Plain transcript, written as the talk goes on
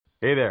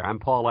Hey there, I'm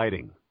Paul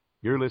Lighting.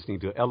 You're listening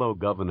to Hello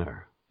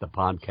Governor, the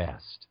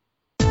podcast.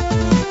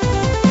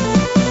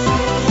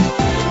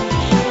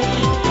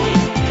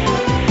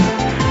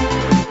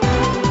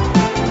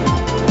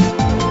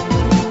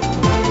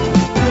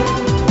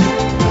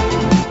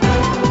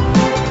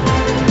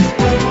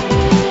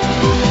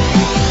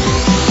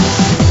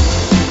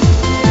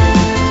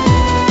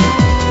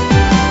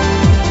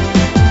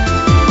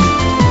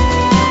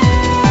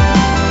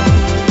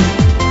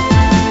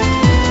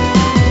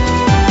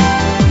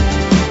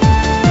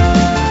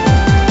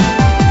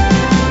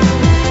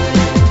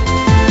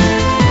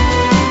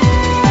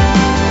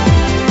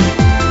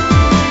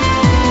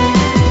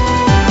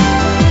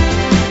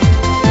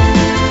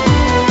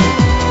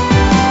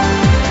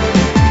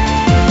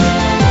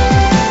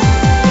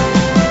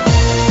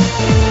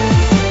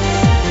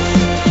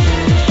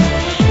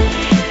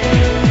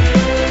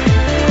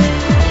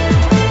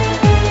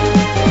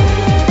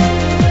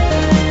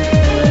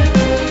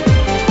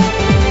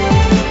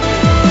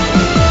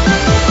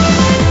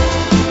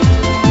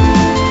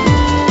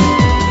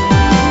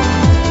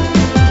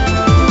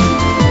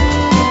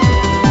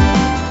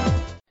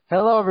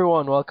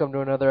 Welcome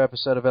to another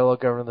episode of Hello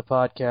Governor, the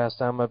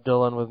podcast. I'm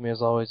Abdullah, and with me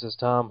as always is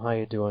Tom. How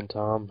you doing,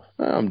 Tom?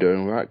 I'm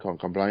doing alright, can't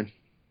complain.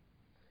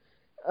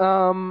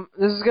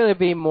 This is going to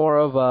be more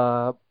of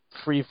a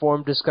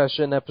free-form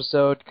discussion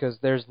episode, because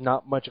there's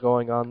not much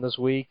going on this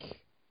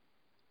week,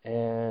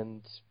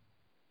 and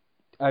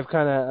I'm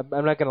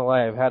not going to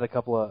lie, I've had a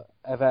couple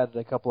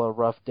of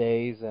rough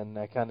days, and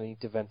I kind of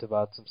need to vent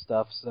about some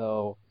stuff,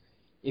 so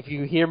if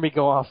you hear me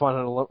go off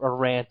on a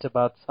rant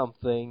about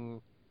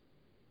something,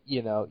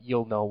 you know,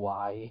 you'll know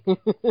why.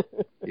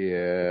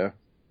 Yeah.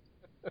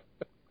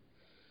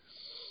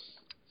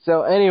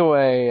 So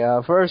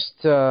anyway,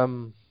 first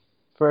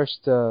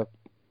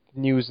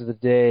news of the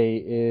day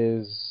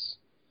is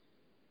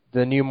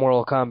the new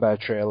Mortal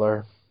Kombat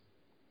trailer,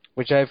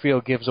 which I feel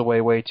gives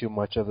away way too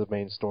much of the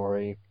main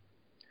story.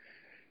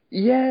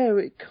 Yeah,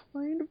 it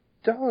kind of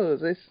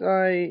does. It's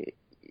like,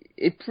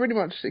 it pretty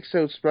much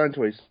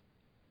self-explanatory,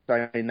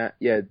 saying that,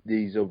 yeah,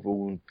 these are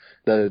all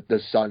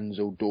the sons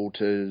or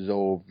daughters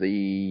of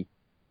the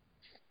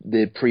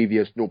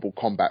previous Mortal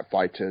Kombat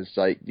fighters.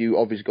 Like, you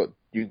obviously got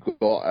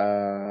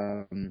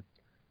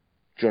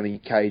Johnny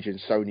Cage and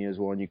Sonya as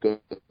well, and you've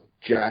got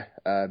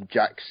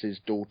Jax's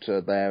daughter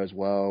there as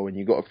well, and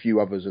you've got a few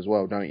others as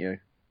well, don't you?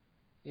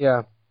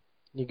 Yeah.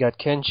 You got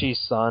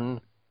Kenshi's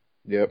son.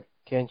 Yep.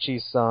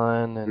 Kenshi's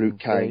son. And Luke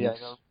Cage.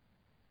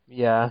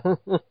 Yeah.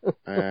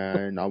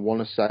 And I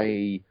want to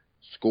say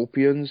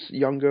Scorpion's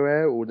younger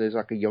heir, or there's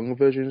like a younger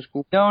version of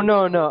Scorpion?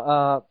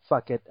 No.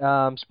 Fuck it.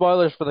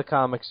 Spoilers for the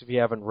comics if you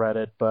haven't read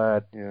it,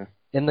 but yeah.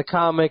 In the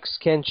comics,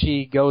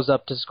 Kenshi goes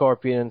up to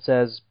Scorpion and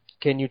says,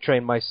 "Can you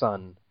train my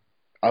son?"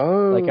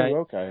 Oh,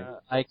 okay.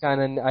 I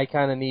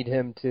kind of need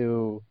him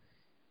to.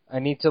 I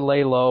need to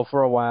lay low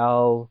for a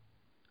while.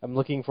 I'm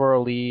looking for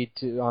a lead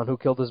on who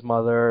killed his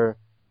mother,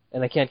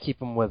 and I can't keep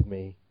him with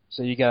me.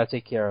 So you gotta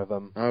take care of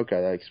him.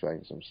 Okay, that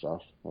explains some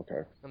stuff.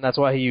 Okay. And that's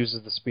why he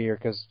uses the spear,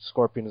 because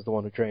Scorpion is the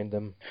one who trained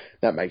him.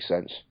 That makes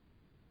sense.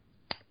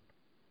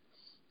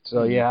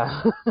 So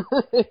yeah,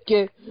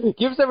 it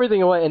gives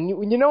everything away. And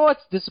you know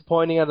what's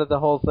disappointing out of the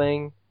whole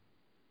thing?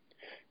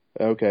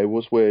 Okay,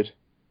 what's weird?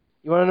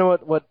 You want to know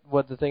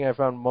what the thing I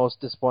found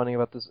most disappointing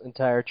about this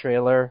entire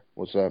trailer?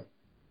 What's that?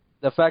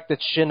 The fact that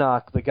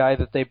Shinnok, the guy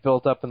that they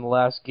built up in the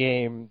last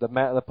game,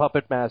 the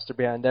puppet master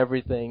behind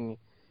everything,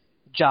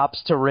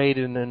 jobs to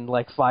Raiden in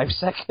like 5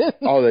 seconds.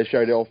 Oh, they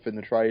showed it off in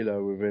the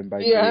trailer with him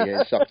basically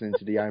getting sucked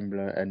into the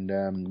ambulance,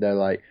 and they're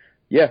like,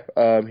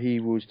 he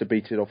was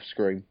defeated off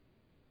screen.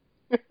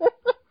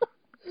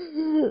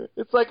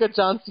 It's like a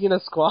John Cena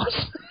squash.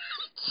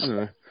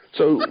 Yeah.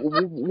 So,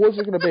 what's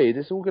it going to be? Is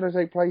this all going to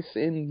take place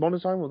in modern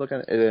time? Or is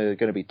there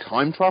going to be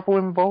time travel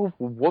involved?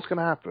 What's going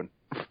to happen?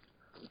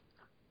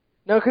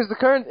 No, because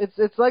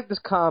it's like this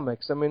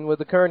comics. I mean, with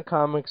the current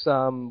comics,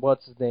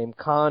 what's his name?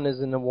 Khan is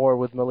in a war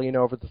with Mileena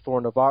over the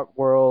Thorn of Art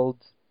World.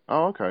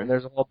 Oh, okay. And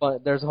there's a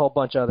whole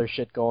bunch of other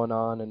shit going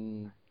on,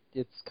 and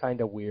it's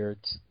kind of weird.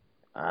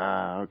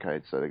 Ah,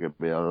 okay. So there could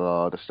be a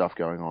lot of stuff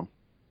going on.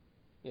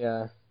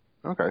 Yeah.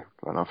 Okay,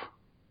 fair enough.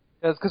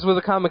 Because with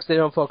the comics, they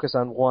don't focus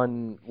on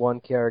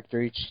one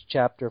character. Each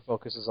chapter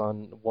focuses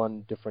on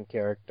one different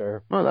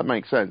character. Well, that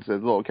makes sense.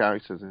 There's a lot of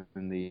characters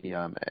in the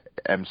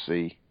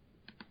MC.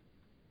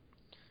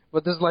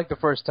 But this is like the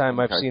first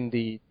time I've seen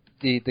the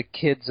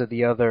kids of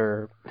the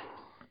other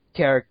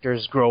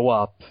characters grow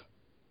up,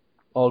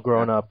 all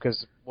grown up.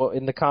 Because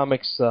in the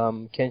comics,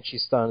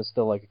 Kenshi's son is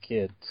still like a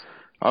kid.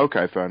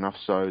 Okay, fair enough.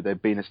 So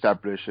they've been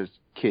established as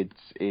kids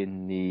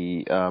in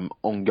the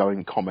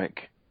ongoing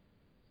comic.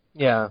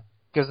 Yeah,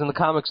 because in the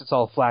comics it's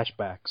all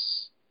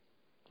flashbacks.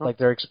 Like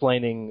they're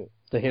explaining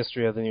the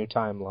history of the new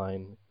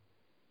timeline.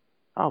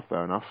 Oh,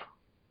 fair enough.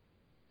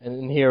 And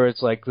in here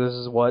it's like, this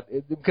is what...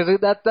 Because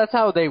that's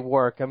how they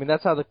work. I mean,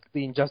 that's how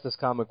the Injustice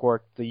comic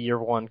worked, the Year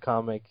One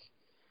comic,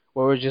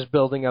 where we're just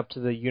building up to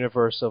the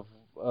universe of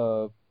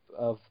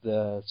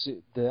the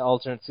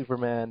alternate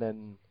Superman,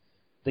 and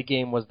the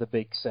game was the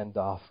big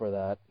send-off for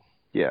that.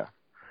 Yeah.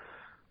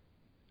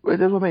 Well,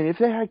 that's what I mean. If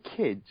they had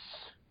kids,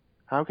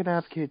 how can they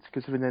have kids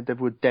considering they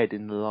were dead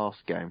in the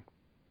last game?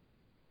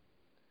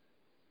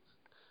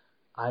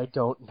 I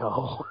don't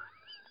know.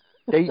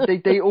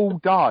 They all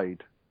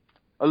died.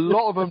 A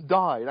lot of them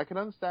died. I can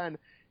understand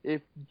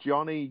if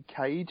Johnny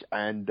Cage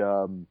and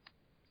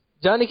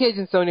Johnny Cage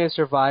and Sonya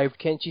survived.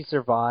 Kenshi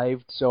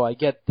survived, so I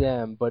get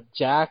them. But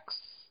Jax,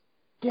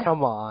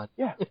 come on.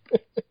 Yeah.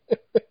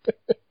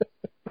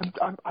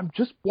 I'm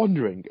just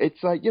wondering.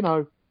 It's like, you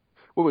know,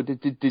 what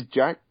did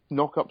Jack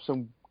knock up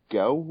some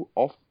girl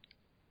off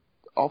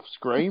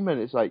screen? And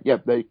it's like, yeah,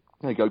 there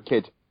you go,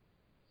 kid.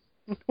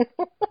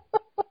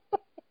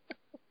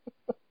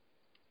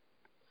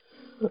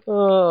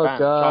 Oh, Bam,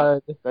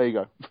 God. shot. There you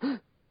go.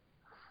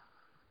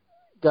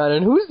 God,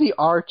 and who's the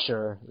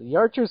Archer? The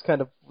Archer's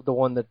kind of the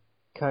one that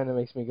kind of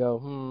makes me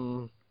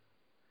go,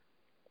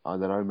 I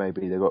don't know,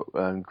 maybe they got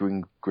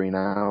green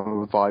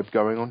arrow vibe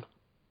going on.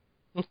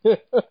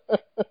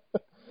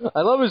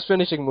 I love his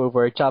finishing move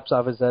where he chops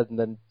off his head and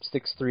then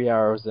sticks 3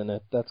 arrows in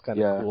it. That's kind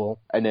of cool.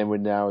 And then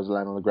when the arrows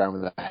land on the ground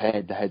with the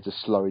head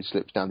just slowly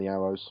slips down the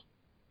arrows.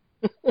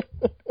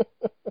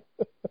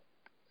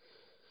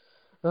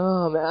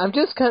 Oh, man, I'm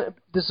just kind of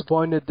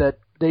disappointed that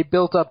they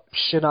built up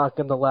Shinnok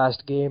in the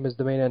last game as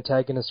the main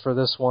antagonist for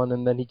this one,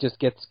 and then he just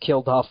gets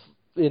killed off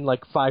in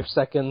like 5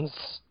 seconds.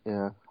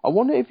 Yeah. I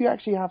wonder if you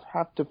actually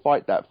have to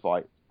fight that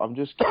fight. I'm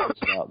just curious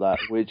about that.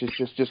 Which is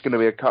just going to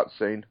be a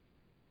cutscene.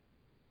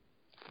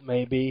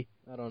 Maybe.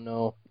 I don't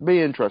know.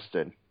 Be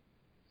interesting.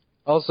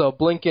 Also,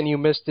 blink and you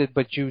missed it,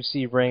 but you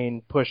see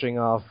Rain pushing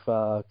off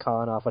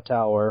Khan off a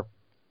tower.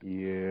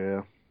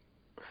 Yeah.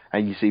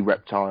 And you see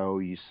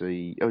Reptile, you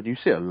see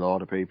a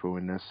lot of people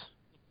in this.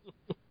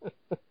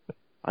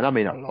 And I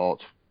mean a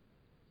lot.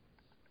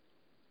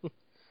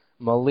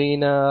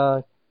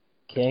 Melina,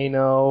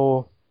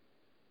 Kano,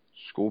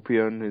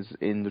 Scorpion is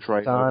in the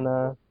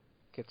trailer.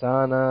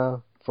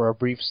 Katana, for a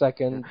brief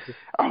second.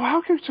 Oh,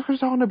 how could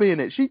Katana be in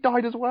it? She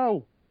died as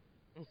well.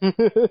 They're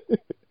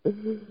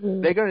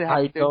going to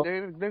have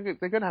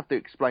they're going to have to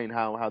explain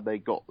how they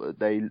got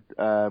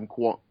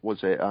Quan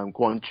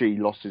Chi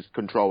lost his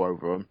control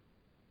over him.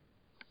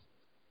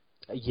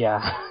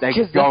 Yeah, they're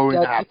going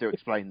to have to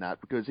explain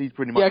that because he's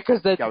pretty much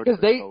because they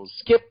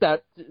skipped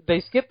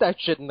that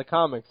shit in the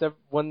comics.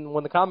 When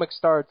the comic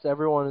starts,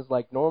 everyone is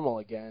like normal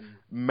again.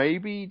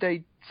 Maybe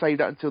they say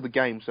that until the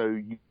game,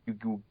 so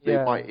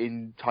they might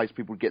entice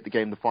people to get the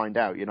game to find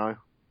out. You know.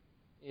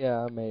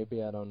 Yeah,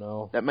 maybe, I don't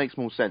know. That makes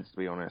more sense, to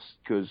be honest,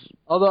 because...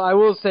 Although, I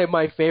will say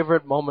my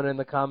favorite moment in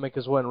the comic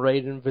is when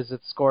Raiden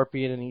visits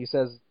Scorpion and he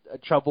says,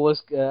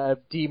 a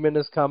demon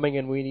is coming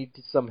and we need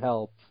some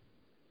help.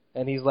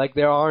 And he's like,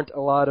 there aren't a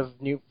lot of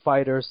new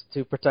fighters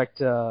to protect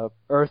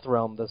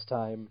Earthrealm this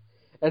time.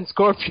 And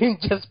Scorpion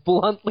just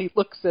bluntly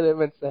looks at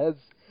him and says,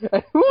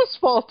 and whose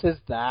fault is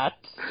that?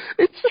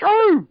 It's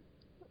true!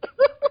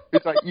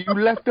 It's like, you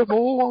left them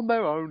all on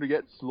their own to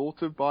get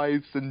slaughtered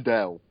by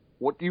Sindel.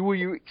 What were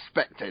you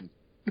expecting?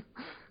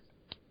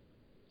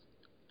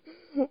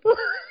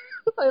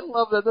 I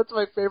love that. That's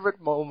my favorite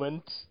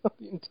moment of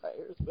the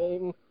entire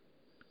thing.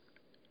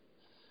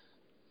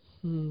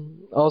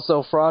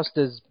 Also, Frost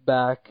is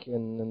back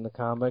in the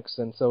comics,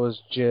 and so is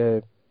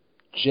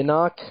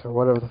Shinnok, or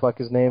whatever the fuck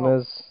his name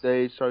is.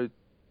 So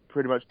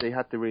pretty much they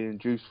had to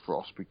reintroduce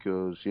Frost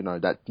because, you know,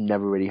 that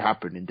never really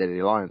happened in Deadly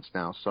Alliance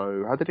now.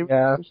 So how did he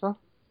reintroduce her?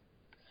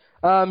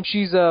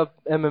 She's a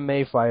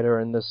MMA fighter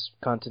in this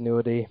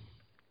continuity.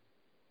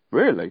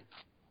 Really?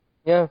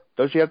 Yeah.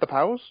 Does she have the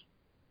powers?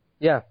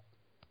 Yeah.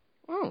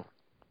 Oh.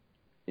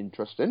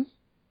 Interesting.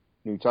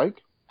 New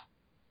take.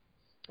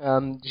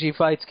 She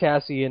fights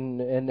Cassie in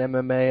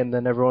MMA, and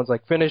then everyone's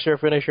like, finish her,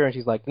 and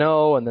she's like,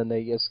 no, and then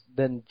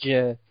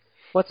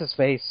what's his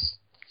face?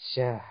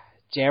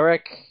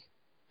 Jarek?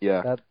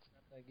 Yeah.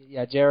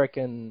 Jarek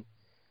and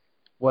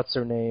what's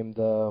her name?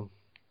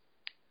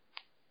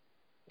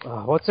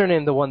 What's her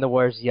name? The one that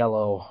wears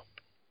yellow.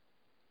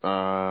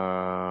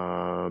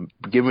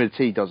 Give me the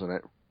T, doesn't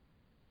it?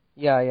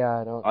 Yeah,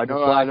 I know.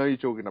 I know you're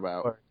talking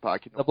about. But I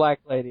the black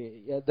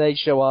lady. Yeah, they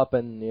show up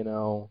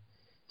and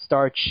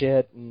start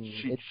shit, and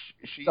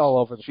she's all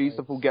over the place. She's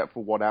the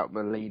forgetful one out.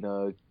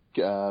 Melina,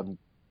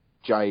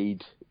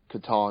 Jade,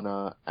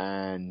 Katana,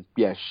 and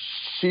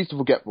she's the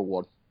forgetful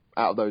one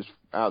out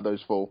of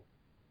those four.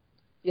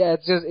 Yeah,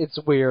 it's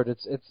weird.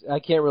 It's I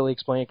can't really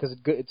explain it because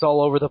it's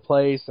all over the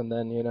place, and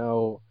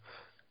then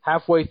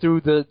halfway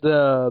through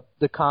the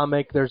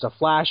comic, there's a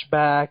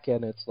flashback,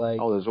 and it's like,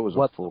 there's always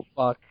what the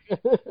fuck?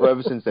 Well,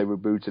 ever since they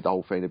rebooted the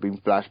whole thing, there've been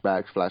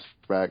flashbacks.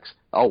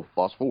 Oh,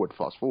 fast forward,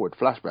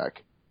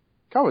 flashback.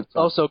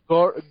 Also,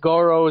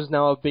 Goro is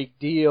now a big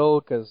deal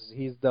because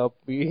he's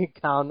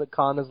Khan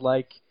is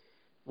like,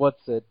 what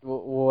is it?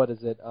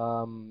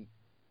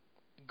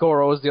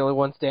 Goro is the only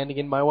one standing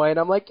in my way, and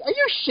I'm like, are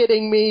you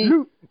shitting me?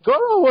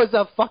 Goro was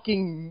a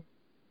fucking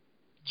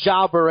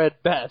jobber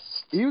at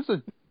best. He was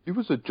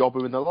a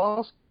jobber in the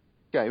last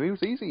game. He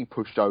was easily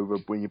pushed over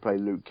when you play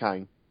Liu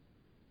Kang.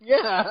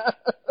 Yeah.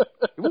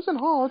 It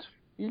wasn't hard.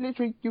 You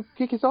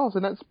kick his ass,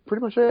 and that's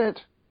pretty much it.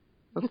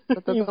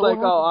 He's like,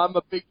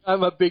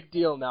 I'm a big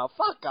deal now.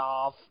 Fuck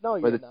off. No,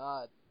 you're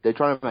not. They're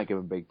trying to make him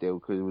a big deal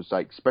because it was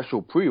like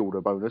special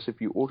pre-order bonus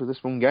if you order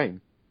this one game.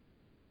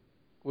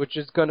 Which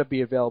is going to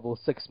be available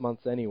 6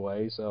 months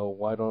anyway, so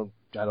I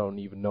don't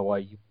even know why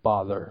you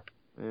bother.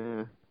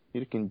 Yeah,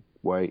 you can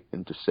wait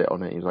and just sit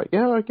on it. He's like,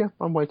 yeah,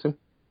 I'm waiting.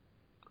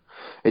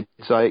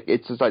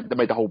 It's just like they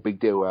made the whole big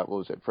deal out. What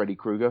was it? Freddy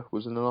Krueger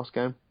was in the last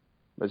game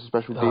as a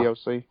special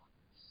DLC.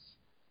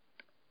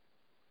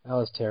 That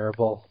was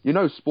terrible. You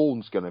know,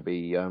 Spawn's going to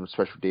be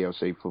special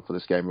DLC for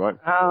this game, right?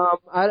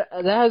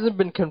 That hasn't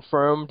been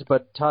confirmed,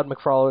 but Todd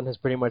McFarlane has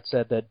pretty much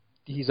said that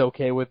he's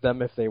okay with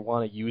them if they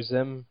want to use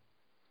him.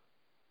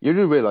 You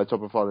do realise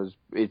Todd McFarlane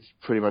it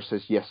pretty much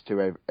says yes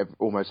to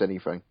almost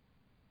anything.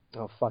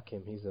 Oh, fuck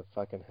him. He's a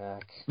fucking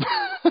hack.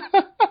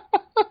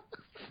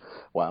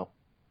 Wow.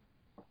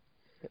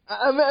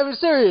 I'm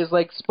serious.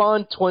 Like,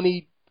 Spawn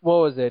 20... What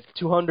was it?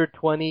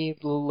 220,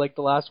 like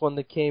the last one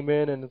that came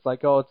in, and it's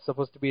like, oh, it's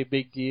supposed to be a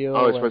big deal.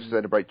 Oh, it's supposed to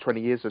celebrate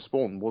 20 years of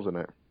Spawn, wasn't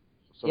it?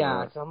 So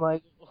I'm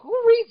like, who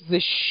reads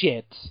this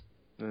shit?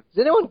 Does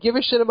anyone give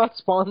a shit about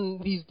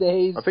Spawn these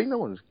days? I think no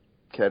one's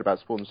cared about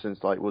Spawn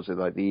since, like, was it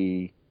like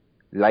the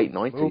late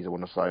 90s, I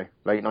want to say.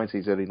 Late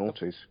 90s, early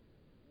noughties.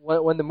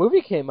 When the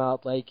movie came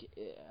out, like,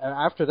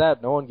 after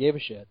that, no one gave a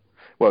shit.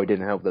 Well, it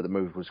didn't help that the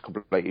movie was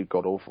completely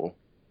god-awful.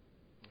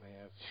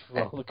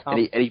 Well,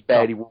 and he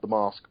barely wore the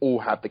mask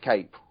or had the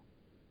cape.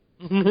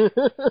 You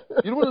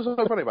know what's so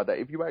funny about that?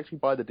 If you actually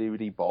buy the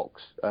DVD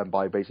box,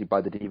 buy it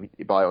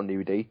on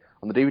DVD.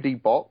 On the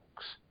DVD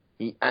box,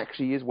 he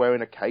actually is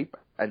wearing a cape.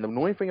 And the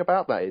annoying thing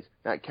about that is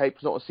that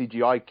cape's not a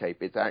CGI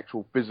cape; it's an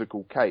actual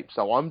physical cape.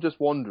 So I'm just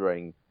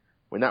wondering,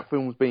 when that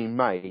film was being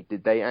made,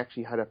 did they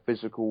actually had a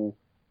physical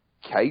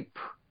cape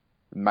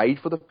made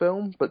for the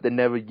film, but they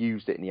never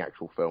used it in the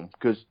actual film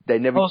because they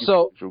never used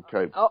the actual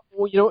cape.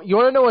 Well, you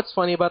want to know what's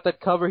funny about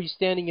that cover? He's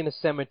standing in a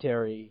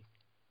cemetery.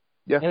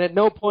 Yeah. And at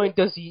no point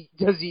does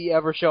he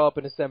ever show up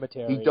in a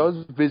cemetery. He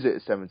does visit a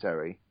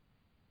cemetery.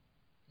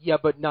 Yeah,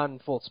 but not in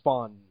full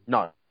Spawn.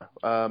 No.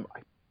 I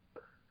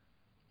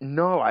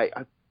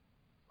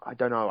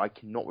don't know. I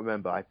cannot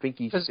remember. I think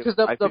he's because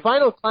the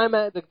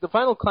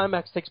final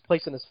climax takes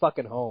place in his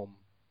fucking home.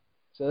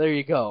 So there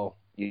you go.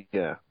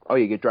 Yeah. Oh,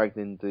 you get dragged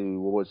into,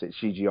 what was it,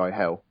 CGI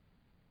hell?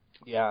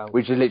 Yeah.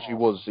 Which literally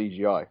was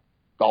CGI.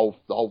 The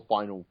whole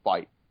final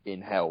fight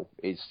in hell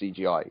is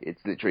CGI. It's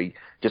literally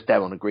just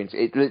them on a green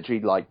screen. It's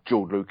literally like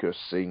George Lucas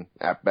scene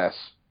at best.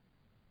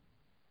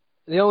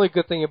 The only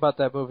good thing about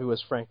that movie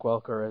was Frank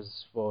Welker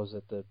as, what was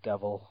it, the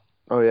devil.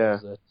 Oh, yeah.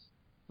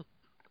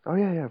 Oh,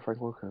 yeah, Frank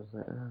Welker.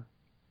 Yeah.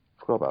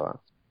 Forgot about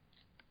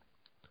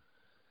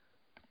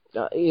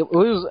that. It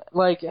was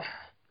like...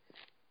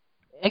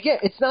 Again,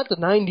 it's not the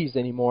 90s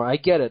anymore. I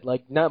get it.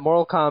 Like, not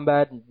Mortal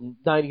Kombat,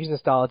 90s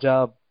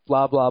nostalgia,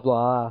 blah, blah,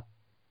 blah.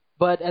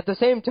 But at the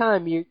same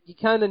time, you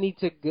kind of need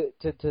to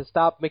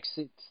stop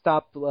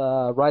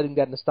riding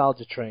that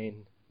nostalgia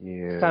train.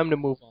 Yeah. It's time to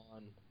move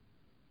on.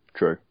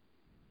 True.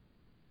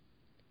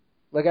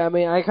 Like, I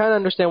mean, I kind of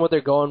understand what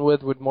they're going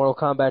with Mortal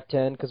Kombat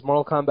 10, because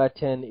Mortal Kombat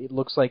 10, it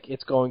looks like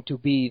it's going to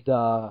be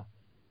the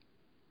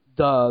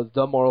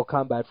Mortal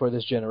Kombat for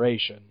this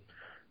generation.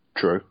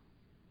 True.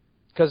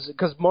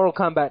 Because Mortal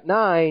Kombat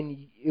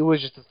 9, it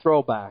was just a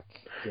throwback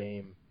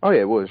game. Oh,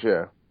 yeah, it was,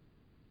 yeah.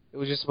 It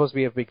was just supposed to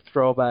be a big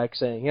throwback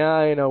saying,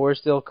 yeah, you know, we're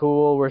still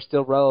cool, we're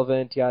still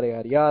relevant, yada,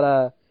 yada,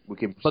 yada.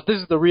 But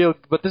this is the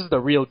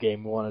real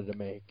game we wanted to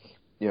make.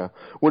 Yeah.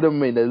 Well, I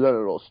mean, they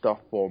learned a lot of stuff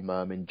from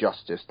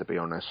Injustice, to be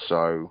honest,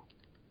 so...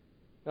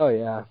 Oh,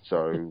 yeah.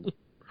 So,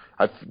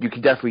 you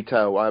can definitely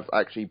tell. I've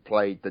actually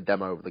played the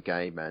demo of the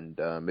game, and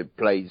it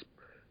plays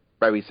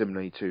very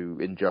similarly to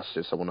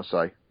Injustice, I want to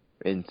say.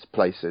 In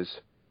places.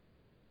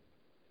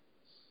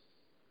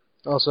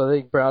 Also,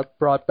 they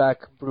brought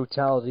back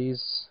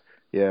brutalities.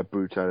 Yeah,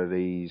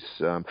 brutalities.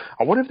 I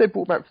wonder if they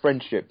brought back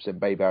friendships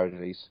and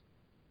babalities.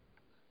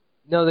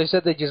 No, they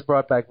said they just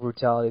brought back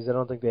brutalities. I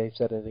don't think they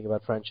said anything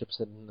about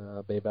friendships and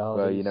babalities.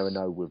 Well, you never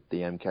know with the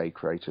MK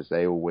creators.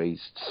 They always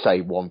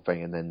say one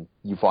thing and then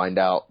you find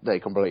out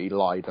they completely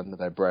lied under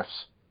their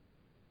breaths.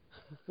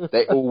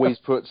 They always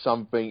put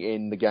something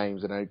in the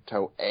games and don't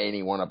tell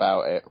anyone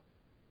about it.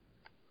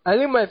 I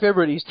think my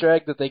favorite Easter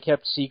egg that they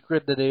kept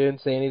secret that they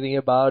didn't say anything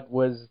about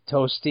was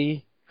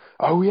Toasty.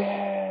 Oh,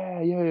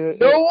 yeah.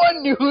 No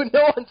one knew.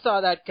 No one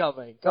saw that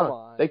coming. Come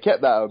on. They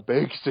kept that a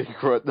big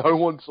secret. No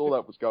one saw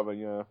that was coming,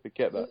 yeah. They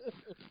kept that.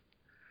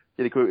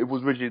 Yeah, it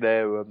was originally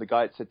there. The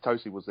guy that said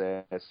Toasty was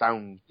their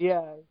toasty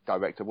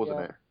director,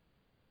 wasn't it?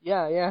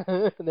 Yeah.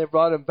 And they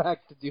brought him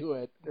back to do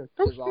it. It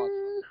was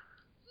awesome.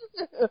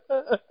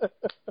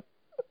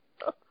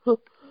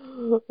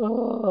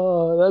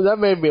 Oh, that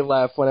made me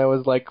laugh when I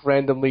was like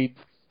randomly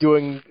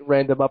doing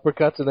random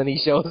uppercuts and then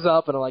he shows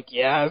up and I'm like,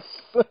 yes.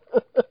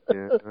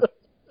 Yeah.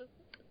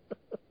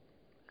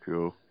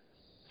 Cool.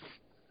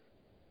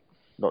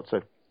 Not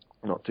too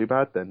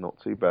bad then, not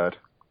too bad.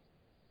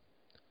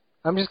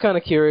 I'm just kind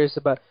of curious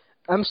about...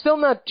 I'm still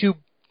not too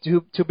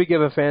big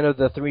of a fan of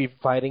the 3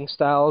 fighting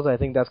styles. I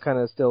think that's kind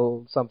of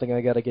still something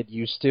I gotta get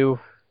used to.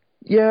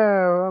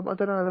 Yeah, I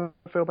don't know how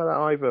I feel about that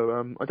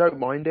either. I don't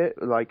mind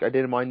it. Like, I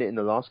didn't mind it in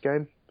the last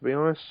game, to be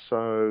honest.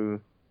 So,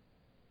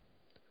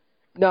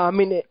 No, I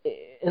mean,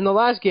 in the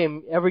last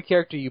game, every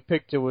character you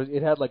picked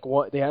it had like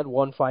one. They had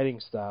one fighting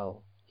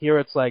style. Here,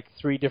 it's like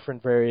 3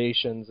 different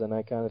variations, and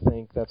I kind of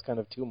think that's kind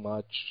of too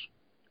much.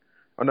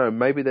 I don't know,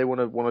 maybe they want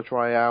to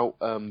try out.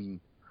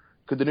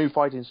 Because the new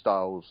fighting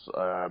styles,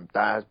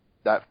 that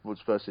was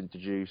first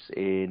introduced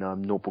in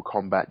Mortal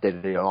Kombat: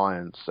 Deadly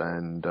Alliance,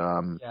 and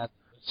Yeah,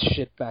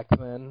 shit back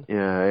then.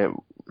 yeah,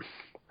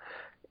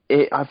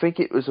 I think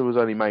it was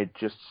only made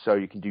just so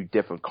you can do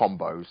different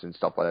combos and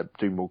stuff like that,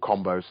 do more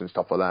combos and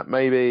stuff like that.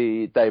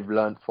 Maybe they've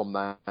learned from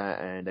that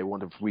and they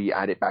want to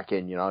re-add it back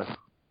in, you know.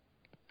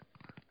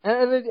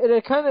 And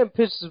it kind of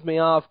pisses me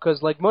off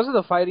because like most of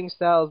the fighting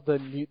styles,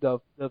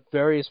 the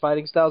various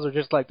fighting styles are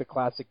just like the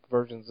classic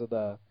versions of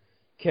the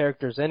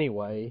characters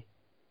anyway.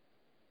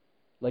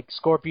 Like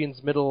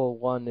Scorpion's middle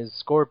one is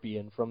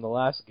Scorpion from the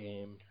last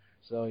game,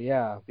 so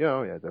yeah. Yeah,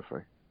 oh yeah,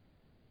 definitely.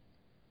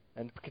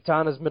 And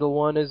Katana's middle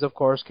one is of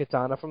course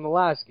Katana from the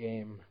last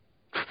game.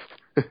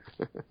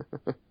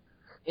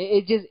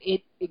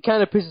 It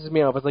kind of pisses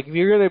me off. It's like if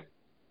you're gonna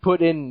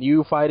put in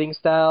new fighting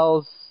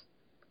styles,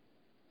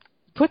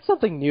 put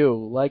something new.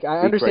 Like I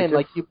understand,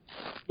 creative.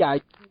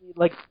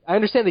 like I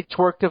understand they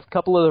twerked a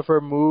couple of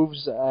her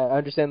moves. I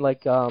understand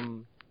like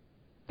the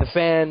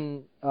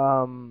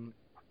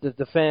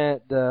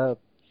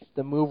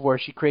move where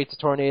she creates a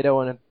tornado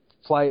and it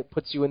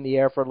puts you in the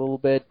air for a little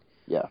bit.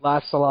 Yeah.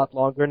 Lasts a lot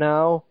longer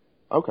now.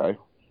 Okay.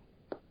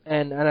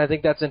 And I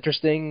think that's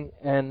interesting.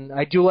 And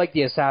I do like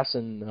the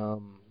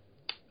assassin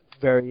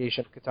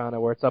variation of Katana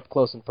where it's up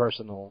close and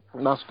personal.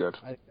 That's good.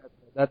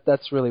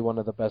 That's really one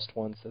of the best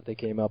ones that they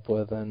came up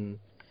with. And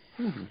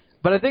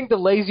but I think the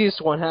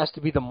laziest one has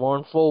to be the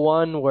mournful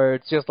one where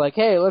it's just like,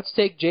 hey, let's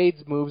take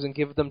Jade's moves and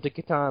give them to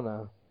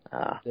Katana.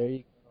 There you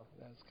go.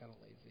 That's kind of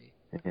lazy.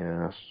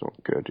 Yeah, that's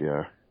not good,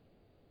 yeah.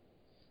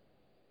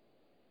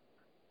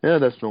 Yeah,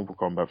 that's normal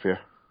combat for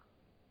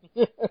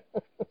you.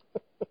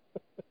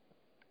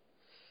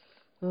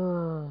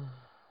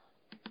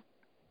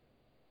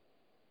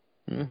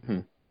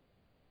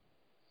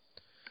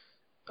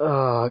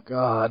 Oh,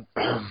 God.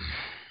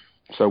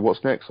 So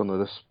what's next on the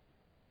list?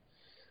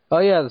 Oh,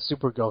 yeah, the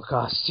Supergirl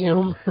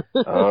costume.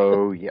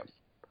 Oh, yep.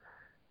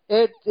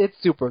 It's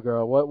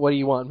Supergirl. What do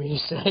you want me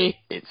to say?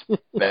 It's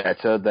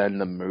better than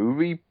the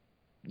movie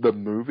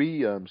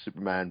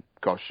Superman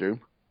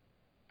costume.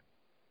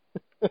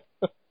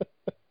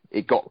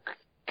 It got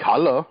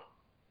color.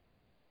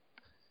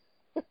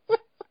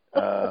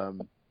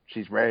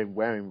 She's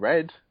wearing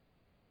red.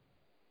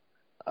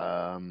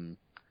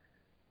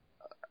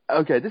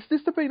 Okay, this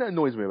is the thing that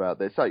annoys me about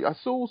this. Like, I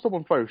saw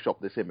someone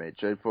Photoshop this image.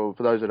 For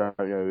those that don't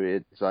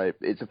know,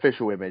 it's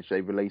official image.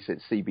 They release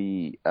it.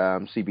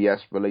 CBS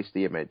released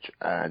the image,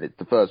 and it's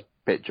the first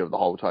picture of the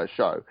whole entire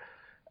show.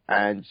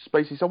 And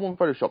basically, someone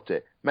Photoshopped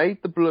it,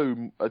 made the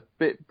blue a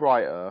bit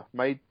brighter,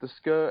 made the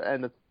skirt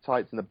and the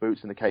tights and the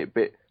boots and the cape a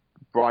bit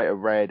brighter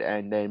red,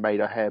 and then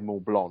made her hair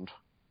more blonde,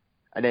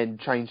 and then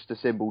changed the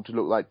symbol to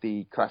look like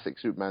the classic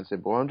Superman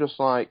symbol. I'm just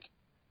like,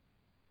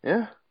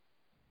 yeah.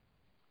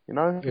 You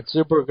know? It's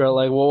Supergirl.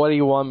 Like, well, what do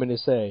you want me to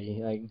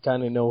say? I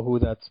kind of know who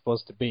that's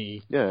supposed to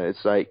be. Yeah,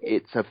 it's like,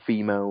 it's a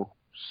female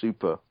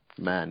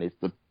Superman. It's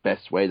the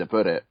best way to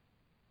put it.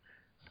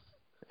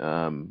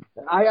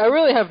 I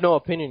really have no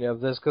opinion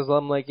of this because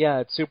I'm like, yeah,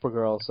 it's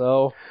Supergirl,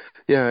 so...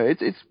 Yeah,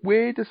 it's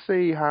weird to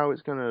see how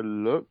it's going to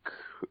look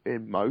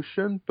in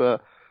motion,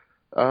 but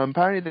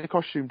apparently the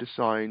costume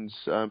designs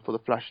for the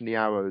Flash and the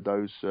Arrow,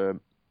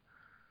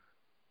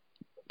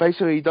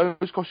 basically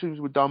those costumes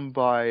were done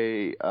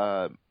by...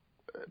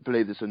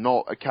 believe this or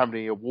not,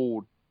 Academy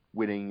Award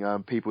winning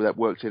people that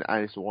worked in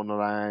Alice in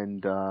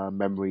Wonderland,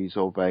 Memories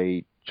of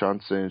a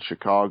Chance in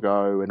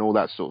Chicago, and all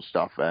that sort of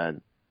stuff.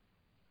 And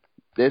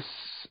this,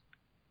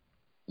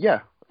 yeah,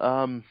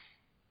 it's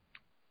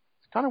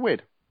kind of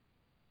weird.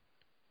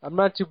 I'm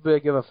not too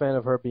big of a fan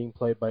of her being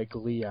played by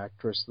Glee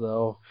actress,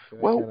 though.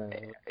 Well,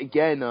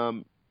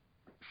 again,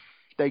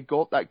 they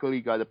got that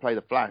Glee guy to play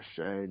the Flash,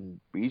 and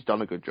he's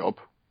done a good job.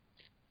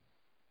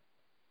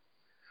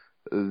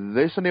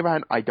 This, on the other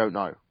hand, I don't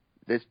know.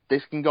 This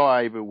can go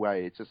either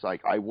way. It's just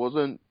like, I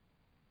wasn't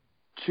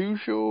too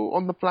sure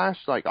on the Flash.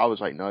 Like, I was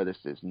like, no,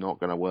 this is not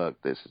going to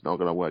work. This is not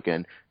going to work.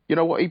 And you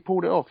know what? He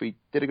pulled it off. He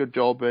did a good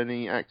job, and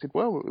he acted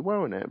well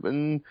in it.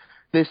 And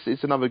this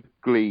is another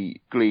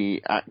Glee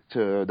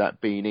actor,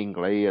 that being in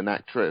Glee, an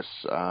actress.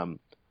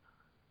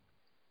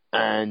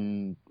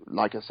 And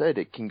like I said,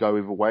 it can go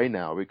either way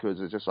now,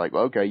 because it's just like,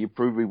 okay, you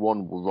proved me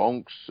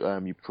wrong.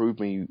 You proved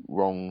me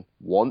wrong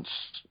once.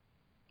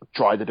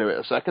 Try to do it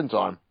a second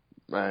time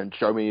and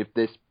show me if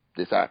this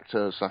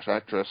actor /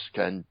 actress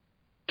can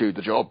do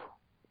the job,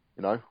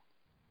 you know.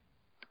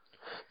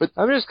 But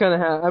I'm just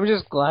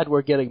glad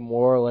we're getting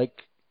more like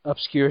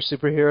obscure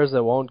superheroes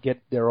that won't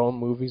get their own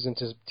movies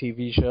into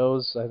TV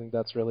shows. I think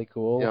that's really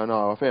cool. Yeah,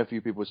 no, I think a few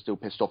people are still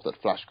pissed off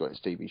that Flash got his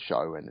TV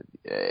show, and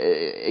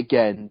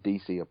again,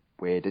 DC are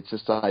weird. It's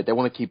just like they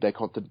want to keep their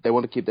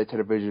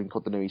television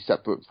continuity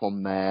separate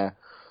from their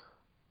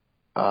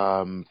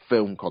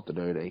film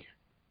continuity.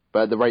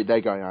 But at the rate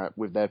they're going at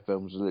with their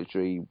films,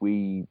 literally,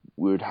 we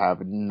would have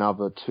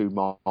another 2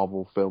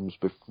 Marvel films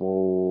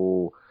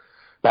before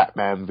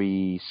Batman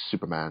v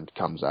Superman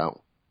comes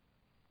out.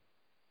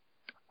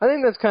 I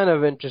think that's kind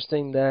of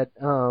interesting that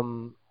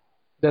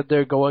that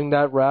they're going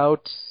that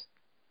route,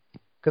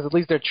 because at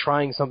least they're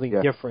trying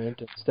something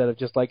different instead of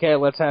just like, hey,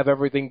 let's have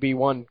everything be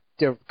one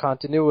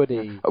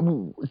continuity.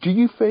 Do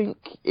you think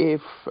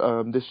if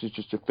this is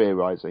just a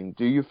theorizing?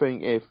 Do you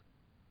think if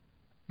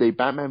the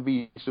Batman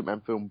v Superman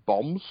film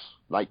bombs,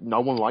 like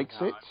no one likes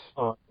it?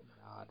 Oh,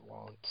 God,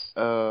 won't.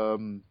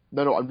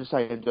 No, I'm just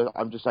saying,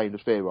 just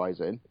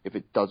theorizing. If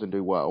it doesn't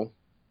do well.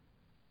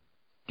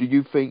 Do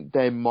you think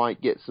they might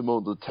get some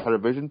of the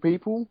television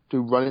people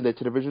to run in their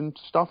television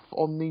stuff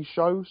on these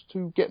shows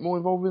to get more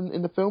involved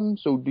in the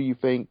films? Or do you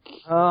think...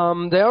 They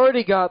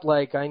already got,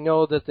 I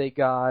know that they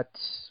got,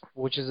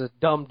 which is a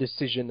dumb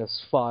decision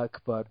as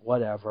fuck, but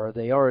whatever.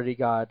 They already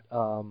got,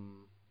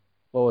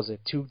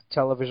 2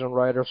 television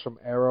writers from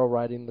Arrow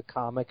writing the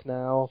comic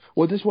now.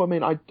 Well, this is what I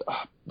mean.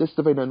 This is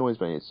the thing that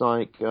annoys me. It's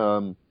like...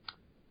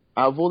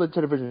 out of all the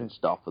television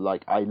stuff,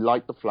 I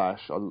like The Flash.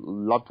 I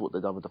loved what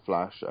they've done with The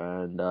Flash,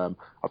 and I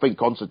think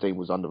Constantine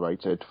was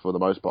underrated for the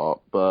most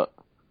part. But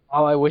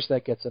I wish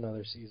that gets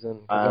another season.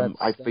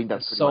 I think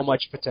that's so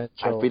much potential.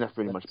 I think that's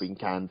pretty much been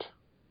canned.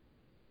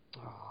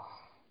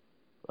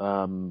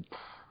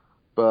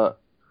 But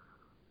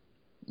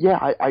yeah,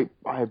 I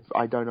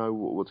don't know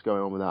what's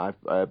going on with that.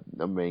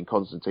 I mean,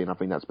 Constantine, I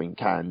think that's been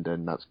canned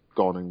and that's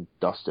gone and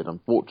dusted,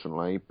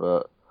 unfortunately.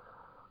 But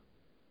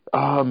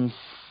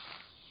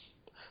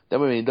I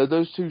mean,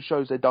 those 2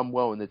 shows, they've done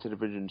well in the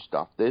television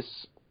stuff. This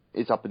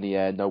is up in the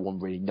air. No one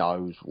really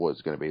knows what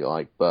it's going to be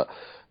like. But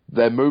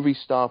their movie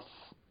stuff,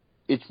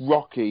 it's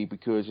rocky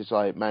because it's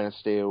like Man of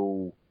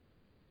Steel,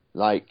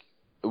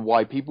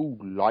 why people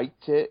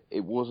liked it.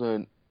 It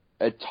wasn't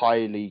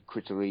entirely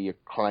critically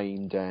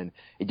acclaimed, and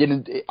it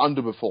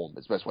underperformed.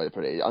 That's the best way to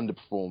put it. It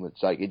underperformed.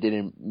 It's like it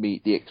didn't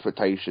meet the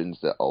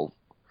expectations of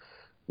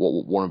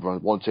what Warner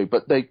Bros. Want to,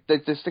 but they're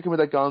sticking with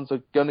their guns.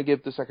 They're going to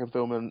give the second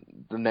film and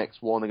the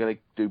next one. They're going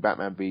to do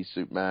Batman v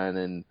Superman,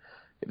 and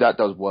if that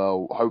does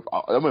well,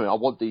 I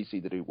want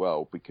DC to do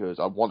well because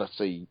I want to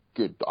see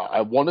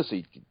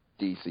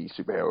DC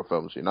superhero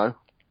films. You know?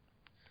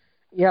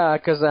 Yeah,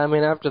 because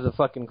after the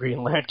fucking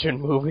Green Lantern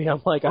movie,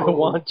 I'm like, I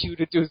want you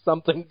to do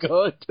something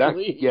good.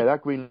 Please.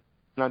 That Green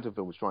Lantern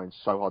film was trying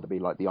so hard to be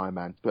like the Iron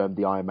Man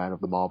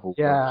of the Marvel.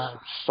 Yeah,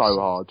 so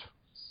hard.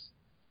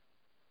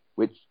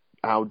 Which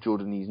Hal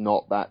Jordan, he's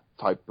not that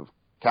type of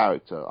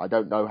character. I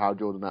don't know Hal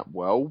Jordan that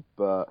well,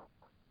 but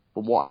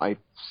from what I've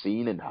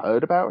seen and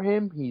heard about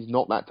him, he's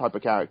not that type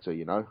of character,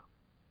 you know?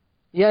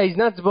 Yeah, he's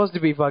not supposed to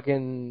be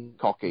fucking...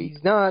 cocky.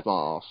 He's not...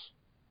 smart ass.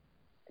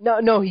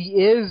 No,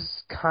 he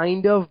is,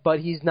 kind of, but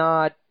he's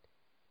not...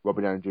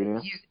 Robert Downey Jr.?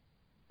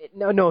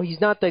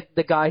 He's not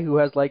the guy who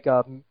has,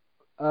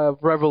 a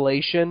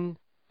revelation...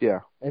 Yeah.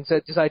 And so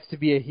decides to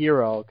be a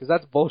hero, because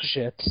that's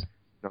bullshit.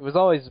 No. He was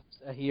always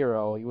a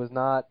hero. He was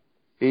not...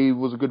 He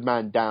was a good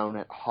man down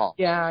at heart.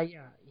 Yeah.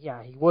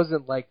 He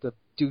wasn't like the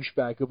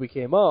douchebag who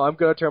became, I'm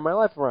going to turn my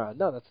life around.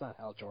 No, that's not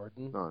Hal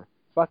Jordan. No.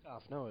 Fuck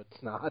off. No,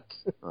 it's not.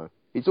 No.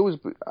 He's always,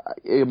 I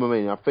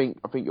think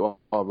you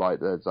are right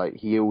that it's like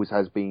he always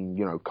has been,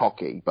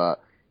 cocky, but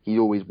he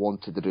always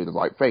wanted to do the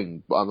right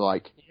thing. But I'm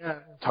like,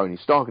 Tony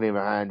Stark on the other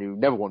hand, who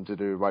never wanted to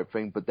do the right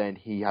thing, but then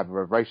he had a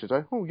revelation,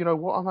 so, you know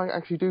what, I might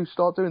actually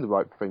start doing the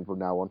right thing from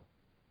now on.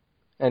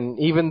 And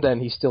even then,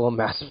 he's still a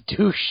massive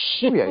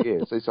douche. Yeah, he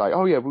is. It's like,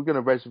 we're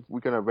gonna resurrect you.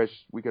 We're gonna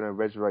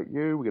register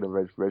you.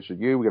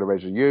 We're gonna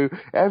register you.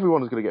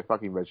 Everyone is gonna get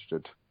fucking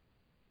registered.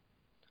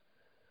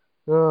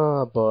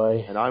 Oh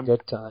boy,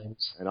 good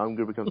times. And I'm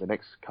gonna become the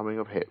next coming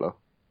of Hitler.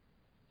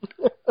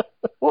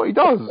 What he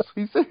does?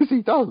 He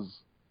seriously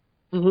does.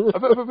 I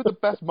remember the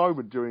best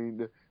moment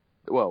during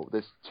I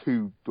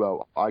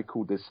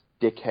call this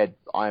dickhead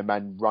Iron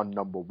Man run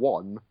number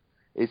 1.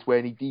 It's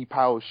when he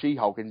depowers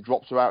She-Hulk and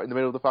drops her out in the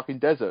middle of the fucking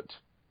desert.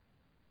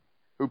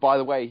 Who, by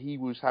the way, he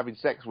was having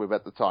sex with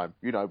at the time.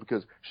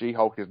 Because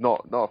She-Hulk is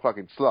not a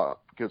fucking slut.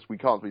 Because we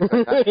can't be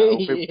saying that now.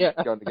 People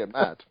are going to get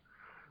mad.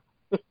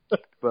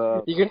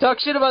 But, you can talk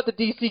shit about the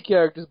DC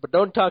characters, but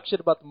don't talk shit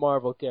about the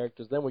Marvel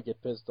characters. Then we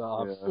get pissed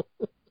off. Yeah.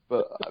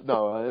 But,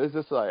 no, it's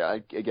just like,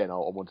 I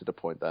wanted to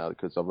point that out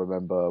because I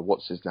remember,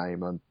 what's his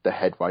name, and the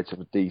head writer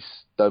of the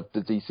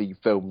DC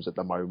films at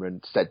the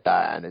moment said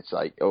that, and it's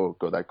like, oh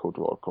god, that caused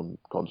a lot of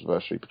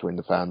controversy between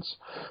the fans.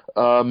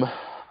 But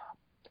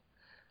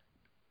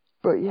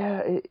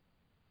yeah,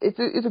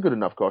 it's a good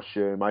enough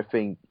costume. I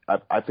think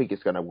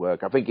it's going to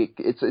work. I think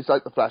it's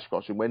like the Flash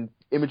costume. When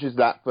images of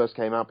that first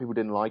came out, people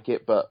didn't like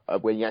it, but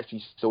when you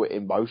actually saw it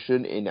in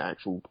motion,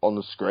 on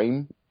the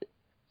screen,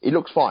 it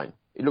looks fine.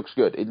 It looks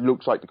good. It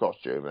looks like the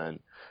costume, and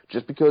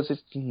just because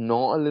it's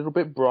not a little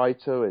bit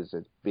brighter, it's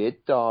a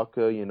bit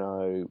darker,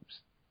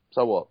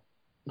 so what?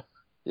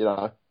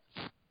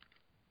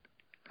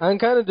 I'm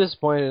kind of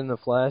disappointed in The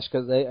Flash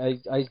because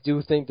I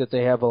do think that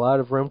they have a lot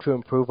of room to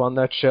improve on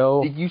that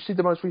show. Did you see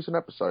the most recent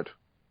episode?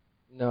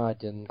 No, I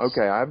didn't.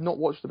 Okay, I have not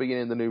watched the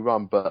beginning of the new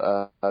run,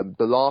 but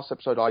the last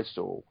episode I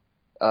saw,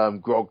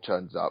 Grog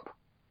turns up.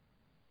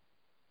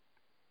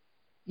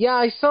 Yeah,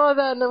 I saw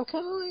that, and I'm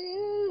kind of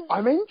like,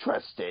 I'm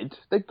interested.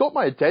 They've got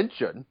my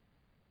attention.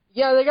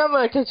 Yeah, they got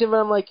my attention, but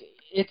I'm like,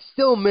 it's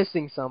still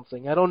missing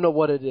something. I don't know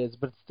what it is,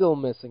 but it's still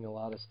missing a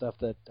lot of stuff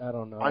that I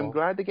don't know. I'm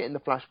glad they're getting the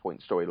Flashpoint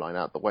storyline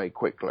out the way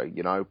quickly,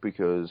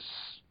 because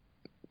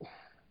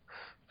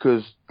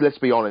let's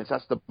be honest,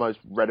 that's the most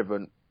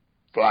relevant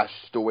Flash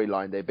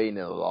storyline they've been in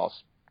the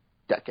last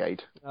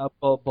decade.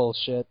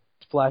 Bullshit.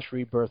 Flash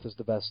Rebirth is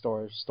the best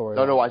story.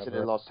 No, I said in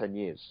the last 10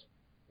 years.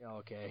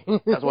 Okay.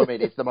 That's what I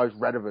mean. It's the most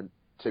relevant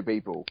to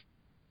people.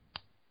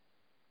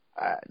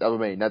 That's what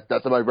I mean.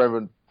 That's the most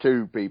relevant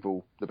to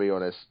people, to be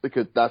honest,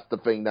 because that's the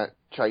thing that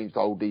changed the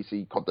whole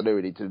DC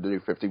continuity to the new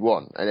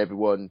 51, and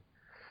everyone...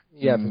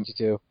 Yeah,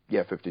 52.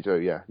 Yeah, 52,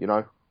 yeah,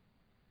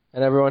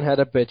 And everyone had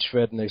a bitch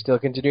fit, and they still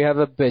continue to have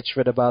a bitch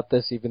fit about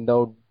this, even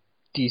though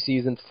DC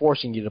isn't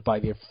forcing you to buy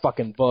their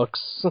fucking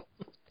books.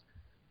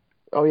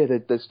 Oh yeah,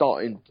 they're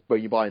starting, where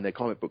you're buying their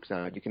comic books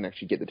now, you can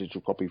actually get the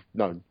digital copy.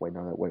 No,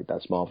 wait,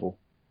 that's Marvel.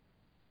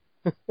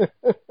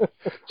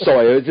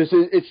 Sorry,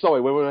 it's sorry.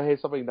 When I hear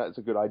something that's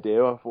a good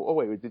idea, I thought, oh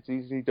wait, did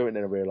he do it? And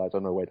then I realised, oh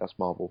no, wait, that's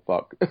Marvel.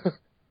 Fuck.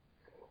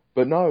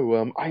 But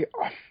no, I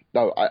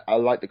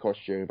like the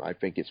costume. I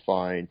think it's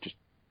fine. Just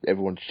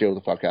everyone chill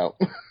the fuck out.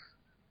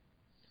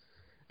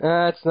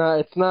 It's not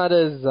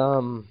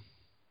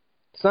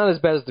as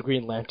bad as the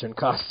Green Lantern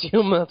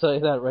costume. I'll tell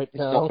you that right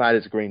now. It's not bad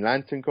as the Green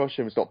Lantern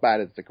costume. It's not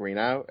bad as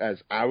the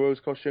as Arrow's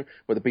costume.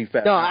 But to be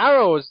fair, no,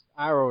 Arrow's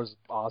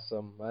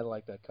awesome. I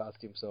like that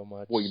costume so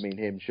much. What, you mean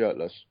him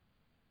shirtless?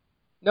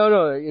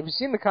 No. Have you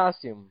seen the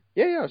costume?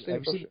 Yeah, I've seen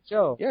Have the you seen the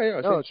show? Yeah,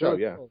 I've seen the show.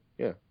 Really Yeah, cool.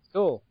 yeah. It's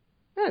cool.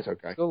 Yeah, it's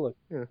okay. It's cool.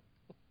 Yeah,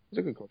 it's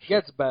a good costume.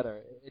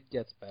 It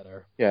gets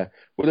better. Yeah.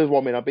 Well, there's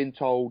one. I mean, I've been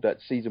told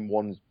that season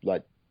 1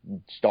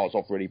 starts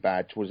off really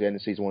bad. Towards the end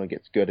of season 1, it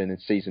gets good, and then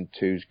season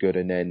 2's good,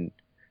 and then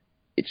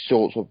it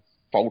sort of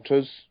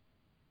falters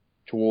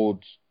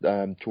towards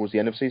the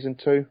end of season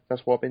 2.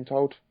 That's what I've been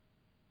told.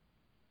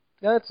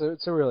 Yeah,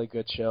 it's a really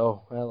good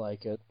show. I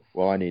like it.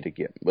 Well, I need to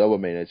get. Well, I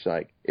mean, it's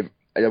like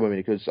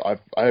because I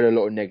heard a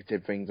lot of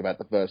negative things about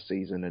the first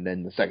season, and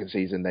then the second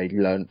season they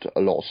learnt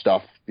a lot of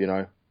stuff.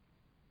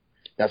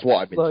 That's what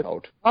I've been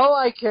told. All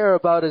I care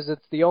about is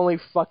it's the only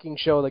fucking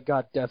show that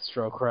got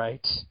Deathstroke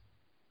right.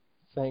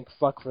 Thank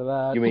fuck for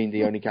that. You mean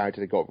the only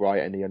character they got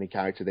right, and the only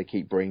character they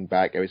keep bringing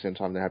back every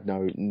single time they have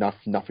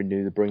nothing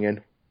new to bring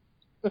in?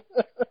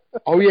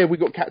 Oh yeah, we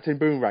got Captain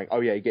Boomerang.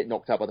 Oh yeah, you get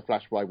knocked out by the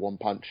Flash by one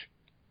punch.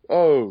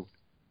 Oh.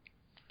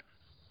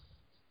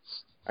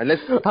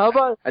 How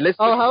about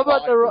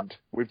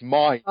with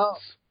mines?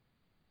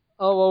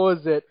 Oh, what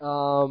was it?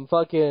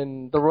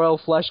 Fucking the Royal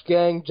Flush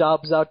Gang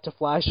jobs out to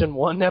Flash in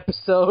one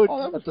episode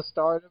at the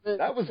start of it.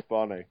 That was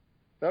funny.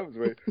 That was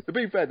weird. To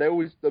be fair, the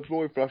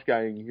Royal Flush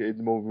Gang in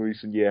the more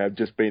recent year have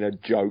just been a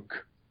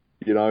joke,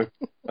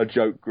 a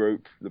joke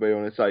group. To be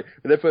honest,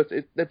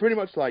 they're pretty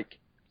much like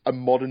a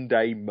modern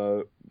day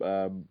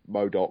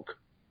MODOK.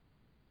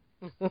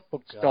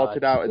 Oh,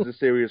 started out as a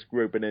serious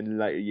group, and then in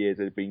later years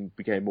it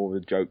became more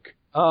of a joke.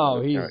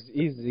 Oh, he's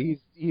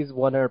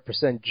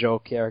 100%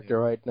 joke character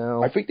right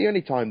now. I think the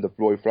only time the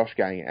Royal Flush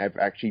Gang have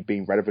actually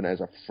been relevant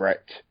as a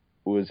threat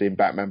was in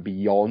Batman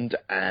Beyond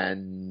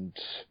and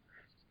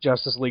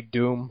Justice League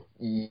Doom.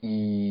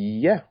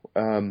 Yeah.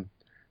 I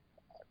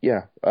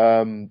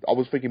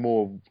was thinking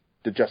more of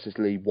the Justice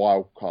League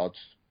Wildcards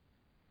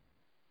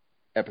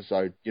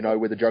episode,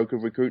 where the Joker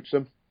recruits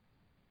them.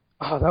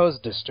 Oh, that was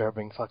a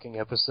disturbing fucking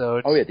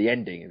episode. Oh yeah, the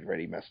ending is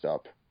really messed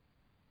up.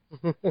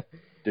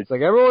 It's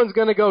like everyone's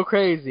gonna go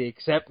crazy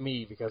except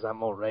me because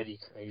I'm already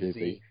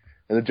crazy.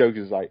 And the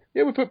Joker's like,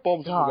 yeah, we put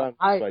bombs around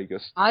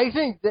Vegas. I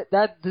think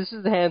that this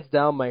is hands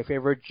down my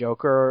favorite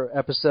Joker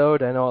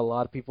episode. I know a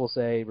lot of people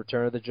say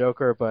Return of the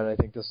Joker, but I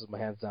think this is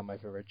hands down my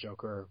favorite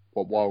Joker.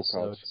 What,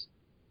 Wildcards?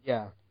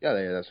 Yeah.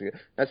 Yeah,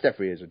 that's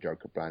definitely is a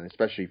Joker plan,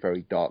 especially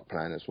very dark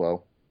plan as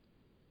well.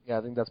 Yeah,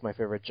 I think that's my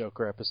favorite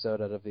Joker episode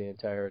out of the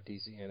entire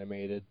DC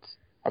animated.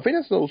 I think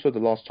that's also the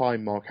last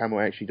time Mark Hamill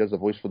actually does the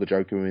voice for the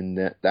Joker in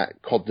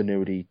that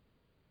continuity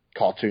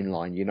cartoon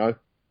line,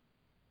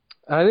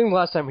 I think the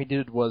last time he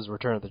did was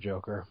Return of the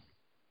Joker.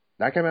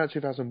 That came out in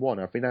 2001.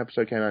 I think that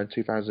episode came out in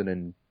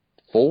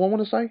 2004, I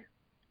want to say.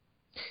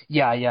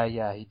 Yeah,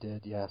 he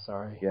did. Yeah,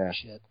 sorry. Yeah.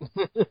 Shit.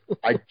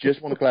 I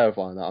just want to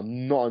clarify on that.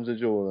 I'm not 100%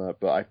 sure on that,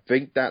 but I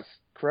think that's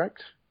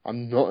correct.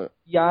 I'm not...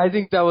 Yeah, I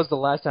think that was the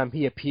last time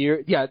he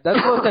appeared. Yeah,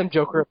 that's the last time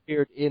Joker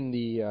appeared in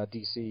the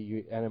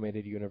DC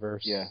animated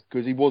universe. Yeah,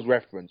 because he was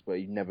referenced, but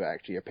he never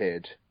actually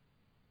appeared.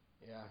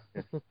 Yeah.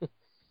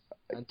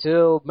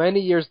 Until many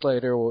years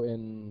later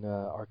in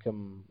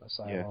Arkham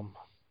Asylum.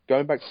 Yeah.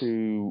 Going back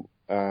to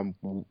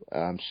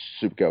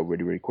Supergirl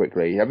really, really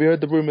quickly. Have you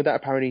heard the rumor that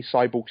apparently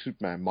Cyborg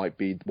Superman might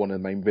be one of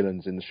the main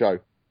villains in the show?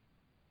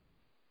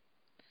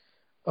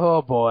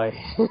 Oh boy.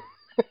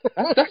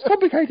 That's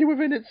complicated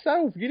within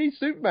itself. You need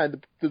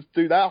Superman to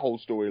do that whole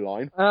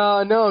storyline.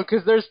 No,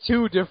 because there's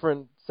two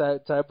different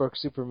Cyborg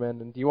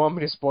Supermen, and do you want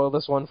me to spoil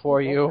this one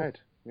for you? Go ahead.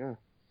 Yeah.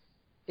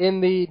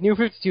 In the New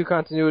 52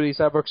 continuity,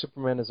 Cyborg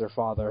Superman is her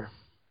father.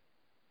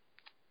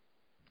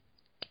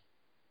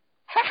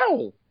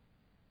 How?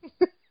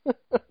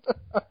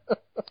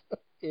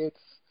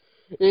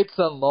 It's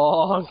a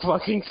long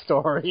fucking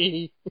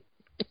story.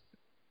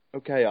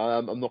 Okay,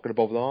 I'm not going to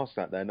bother to ask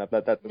that then.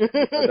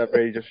 That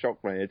really just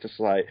shocked me. It's just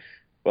like,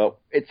 well,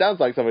 it sounds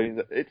like something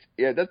that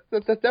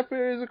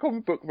definitely is a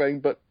comic book thing,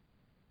 but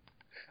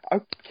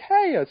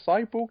okay, a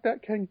cyborg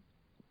that can.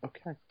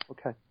 Okay.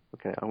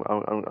 I'm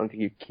going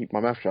to keep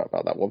my mouth shut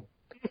about that one.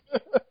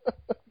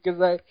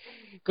 Because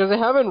I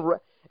haven't.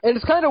 And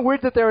it's kind of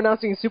weird that they're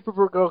announcing a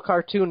Supergirl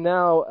cartoon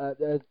now,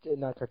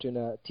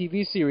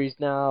 TV series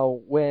now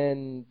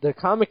when the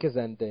comic is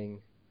ending.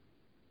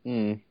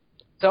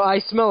 So I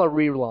smell a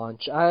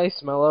relaunch.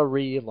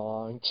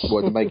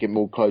 What, to make it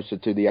more closer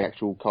to the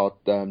actual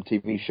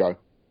TV show?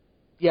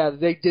 Yeah,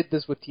 they did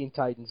this with Teen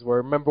Titans, where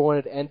remember when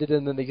it ended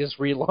and then they just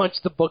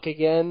relaunched the book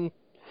again?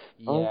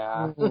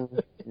 Yeah.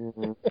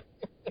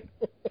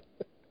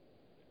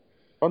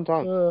 Fun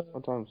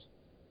times.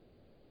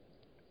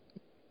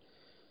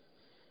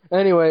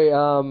 Anyway,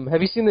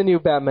 have you seen the new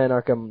Batman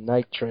Arkham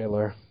Knight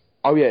trailer?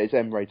 Oh yeah, it's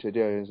M-rated,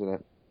 isn't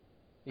it?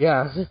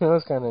 Yeah, that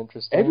was kind of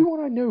interesting. Everyone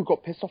I knew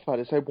got pissed off about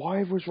it, said,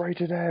 why was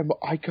rated M?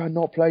 I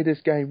cannot play this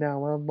game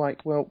now. And I'm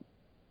like, well,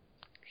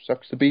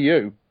 sucks to be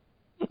you.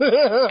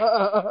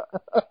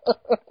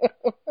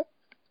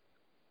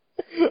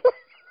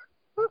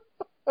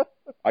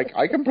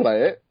 I can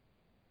play it.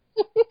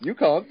 You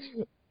can't.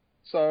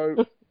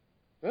 So,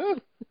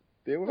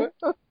 deal with it.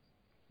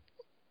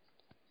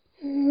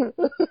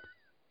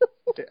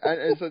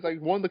 And so it's like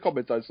one of the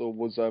comments I saw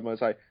was I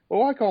say,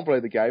 well, I can't play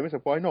the game. I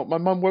said, why not? My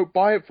mum won't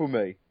buy it for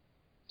me.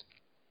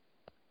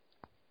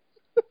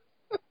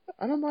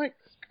 And I'm like,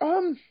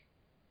 to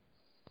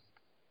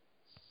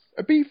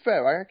be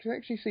fair, I can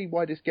actually see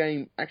why this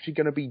game actually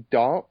going to be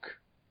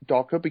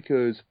darker,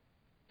 because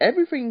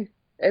every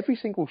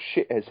single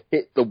shit has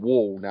hit the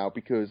wall now,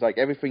 because like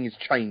everything is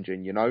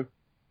changing, you know?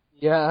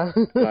 Yeah.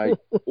 Like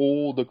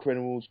all the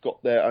criminals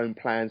got their own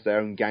plans, their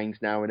own gangs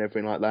now and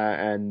everything like that,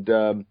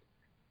 and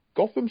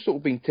Gotham's sort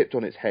of been tipped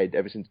on its head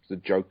ever since the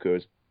Joker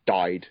has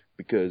died,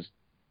 because,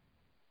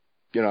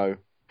 you know,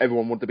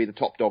 everyone wanted to be the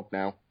top dog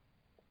now.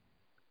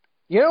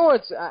 You know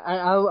what?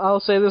 I'll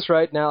say this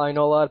right now. I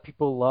know a lot of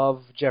people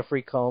love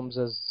Jeffrey Combs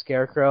as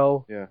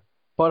Scarecrow. Yeah.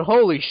 But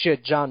holy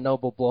shit, John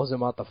Noble blows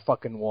him out the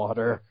fucking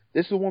water.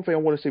 This is the one thing I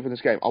want to see from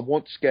this game. I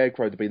want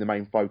Scarecrow to be the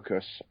main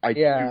focus. I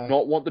do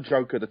not want the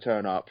Joker to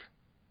turn up.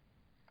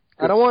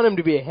 I don't want him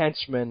to be a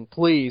henchman,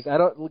 please. I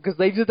don't, because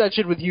they did that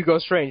shit with Hugo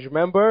Strange.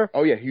 Remember?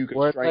 Oh yeah,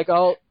 Hugo Strange.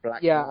 Like,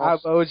 Black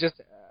Mask. Mask.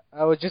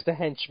 I was just a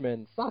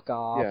henchman. Fuck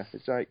off. Yeah,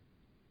 it's like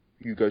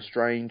Hugo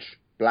Strange,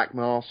 Black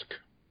Mask.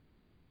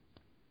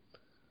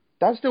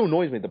 That still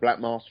annoys me, the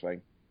Black Mask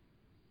thing.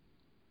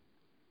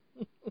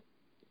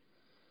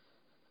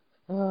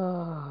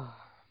 And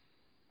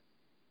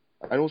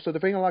also, the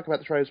thing I like about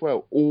the trailer as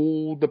well,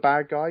 all the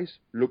bad guys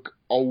look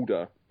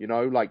older. You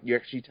know, like you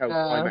actually tell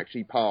time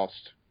actually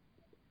passed.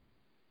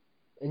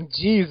 And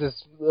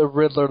Jesus, the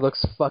Riddler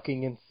looks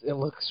fucking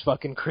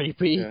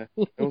creepy. Yeah.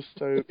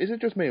 Also, is it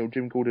just me or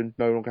Jim Gordon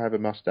no longer have a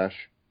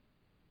mustache?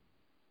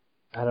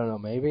 I don't know.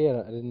 Maybe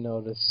I didn't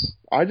notice.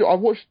 I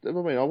watched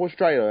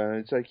trailer,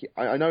 and it's like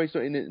I know he's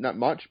not in it that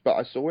much, but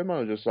I saw him and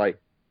I was just like,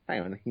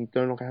 hang on, he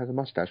no longer has a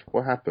mustache.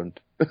 What happened?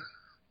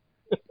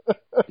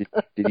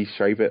 did he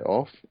shave it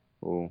off?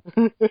 Or,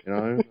 you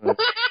know?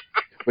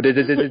 But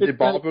did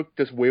Barbara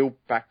just wheel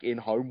back in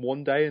home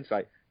one day and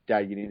say,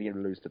 Dad, you need to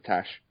lose the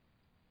tash?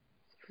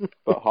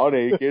 But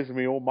honey, it gives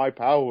me all my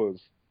powers.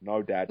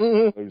 No, Dad,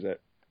 lose it.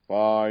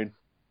 Fine.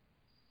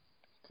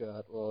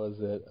 God, what was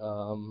it?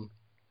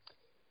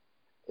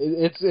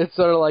 It's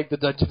sort of like the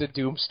Dungeon of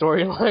Doom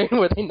storyline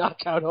where they knock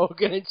out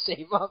Hogan and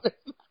shave off his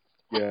mouth.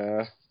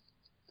 Yeah.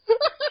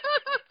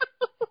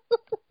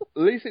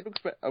 At least it looks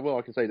better. Well,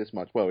 I can say this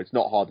much. Well, it's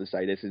not hard to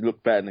say this. It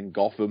looked better than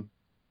Gotham.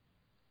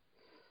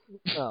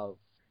 Oh,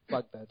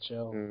 fuck that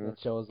show. Yeah. That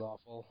show is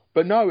awful.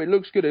 But no, it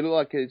looks good. It looked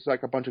like it's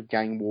like a bunch of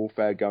gang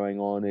warfare going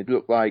on. It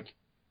looked like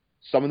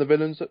some of the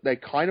villains, they're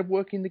kind of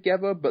working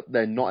together, but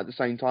they're not at the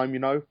same time, you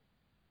know?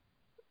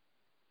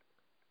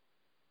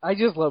 I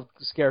just love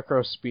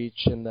Scarecrow's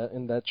speech in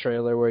that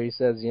trailer where he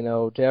says, you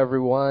know, to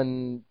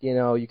everyone, you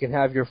know, you can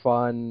have your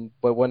fun,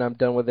 but when I'm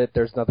done with it,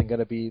 there's nothing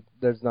gonna be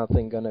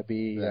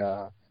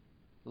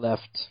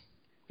left.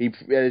 He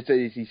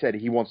said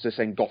he wants to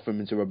send Gotham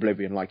into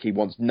oblivion, like he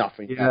wants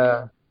nothing.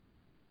 Yeah.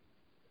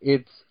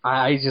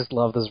 I just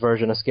love this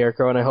version of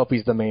Scarecrow, and I hope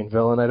he's the main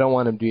villain. I don't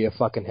want him to be a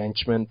fucking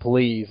henchman,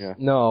 please. Yeah.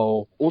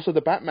 No. Also,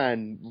 the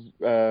Batman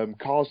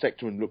car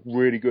section looked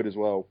really good as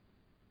well.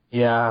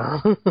 Yeah.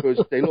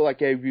 Because they look like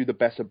they gave you the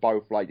best of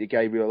both. Like, they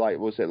gave you, like,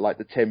 was it like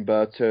the Tim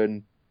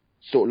Burton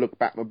sort of look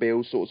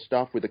Batmobile sort of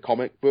stuff with the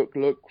comic book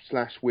look,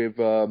 / with,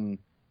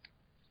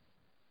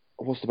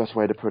 what's the best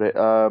way to put it?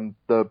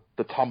 The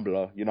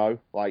Tumblr, you know?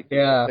 Like,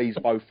 Yeah. please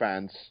both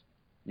fans,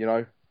 you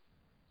know?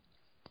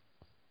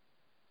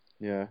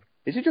 Yeah.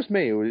 Is it just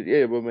me? Or,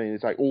 yeah, well, I mean,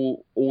 it's like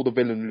all the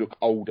villains look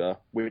older,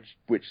 which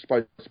is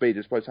supposed to be,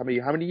 they're supposed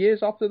to how many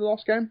years after the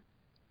last game?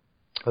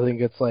 I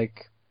think it's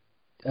like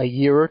a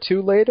year or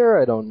two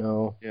later. I don't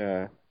know.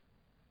 Yeah.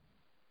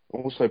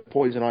 Also,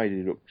 Poison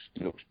Ivy looks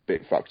a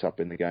bit fucked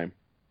up in the game.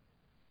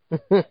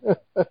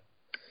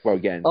 Well,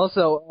 again.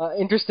 Also,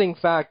 interesting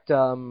fact: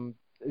 the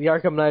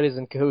Arkham Knight is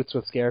in cahoots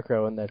with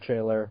Scarecrow in that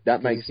trailer.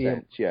 That makes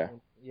sense. Yeah.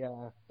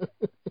 Yeah.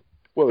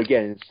 Well,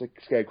 again,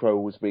 Scarecrow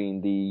was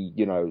being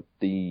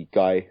the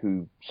guy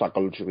who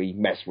psychologically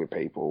messed with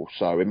people,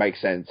 so it makes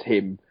sense.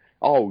 Him,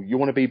 oh, you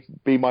want to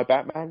be my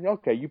Batman?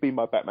 Okay, you be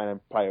my Batman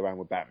and play around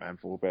with Batman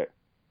for a bit.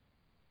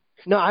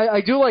 No,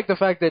 I do like the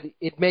fact that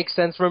it makes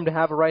sense for him to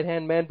have a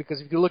right-hand man,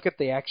 because if you look at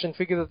the action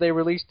figure that they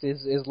released,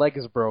 his leg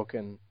is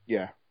broken.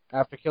 Yeah.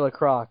 After Killer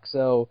Croc,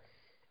 so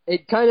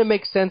it kind of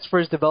makes sense for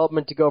his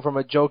development to go from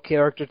a joke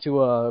character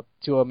to a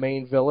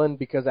main villain,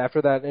 because after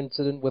that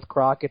incident with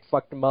Croc, it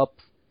fucked him up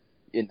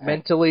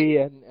mentally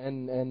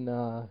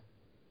and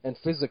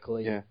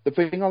physically. Yeah. The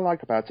thing I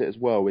like about it as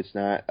well is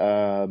that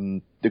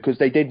because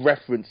they did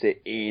reference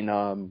it in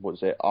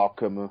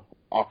Arkham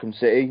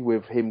City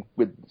with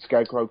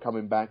Scarecrow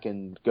coming back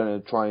and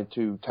gonna try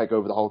to take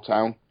over the whole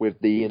town with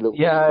the little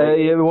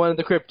one of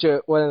the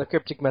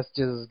cryptic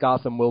messages is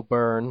Gotham will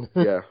burn.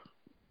 Yeah.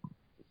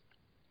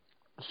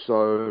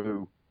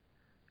 So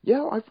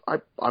yeah,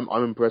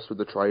 I'm impressed with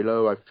the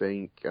trailer. I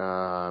think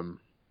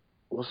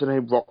what's the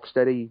name?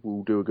 Rocksteady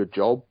will do a good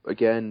job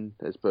again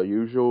as per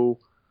usual.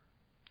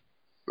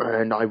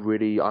 And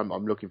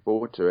I'm looking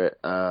forward to it.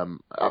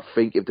 I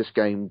think if this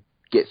game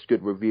gets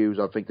good reviews,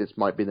 I think this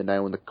might be the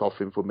nail in the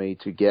coffin for me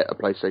to get a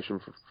PlayStation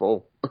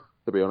 4,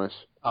 to be honest.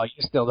 Oh,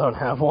 you still don't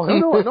have one?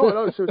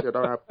 No, seriously, I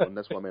don't have one.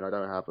 That's what I mean, I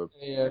don't have a...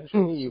 Yeah,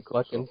 you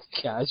fucking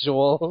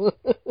casual.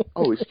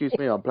 Oh, excuse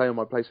me, I'm playing on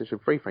my PlayStation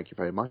 3, thank you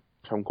very much.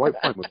 I'm quite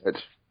fine with it.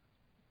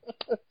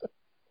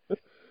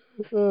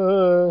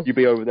 You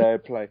be over there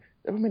play...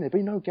 I mean, there'll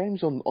be no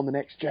games on the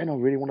next gen I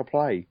really want to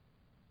play.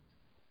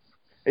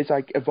 It's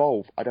like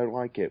Evolve. I don't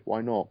like it.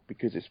 Why not?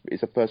 Because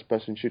it's a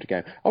first-person shooter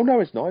game. Oh no,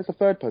 it's not. It's a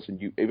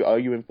third-person. Are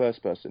you in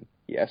first-person?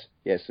 Yes,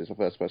 it's a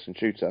first-person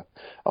shooter.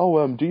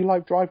 Oh, do you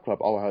like Drive Club?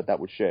 Oh, I heard that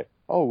was shit.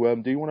 Oh,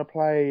 do you want to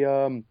play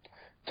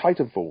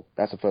Titanfall?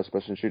 That's a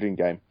first-person shooting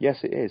game.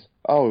 Yes, it is.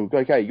 Oh,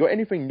 okay. You got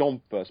anything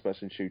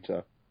non-first-person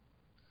shooter?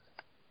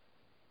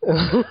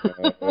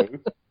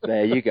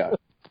 There you go.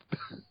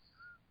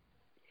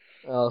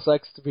 Oh,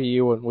 sucks to be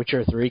you when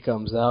Witcher 3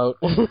 comes out.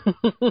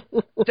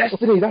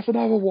 Destiny, that's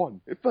another one.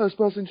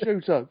 First-person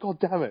shooter. God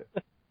damn it.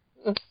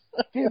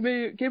 Give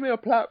me a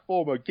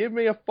platformer. Give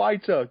me a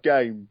fighter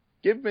game.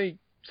 Give me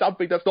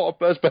something that's not a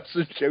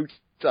first-person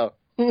shooter.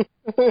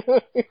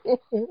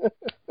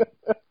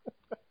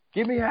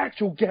 Give me an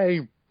actual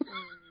game.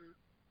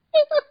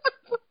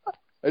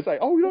 It's like,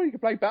 oh, you can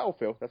play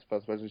Battlefield. That's a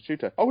first-person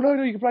shooter. Oh, no,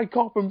 you can play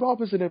Carbon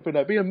Brothers and everything.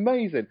 That'd be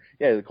amazing.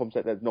 Yeah, the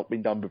concept that's not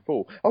been done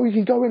before. Oh, you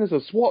can go in as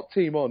a SWAT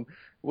team on,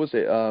 was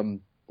it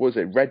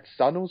Red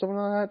Sun or something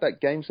like that?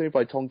 That game made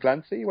by Tom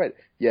Clancy? You went,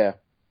 yeah,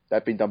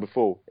 that'd been done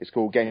before. It's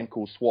called a game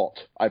called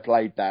SWAT. I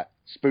played that.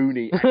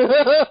 Spoony.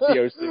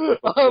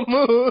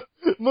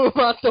 Move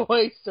out the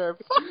way, sir.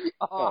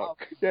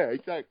 Yeah,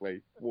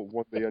 exactly. Well,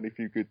 one of the only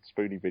few good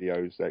Spoony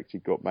videos that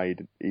actually got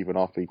made even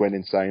after he went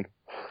insane.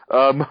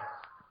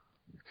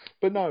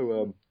 But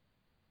no,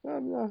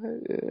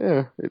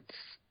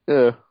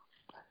 it's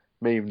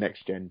me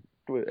next gen.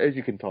 As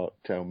you can tell,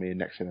 me and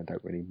next gen I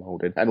don't really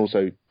mould it. And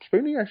also,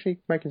 Spoonie actually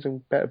making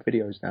some better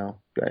videos now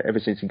ever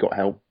since he got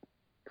help.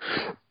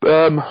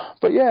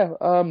 But yeah,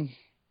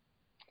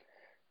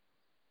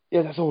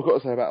 that's all I've got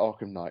to say about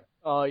Arkham Knight.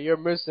 Oh, you're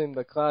missing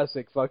the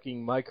classic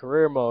fucking My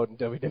Career mode in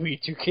WWE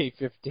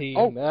 2K15.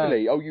 Oh,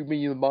 really? Oh, you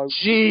mean the mode?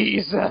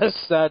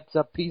 Jesus, that's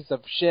a piece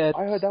of shit.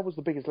 I heard that was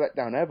the biggest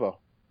letdown ever.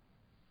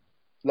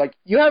 Like,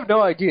 you have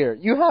no idea.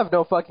 You have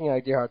no fucking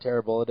idea how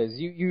terrible it is.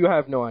 You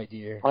have no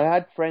idea. I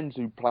had friends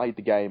who played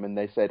the game and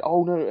they said,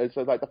 "Oh no!"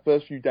 So like the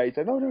first few days,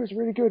 they said, "Oh no, it's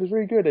really good, it's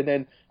really good." And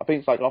then I think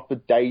it's like after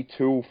day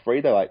 2 or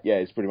 3, they're like, "Yeah,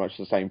 it's pretty much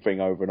the same thing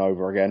over and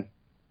over again."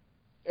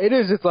 It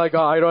is. It's like,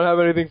 oh, I don't have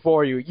anything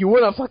for you. You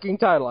win a fucking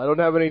title. I don't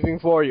have anything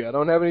for you. I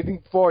don't have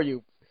anything for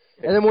you.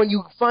 And then when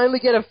you finally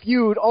get a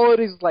feud, all it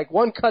is like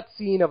one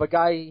cutscene of a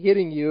guy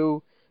hitting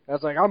you. And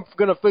it's like, I'm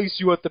gonna face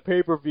you at the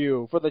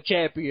pay-per-view for the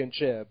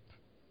championship.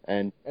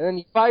 And then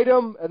you fight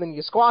him, and then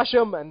you squash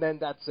him, and then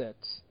that's it.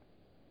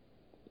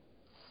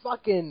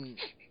 Fucking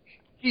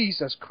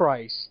Jesus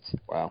Christ.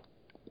 Wow.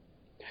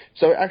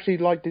 So actually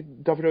like the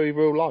WWE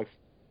real life.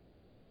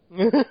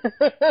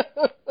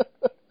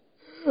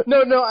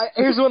 No.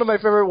 Here's one of my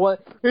favorite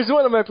ones.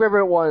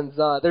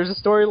 There's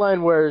a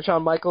storyline where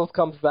Shawn Michaels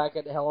comes back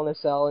at Hell in a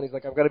Cell, and he's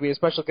like, "I'm going to be a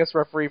special guest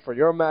referee for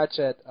your match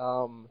at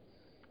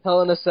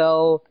Hell in a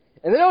Cell."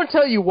 And they don't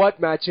tell you what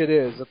match it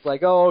is. It's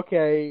like, oh,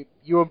 okay,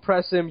 you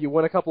impress him, you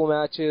win a couple of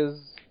matches,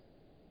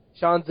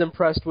 Sean's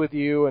impressed with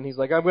you, and he's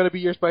like, I'm going to be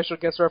your special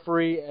guest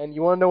referee, and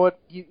you want to know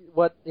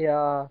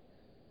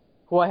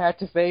who I had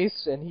to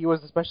face, and he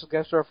was the special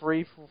guest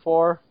referee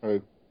for?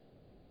 Who?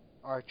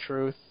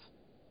 R-Truth.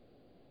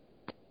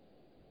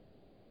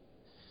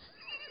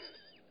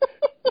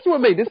 That's what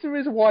I mean. This is the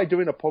reason why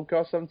doing a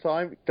podcast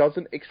sometimes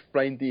doesn't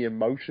explain the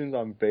emotions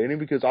I'm feeling,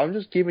 because I'm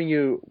just giving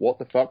you what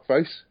the fuck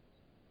face.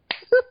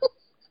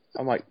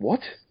 I'm like,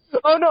 what?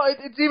 Oh no,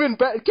 it's even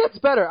it gets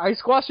better. I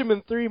squash him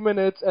in 3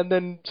 minutes, and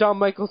then Shawn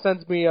Michaels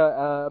sends me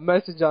a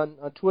message on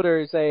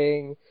Twitter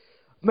saying,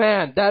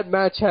 "Man, that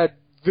match had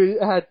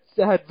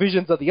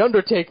visions of the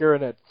Undertaker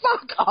in it."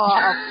 Fuck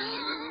off.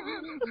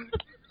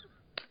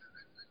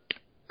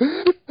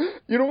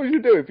 You know what you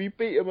should do? If you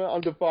beat him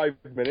under 5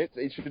 minutes,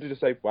 you should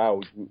just say,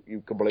 "Wow,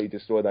 you completely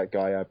destroyed that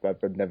guy. I've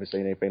never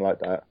seen anything like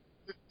that."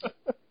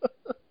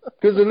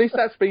 Because at least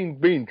that's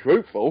being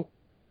truthful.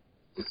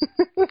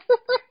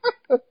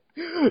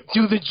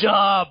 Do the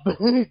job.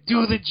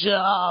 Do the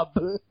job.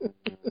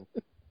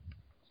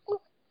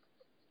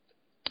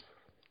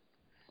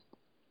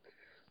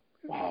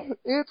 Wow.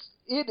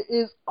 It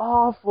is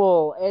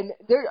awful, and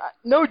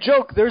no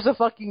joke. There's a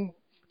fucking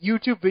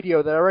YouTube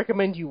video that I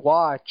recommend you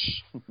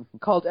watch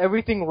called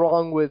 "Everything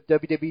Wrong with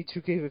WWE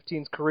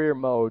 2K15's Career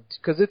Mode"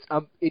 because it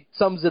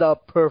sums it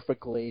up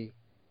perfectly,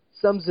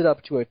 sums it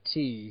up to a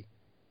T.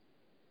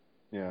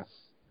 Yeah.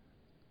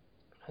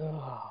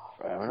 Oh,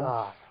 Fair God.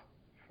 enough.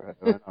 Fair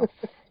enough.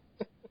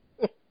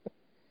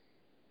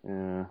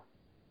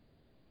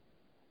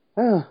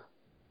 Yeah.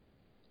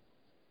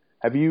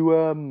 Have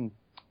you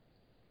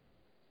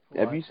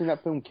seen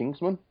that film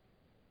Kingsman?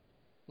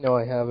 No,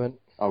 I haven't.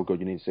 Oh god,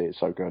 you need to see it. It's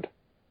so good.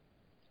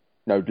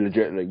 No,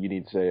 legitimately, you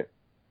need to see it.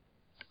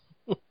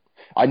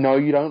 I know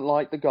you don't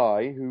like the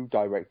guy who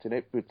directed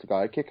it, but the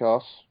guy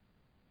kick-ass.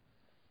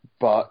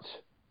 But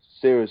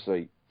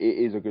seriously, it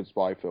is a good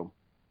spy film.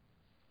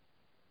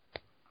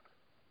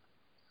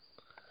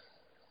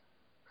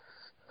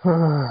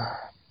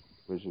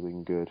 Visually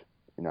good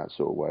in that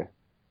sort of way,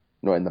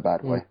 not in the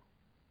bad way.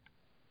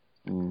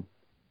 Been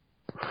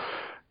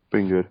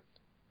good.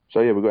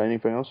 So yeah, we got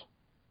anything else?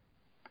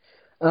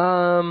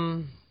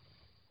 God,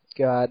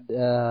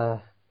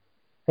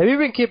 have you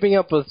been keeping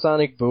up with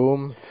Sonic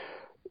Boom?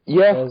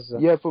 Yeah,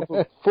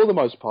 for the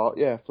most part.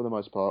 Yeah, for the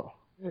most part.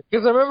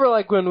 Because I remember,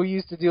 like, when we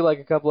used to do, like,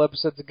 a couple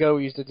episodes ago,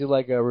 we used to do,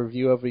 like, a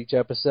review of each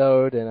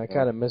episode, and I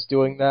kind of miss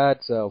doing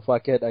that, so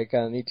fuck it, I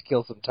kind of need to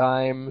kill some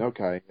time.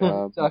 Okay.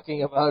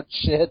 Talking about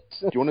shit.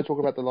 Do you want to talk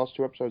about the last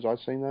 2 episodes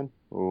I've seen then?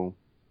 Or,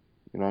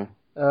 you know?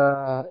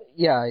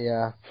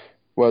 Yeah.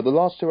 Well, the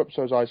last 2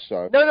 episodes I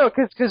saw... No,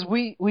 because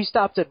we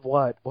stopped at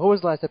what? What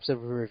was the last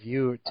episode we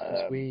reviewed?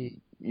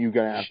 You're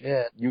gonna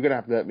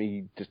have to let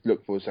me just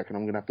look for a second.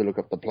 I'm gonna have to look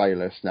up the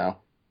playlist now.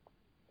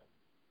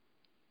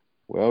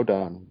 Well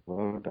done.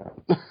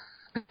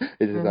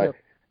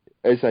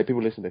 It's like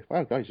people listen to,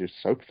 wow, guys, you're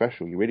so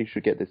professional. You really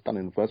should get this done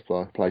in the first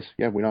place.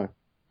 Yeah, we know.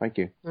 Thank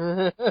you.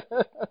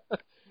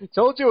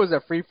 Told you it was a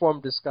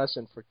freeform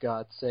discussion, for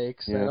God's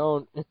sakes. Yeah. I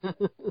don't...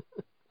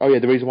 Oh yeah,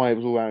 the reason why it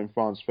was all out in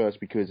France first,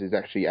 because it's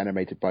actually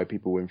animated by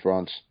people in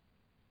France.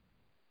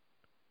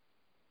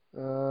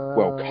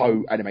 Well,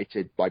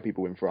 co-animated by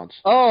people in France.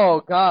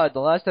 Oh, God, the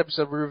last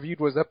episode we reviewed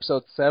was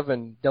episode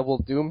 7, Double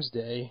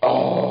Doomsday.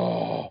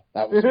 Oh,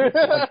 that was good.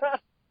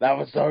 That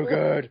was so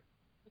good.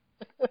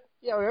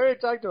 Yeah, we already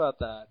talked about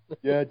that.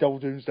 Yeah, Double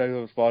Doomsday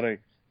was funny.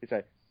 He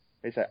said,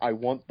 I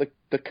want the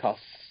cuss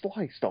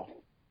sliced off.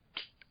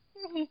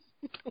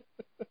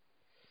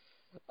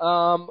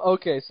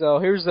 Okay, so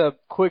here's a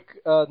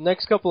quick,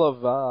 next couple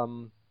of,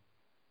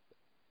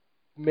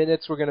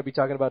 minutes we're going to be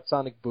talking about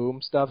Sonic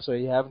Boom stuff, so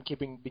you haven't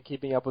been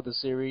keeping up with the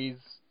series,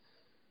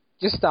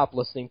 just stop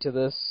listening to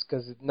this,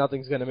 because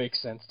nothing's going to make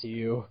sense to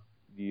you.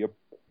 Yep.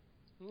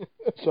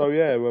 So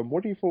yeah,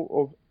 what do you thought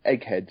of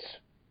Eggheads?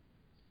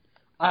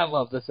 I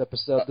love this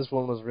episode. This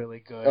one was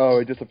really good.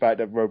 Oh, just the fact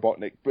that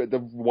Robotnik, but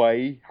the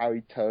way how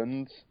he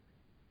turns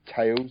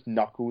Tails,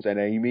 Knuckles, and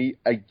Amy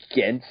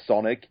against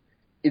Sonic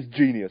is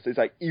genius. It's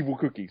like evil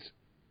cookies.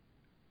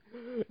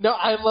 No,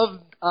 I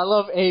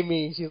love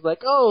Amy. She's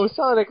like, "Oh,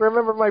 Sonic,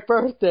 remember my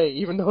birthday,"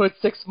 even though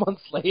it's 6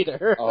 months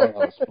later. Oh, that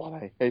was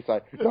funny. It's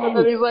like, no. And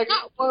then he's like,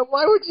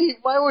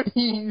 "Why would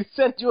he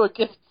send you a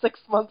gift 6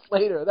 months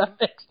later? That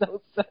makes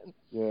no sense."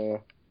 Yeah.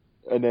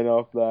 And then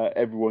after that,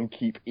 everyone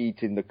keep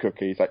eating the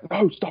cookie. It's like,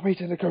 no, stop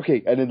eating the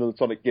cookie. And then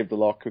Sonic gives the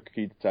last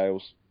cookie to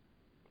Tails.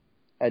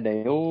 And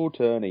they all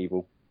turn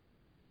evil.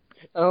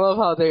 I love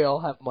how they all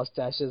have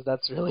mustaches.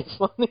 That's really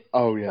funny.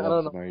 Oh yeah,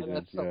 that's amazing.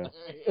 That's yeah.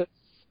 Hilarious.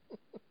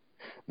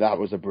 That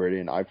was a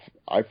brilliant. I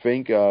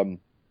think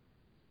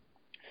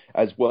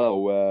as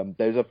well.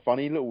 There's a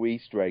funny little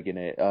Easter egg in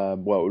it. A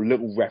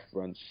little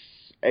reference.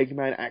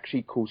 Eggman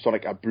actually calls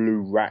Sonic a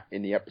blue rat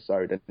in the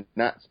episode, and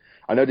that's.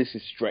 I know this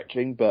is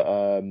stretching,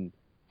 but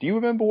do you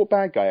remember what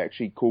bad guy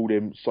actually called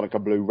him Sonic a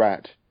blue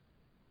rat?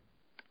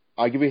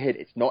 I'll give you a hint.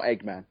 It's not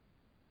Eggman.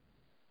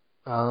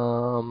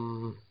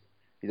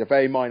 He's a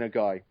very minor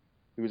guy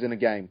He was in a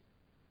game.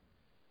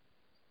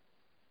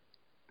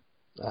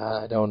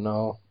 I don't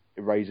know.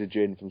 Razor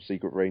Jin from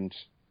Secret Rings.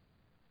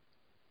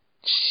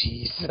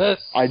 Jesus.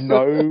 I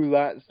know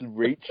that's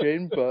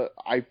reaching, but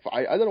I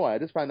don't know why. I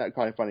just found that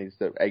kind of funny. It's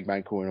that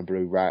Eggman calling a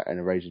blue rat and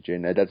a Razor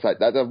Jin. That's like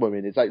that's what I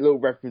mean. It's like little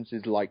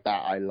references like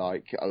that I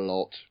like a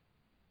lot.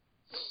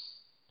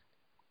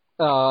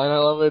 Oh, and I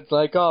love it. It's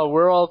like, oh,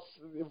 we're all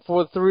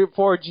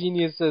four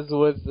geniuses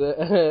with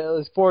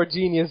four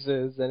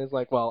geniuses, and it's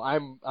like, well,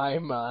 I'm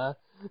a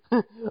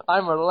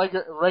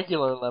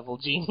regular level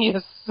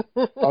genius.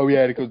 Oh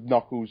yeah, because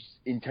Knuckles'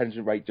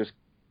 intelligence rate just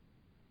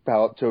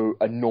fell up to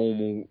a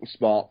normal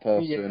smart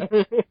person.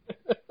 Yeah.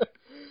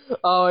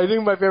 Oh, I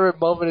think my favorite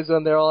moment is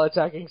when they're all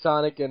attacking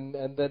Sonic, and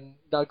then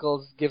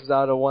Knuckles gives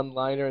out a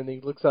one-liner, and he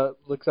looks up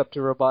to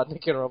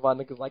Robotnik, and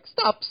Robotnik is like,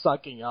 "Stop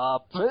sucking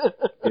up."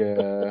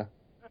 Yeah.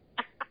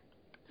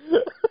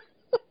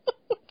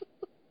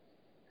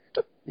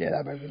 Yeah,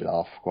 that made me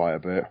laugh quite a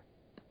bit.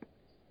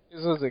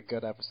 This was a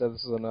good episode.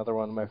 This is another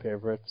one of my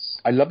favorites.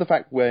 I love the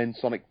fact when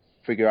Sonic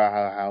figure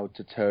out how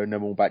to turn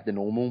them all back to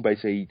normal.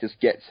 Basically, he just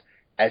gets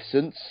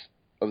essence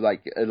of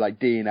like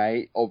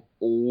DNA of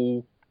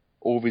all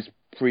of his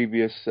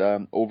previous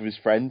all of his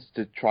friends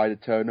to try to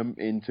turn them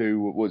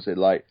into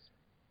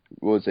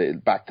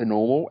back to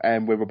normal.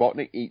 And when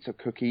Robotnik eats a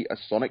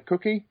Sonic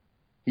cookie,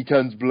 he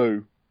turns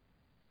blue.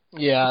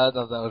 Yeah, I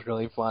thought that was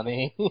really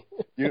funny.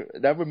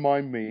 That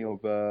reminded me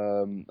of,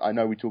 I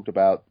know we talked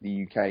about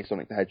the UK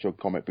Sonic the Hedgehog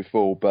comic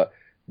before, but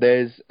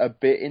there's a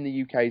bit in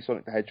the UK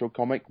Sonic the Hedgehog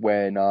comic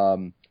when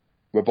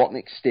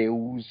Robotnik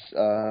steals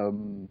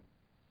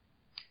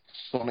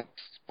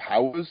Sonic's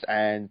powers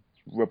and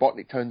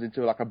Robotnik turns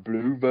into like a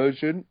blue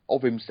version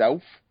of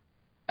himself.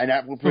 And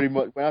that was pretty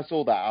much, when I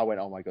saw that, I went,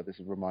 oh my god, this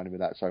is reminding me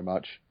of that so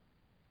much.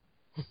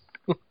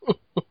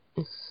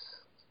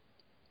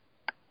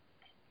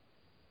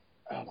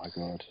 Oh my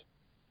god.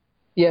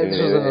 Yeah, this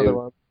was another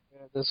one.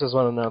 This was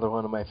another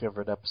one of my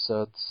favorite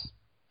episodes.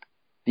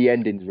 The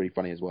ending's really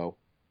funny as well.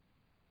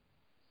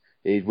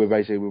 We're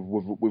basically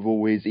with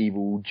all his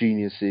evil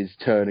geniuses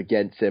turn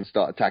against him,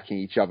 start attacking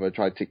each other,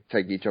 try to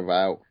take each other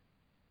out.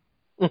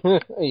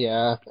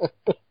 Yeah.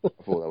 I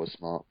thought that was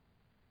smart.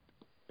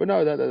 But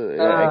no,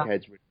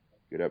 Egghead's really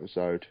a good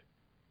episode.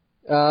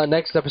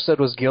 Next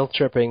episode was Guilt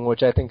Tripping,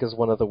 which I think is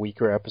one of the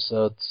weaker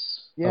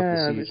episodes of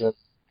the season. It's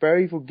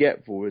very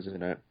forgetful,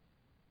 isn't it?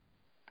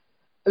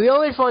 The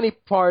only funny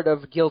part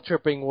of Guilt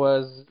Tripping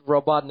was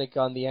Robotnik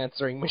on the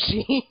answering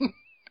machine.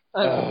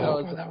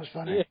 That was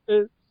funny.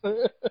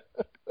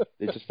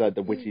 They just had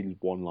the witty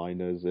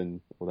one-liners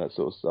and all that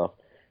sort of stuff.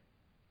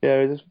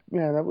 Yeah,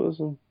 that was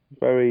a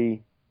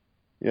very...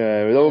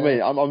 Yeah, I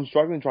mean, I'm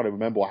struggling trying to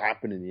remember what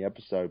happened in the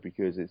episode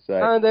because it's...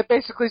 they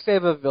basically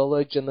save a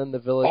village and then the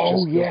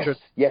village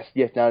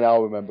yes, now I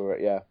remember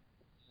it, yeah.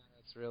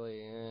 That's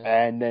really...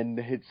 And then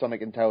hit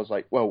Sonic and Tails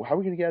like, well, how are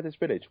we going to get out of this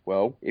village?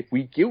 Well, if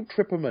we guilt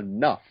trip them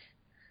enough,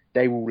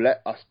 they will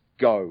let us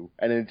go.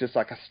 And then just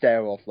like a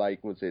stare off,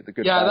 like, was it the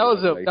good... Yeah, that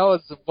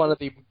was one of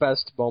the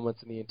best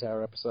moments in the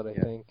entire episode, I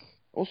think.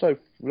 Also,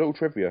 little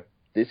trivia.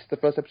 This is the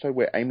first episode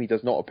where Amy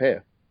does not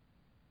appear.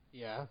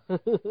 Yeah.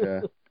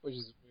 Yeah. Which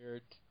is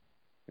weird.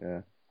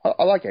 Yeah.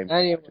 I like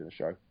Amy in the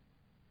show.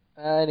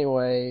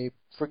 Anyway,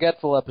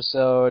 forgetful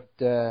episode,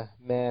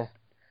 meh.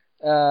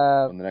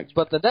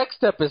 But the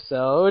next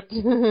episode...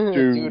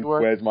 Dude,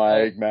 where's my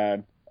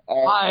Eggman?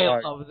 Oh,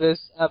 I love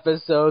this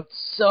episode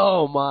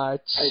so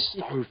much. It's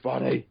so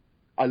funny.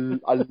 I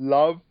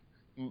love...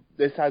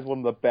 This has one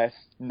of the best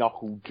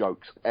Knuckle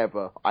jokes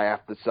ever, I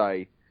have to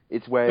say.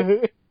 It's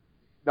where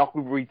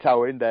Knuckle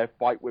retelling their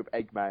fight with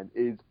Eggman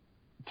is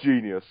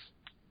genius.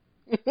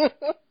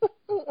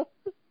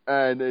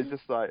 And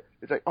it's like,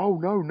 oh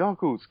no,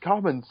 Knuckles,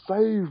 come and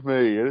save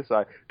me. And it's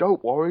like,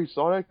 don't worry,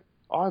 Sonic,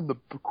 I'm the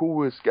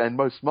coolest and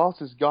most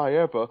smartest guy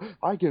ever.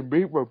 I can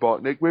beat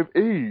Robotnik with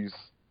ease.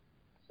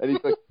 And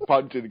he's like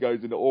punching and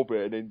goes into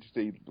orbit, and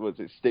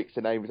then sticks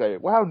and Amy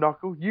saying, wow,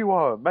 Knuckles, you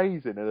are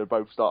amazing. And they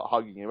both start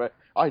hugging him.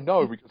 I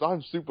know, because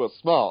I'm super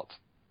smart.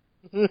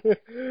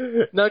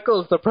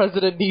 Knuckles, the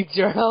president needs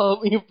your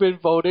help. You've been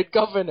voted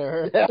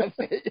governor. Yeah, that's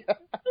it, yeah.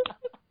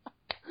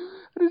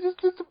 And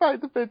it's just the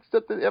fact that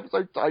the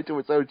episode title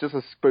is just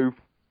a spoof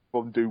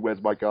from Dude,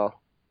 Where's My Car?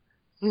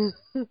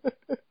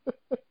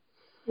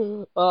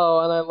 Oh,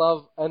 and I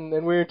love, and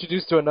we're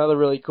introduced to another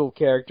really cool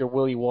character,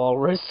 Willy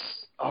Walrus.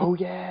 Oh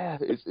yeah,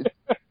 the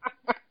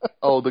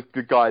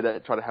guy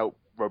that tried to help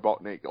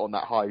Robotnik on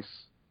that heist.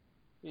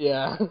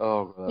 Yeah.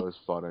 Oh, that was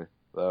funny.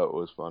 That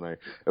was funny.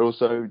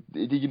 Also,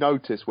 did you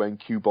notice when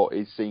Q-Bot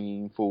is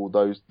singing for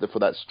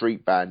that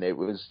street band? It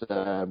was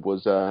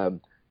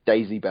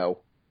Daisy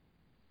Bell.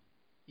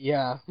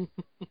 Yeah.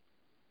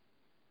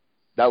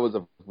 That was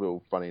a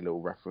real funny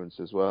little reference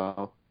as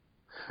well.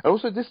 And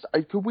also,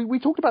 we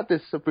talked about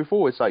this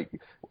before. It's like,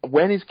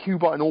 when is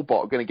Q-Bot and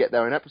Allbot going to get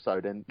their own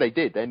episode? And they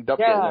did. They ended up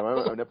getting their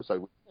own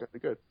episode, which was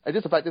really good. And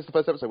just the fact this is the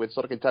first episode where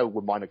Sonic and Tails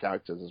were minor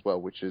characters as well,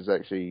 which is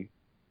actually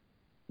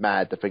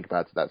mad to think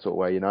about it that sort of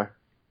way, you know?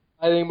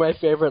 I think my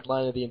favorite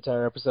line of the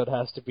entire episode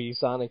has to be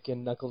Sonic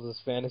and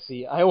Knuckles'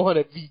 fantasy. I want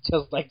to be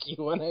just like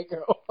you when I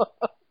grow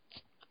up.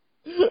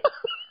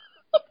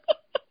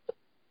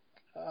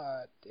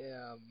 God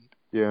damn.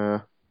 Yeah.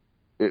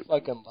 I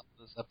fucking love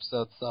this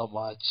episode so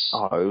much.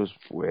 Oh, it was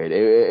weird.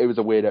 It was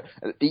a weird.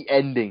 The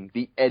ending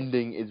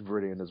is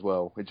brilliant as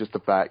well. It's just the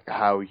fact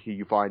how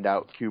you find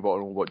out Cubot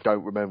and all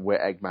don't remember where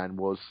Eggman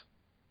was.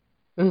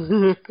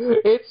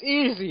 It's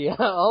easy.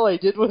 All I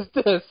did was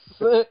this,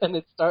 and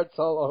it starts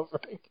all over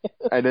again.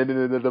 And then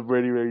in the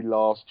really, really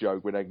last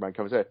joke when Eggman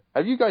comes in,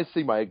 have you guys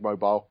seen my Egg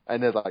Mobile?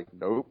 And they're like,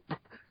 nope.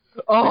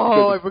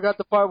 Oh, I forgot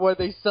the part where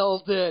they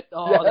sold it.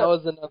 Oh, yeah. That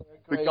was another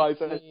great The guy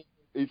said,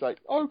 he's like,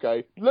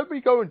 okay, let me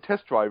go and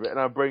test drive it, and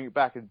I'll bring it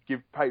back and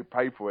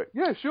pay for it.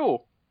 Yeah,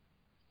 sure.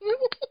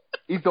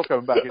 He's not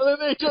coming back.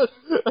 And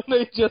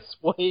they just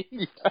wait.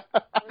 Yeah.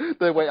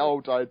 They wait a whole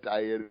entire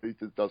day, and he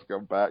just does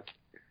come back.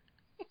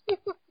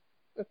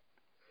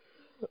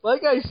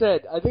 Like I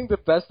said, I think the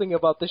best thing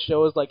about the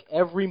show is like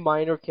every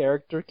minor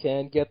character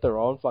can get their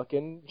own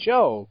fucking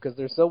show because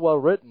they're so well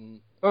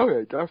written. Oh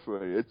yeah,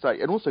 definitely. It's like,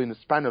 and also in the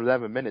span of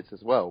 11 minutes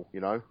as well,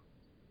 you know.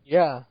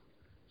 Yeah.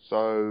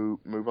 So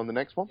move on to the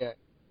next one. Yeah.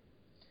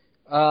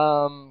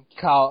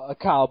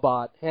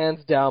 Cowbot,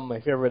 hands down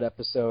my favorite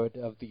episode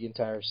of the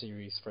entire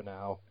series for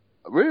now.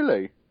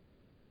 Really?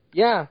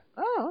 Yeah.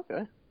 Oh,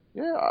 okay.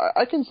 Yeah,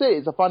 I can see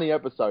it's a funny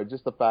episode.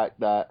 Just the fact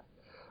that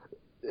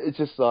it's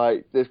just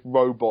like this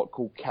robot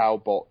called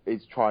Cowbot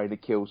is trying to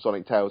kill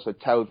Sonic Tails, so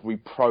Tails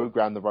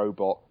reprogrammed the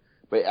robot,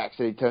 but it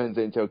actually turns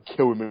it into a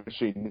killing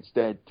machine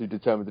instead to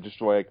determine to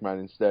destroy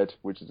Eggman instead,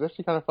 which is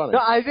actually kind of funny. No,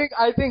 I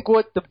think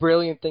what the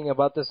brilliant thing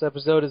about this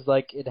episode is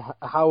like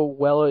how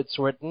well it's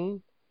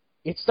written.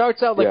 It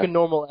starts out like a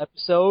normal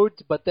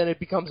episode, but then it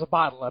becomes a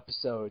bottle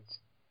episode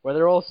where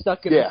they're all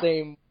stuck in the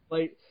same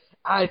place.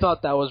 I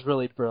thought that was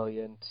really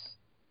brilliant.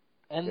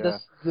 And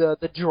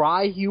the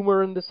dry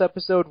humor in this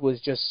episode was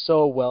just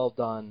so well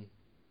done.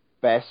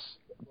 Best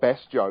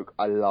joke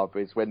I love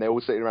is when they're all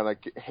sitting around,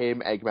 like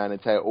him, Eggman,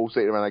 and Tails all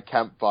sitting around a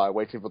campfire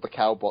waiting for the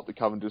Cowbot to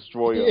come and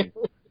destroy them.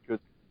 Because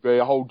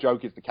the whole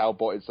joke is the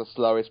Cowbot is the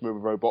slowest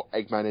moving robot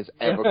Eggman has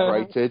ever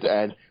created,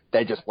 and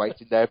they're just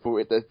waiting there for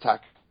it to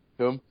attack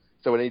them.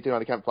 So when they're eating around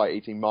the campfire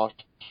eating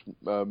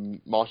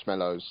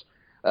marshmallows,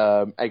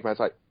 Eggman's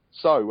like,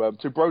 so,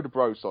 to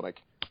bro,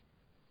 Sonic,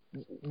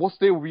 what's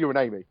the deal with you and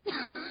Amy?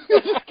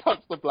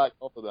 Cuts the black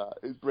off of that.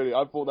 It's brilliant.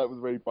 I thought that was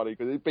really funny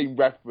because it's been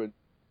referenced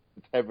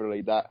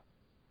heavily that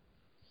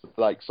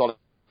like Sonic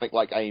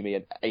like Amy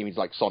and Amy's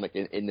like Sonic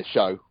in the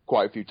show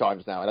quite a few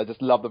times now, and I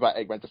just love the fact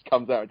Eggman just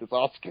comes out and just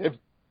asks him.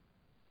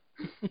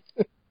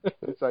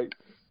 It's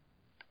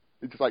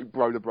just like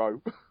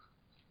bro.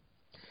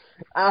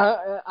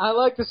 I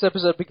like this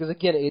episode because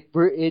again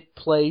it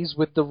plays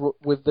with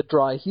the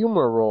dry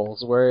humor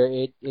roles where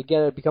it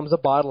becomes a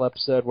bottle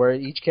episode where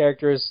each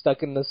character is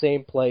stuck in the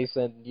same place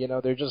and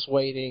they're just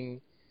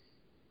waiting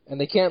and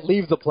they can't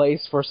leave the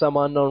place for some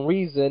unknown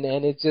reason,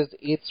 and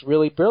it's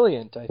really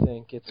brilliant. I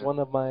think it's one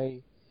of my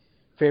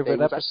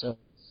favorite episodes.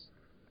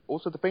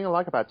 Also, the thing I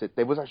like about it,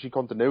 there was actually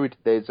continuity.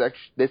 This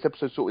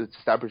episode sort of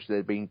established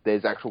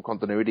there's actual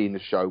continuity in the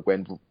show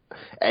when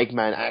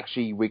Eggman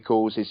actually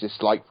recalls his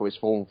dislike for his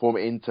former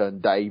intern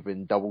Dave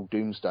in Double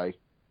Doomsday.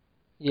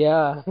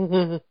 Yeah.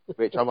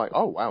 Which I'm like,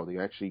 oh wow,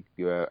 you're actually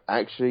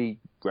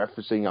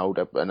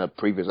referencing in a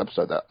previous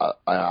episode. That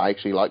I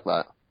actually like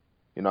that,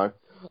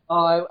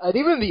 And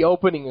even the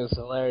opening is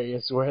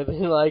hilarious, where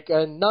they're like,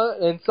 and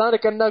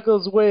Sonic and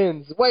Knuckles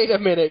wins. Wait a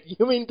minute,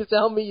 you mean to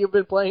tell me you've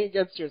been playing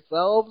against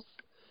yourselves?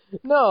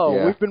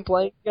 No, we've been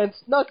playing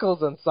against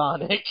Knuckles and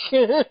Sonic.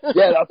 Yeah,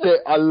 that's it.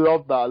 I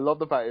love that. I love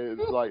the fact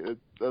it's like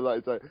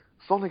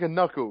Sonic and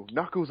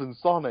Knuckles and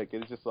Sonic,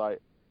 and it's just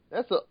like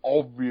that's an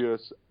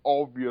obvious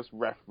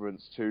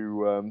reference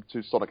to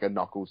Sonic and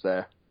Knuckles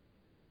there.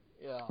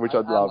 Yeah, which I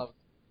love.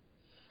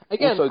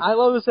 Again, also, I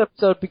love this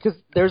episode because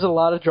there's a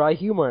lot of dry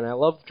humor, and I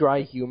love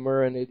dry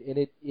humor, and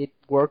it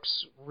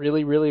works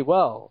really, really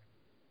well,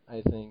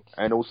 I think.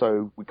 And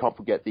also, we can't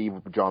forget the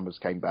Evil Pajamas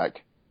came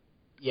back.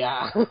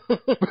 Yeah.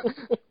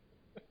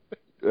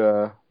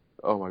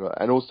 Oh my god!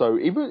 And also,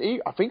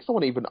 I think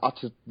someone even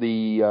uttered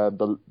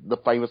the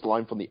famous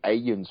line from the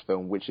Aliens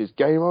film, which is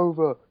 "Game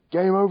over,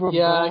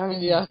 man."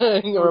 Yeah.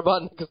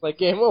 Robotnik is like,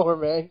 "Game over,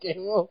 man,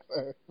 game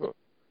over."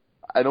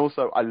 And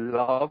also, I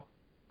love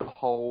the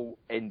whole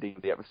ending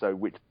of the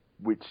episode,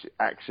 which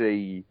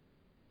actually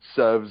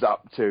serves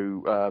up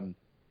to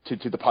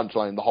the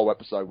punchline in the whole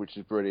episode, which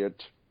is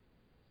brilliant.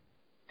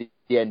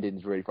 The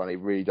ending's really funny.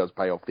 It really does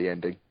pay off the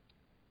ending.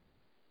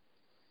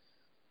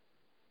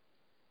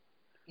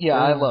 Yeah,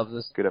 I love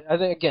this. I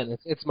think again,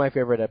 it's my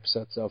favorite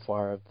episode so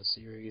far of the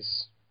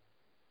series.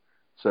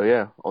 So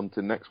yeah, on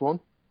to the next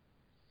one.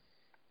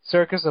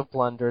 Circus of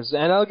Blunders,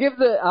 and I'll give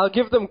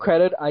them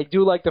credit. I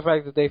do like the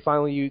fact that they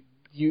finally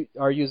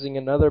are using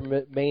another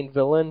main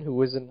villain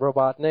who isn't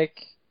Robotnik.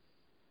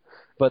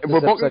 But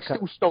Robotnik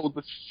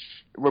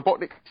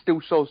still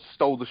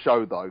stole the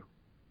show though.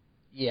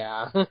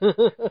 Yeah.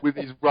 With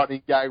his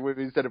running gag, with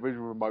his television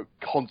remote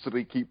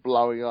constantly keep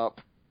blowing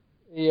up.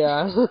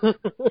 Yeah.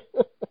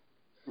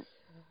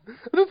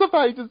 And it's the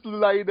fact he just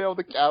laying there on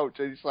the couch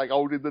and he's like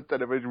holding the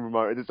television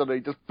remote and then suddenly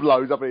it just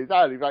blows up in his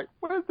hand. He's like,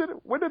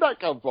 where did that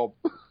come from?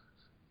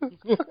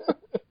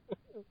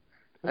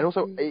 And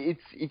also,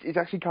 it's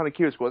actually kind of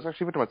curious. Well, I was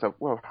actually thinking to myself,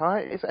 well, how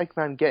is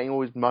Eggman getting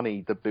all his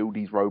money to build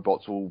these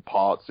robots, all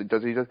parts? And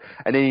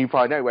then you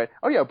find out where,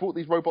 oh yeah, I bought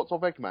these robots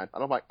off Eggman.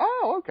 And I'm like,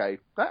 oh, okay.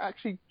 That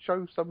actually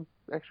shows some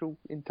actual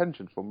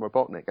intentions from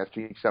Robotnik,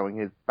 actually selling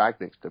his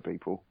magnets to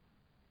people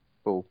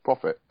for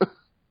profit.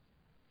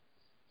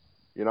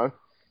 You know?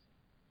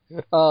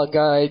 Oh,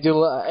 God,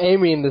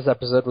 Amy in this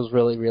episode was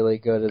really, really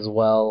good as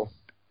well.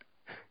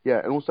 Yeah,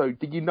 and also,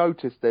 did you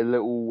notice their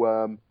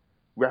little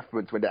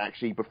reference when they're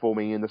actually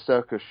performing in the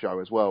circus show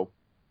as well?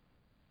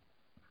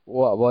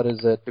 What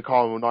is it? The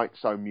Carnival Night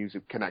Zone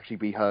music can actually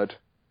be heard.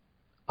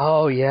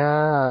 Oh,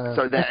 yeah.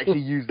 So they actually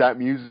use that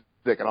music,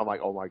 and I'm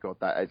like, oh my god,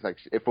 that is like,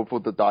 if for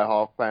the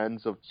die-hard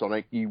fans of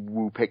Sonic, you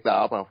will pick that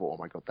up. And I thought, oh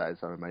my god, that is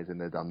so amazing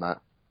they've done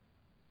that.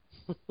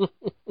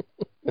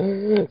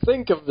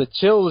 Think of the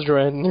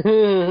children.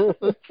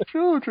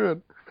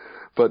 Children.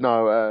 But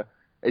no,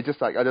 it's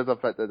just like, I just love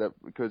the fact that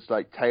because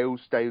like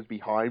Tails stays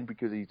behind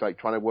because he's like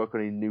trying to work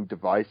on a new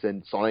device,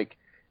 and Sonic,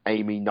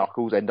 Amy,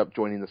 Knuckles end up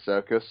joining the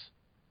circus.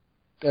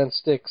 And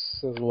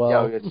Sticks as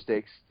well. Yeah,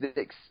 Sticks.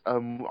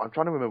 I'm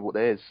trying to remember what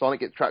there is.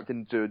 Sonic gets trapped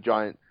into a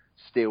giant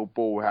steel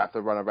ball, we have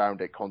to run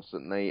around it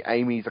constantly.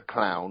 Amy's a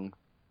clown.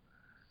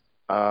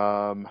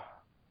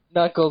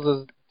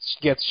 Knuckles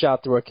gets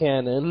shot through a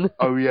cannon.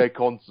 Oh yeah,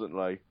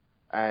 constantly.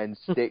 And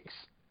Sticks.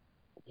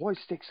 What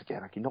is Sticks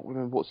again? I cannot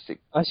remember what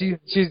Sticks.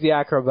 She's the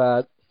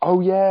acrobat. Oh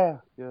yeah.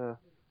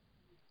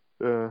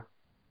 It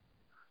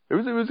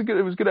was a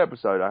good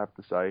episode, I have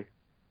to say.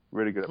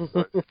 Really good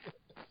episode.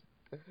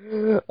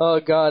 Oh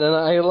God, and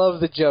I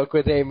love the joke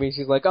with Amy.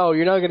 She's like, "Oh,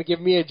 you're not gonna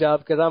give me a job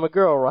because I'm a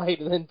girl, right?"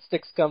 And then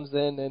Sticks comes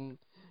in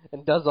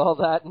and does all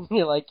that, and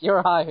you're like,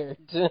 "You're hired."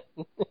 And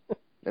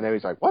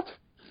Amy's like, "What?"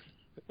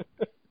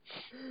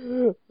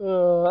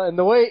 And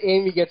the way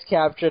Amy gets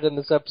captured in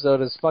this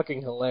episode is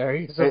fucking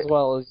hilarious as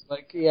well. It's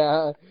like,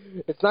 yeah,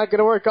 it's not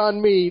gonna work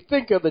on me.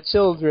 Think of the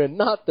children,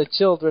 not the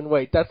children.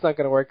 Wait, that's not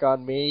gonna work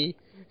on me.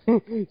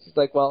 She's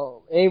like,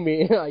 well,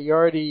 Amy, I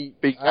already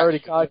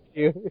caught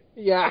you.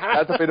 Yeah.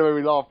 That's the bit that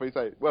made me laugh. He's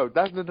like, well,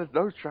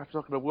 those traps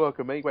not going to work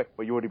on me. Wait,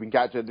 well, you already been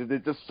captured. And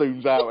it just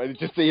zooms out and you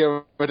just see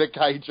her in a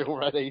cage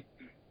already.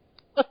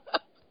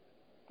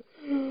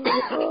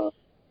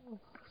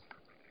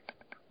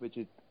 Which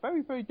is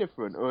very, very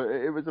different.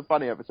 It was a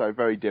funny episode,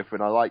 very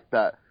different. I like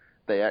that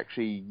they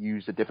actually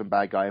used a different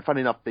bad guy. And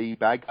funny enough, the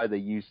bad guy they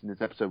used in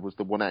this episode was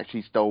the one that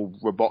actually stole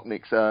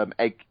Robotnik's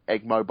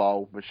egg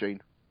mobile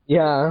machine.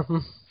 Yeah.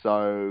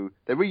 So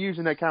they're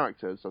reusing their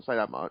characters, I'll say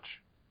that much.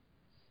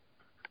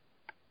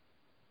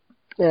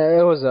 Yeah,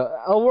 it was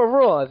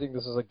overall, I think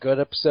this was a good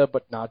episode,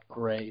 but not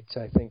great.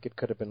 I think it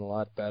could have been a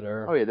lot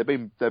better. Oh yeah,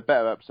 there are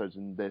better episodes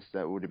than this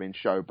that would have been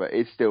shown, but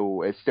it's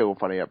still a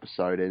funny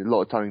episode. There's a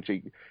lot of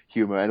tongue-in-cheek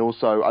humor, and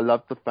also I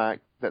love the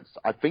fact that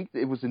I think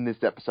it was in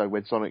this episode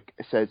when Sonic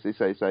says he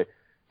said,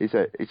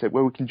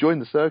 well, we can join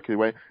the circuit. He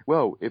went,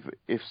 well, is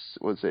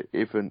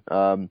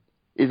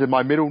it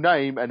my middle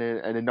name? And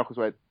then Knuckles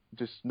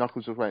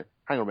just went,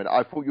 hang on a minute,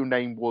 I thought your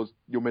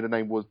middle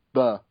name was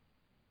The.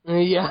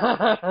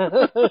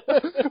 Yeah.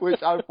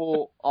 Which I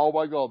thought, oh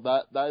my god,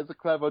 that is a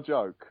clever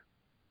joke.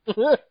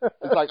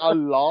 It's like, I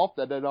laughed,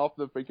 and then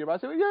after thinking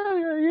about it, I said,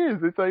 yeah, he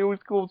is. It's always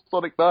called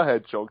Sonic the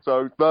Hedgehog,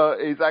 so The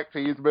is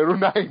actually his middle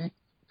name.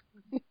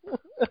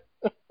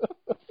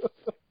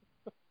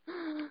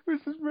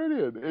 Which is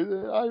brilliant.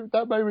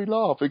 That made me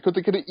laugh, because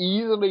they could have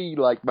easily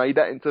made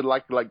that into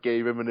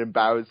gave him an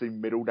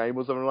embarrassing middle name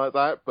or something like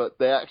that, but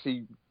they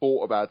actually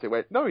thought about it.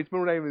 Went, no, his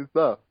middle name is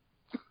The.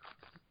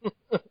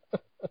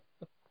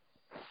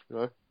 You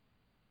know?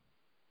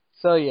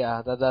 So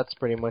yeah, that's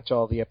pretty much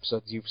all the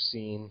episodes you've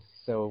seen.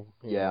 So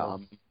yeah,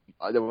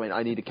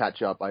 I need to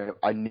catch up.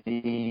 I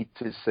need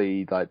to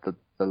see the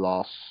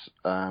last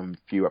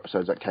few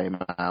episodes that came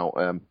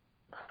out.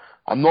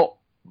 I'm not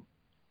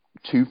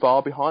too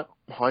far behind,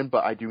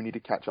 but I do need to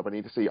catch up. I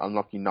need to see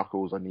Unlucky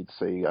Knuckles. I need to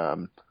see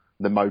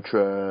the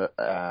Motra,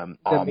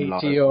 the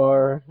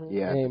Meteor,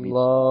 yeah, Aim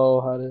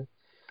Low,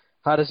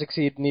 How to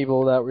Succeed in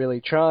Evil Without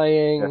Really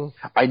Trying.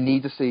 Yeah. I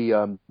need to see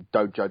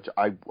Don't Judge.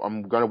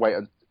 I'm going to wait.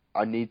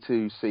 I need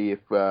to see if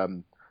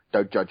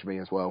Don't Judge Me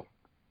as well,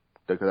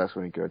 because that's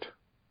really good.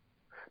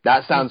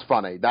 That sounds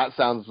funny. That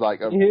sounds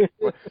like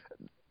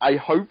I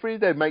hopefully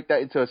they make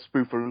that into a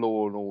spoof of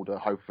Law and Order.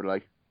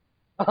 Hopefully.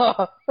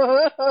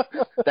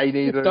 They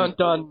need to. Dun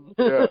dun.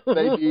 Yeah,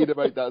 they need to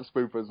make that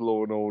spoof as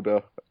Law and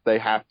Order. They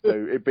have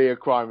to. It'd be a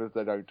crime if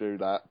they don't do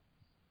that.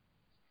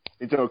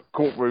 Into a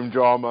courtroom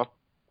drama.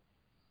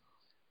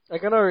 I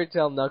can already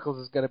tell Knuckles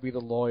is going to be the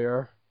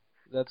lawyer.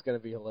 That's going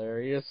to be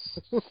hilarious.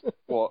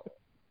 What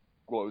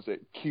was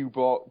it?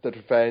 Q-Bot, the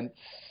defense.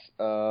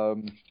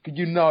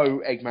 You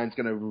know Eggman's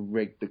going to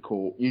rig the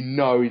court. You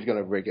know he's going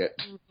to rig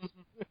it.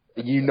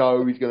 You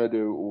know he's going to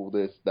do all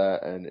this,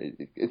 that, and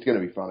it's going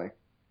to be funny.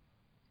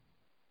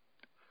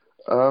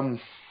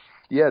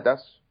 Yeah,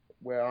 that's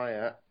where I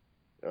at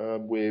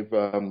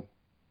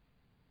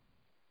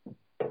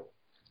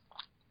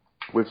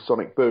with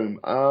Sonic Boom.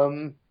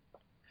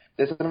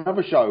 There's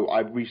another show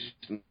I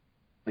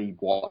recently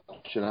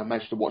watched, and I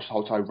managed to watch the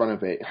whole time run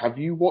of it. Have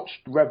you watched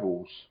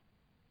Rebels?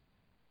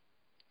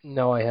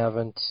 No, I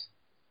haven't.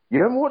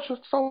 You haven't watched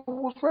Star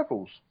Wars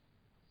Rebels?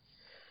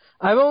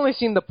 I've only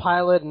seen the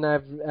pilot, and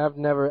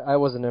I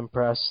wasn't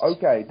impressed.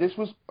 Okay, just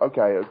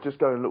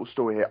going a little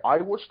story here. I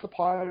watched the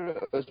pilot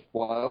as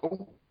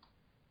well,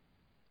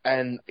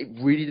 and it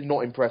really did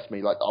not impress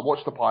me. Like, I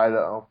watched the pilot,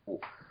 and I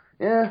thought,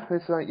 yeah,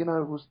 it's like, it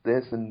was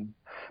this,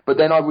 but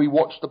then I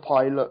rewatched the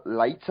pilot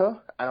later,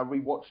 and I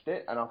rewatched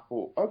it, and I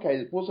thought, okay,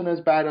 it wasn't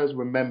as bad as I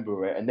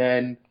remember it. And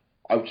then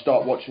I would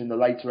start watching the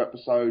later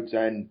episodes,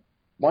 and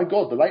my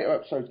God, the later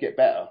episodes get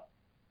better.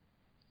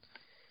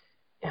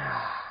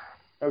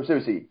 No,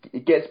 seriously,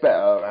 it gets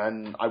better,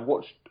 and I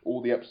watched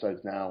all the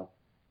episodes now,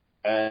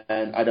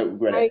 and I don't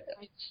regret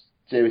it.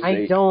 Seriously.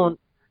 I don't.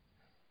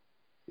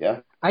 Yeah?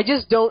 I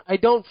just don't. I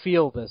don't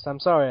feel this. I'm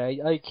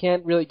sorry. I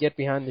can't really get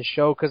behind the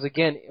show because,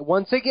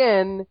 once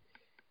again,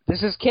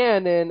 this is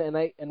canon,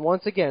 and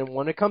once again,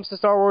 when it comes to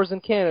Star Wars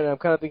and canon, I'm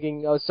kind of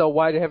thinking, oh, so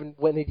why haven't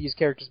any of these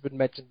characters been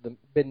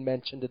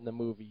mentioned in the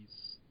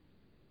movies?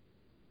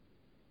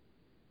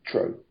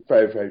 True,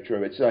 very, very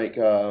true. It's like,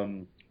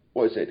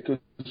 what is it? Because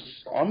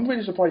I'm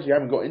really surprised you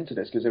haven't got into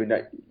this, because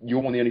you're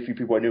one of the only few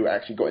people I knew who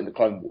actually got into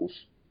Clone Wars.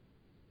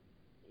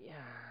 Yeah.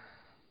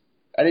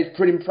 And it's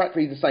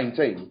practically the same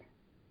team.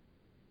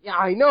 Yeah,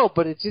 I know,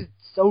 but it's just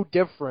so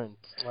different.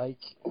 Like,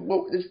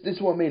 well, this is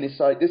what I mean. It's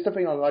like, this is the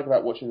thing I like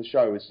about watching the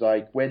show. It's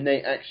like, when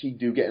they actually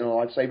do get in a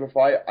lightsaber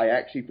fight, I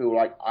actually feel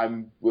like I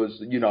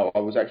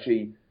was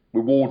actually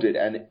rewarded.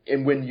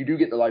 And when you do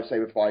get the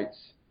lightsaber fights,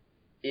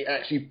 it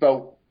actually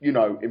felt,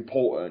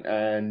 important.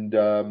 And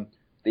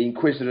the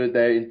Inquisitor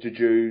they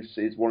introduced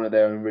is one of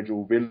their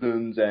original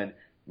villains. And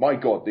my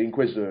God, the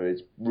Inquisitor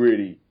is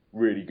really,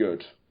 really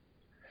good.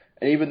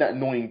 And even that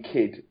annoying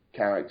kid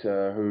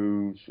character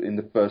who's in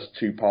the first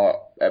 2-part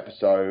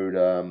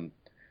episode,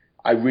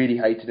 I really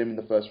hated him in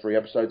the first 3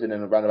 episodes, and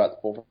then around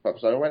about the 4th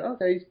episode I went,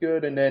 okay, he's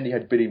good. And then he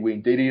had Billy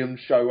Ween Didion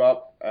show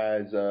up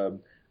as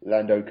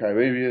Lando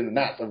Calrissian, and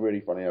that's a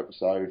really funny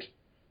episode.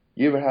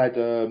 You even had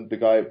the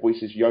guy that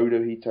voices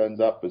Yoda, he turns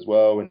up as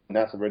well, and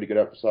that's a really good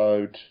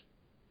episode.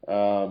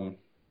 You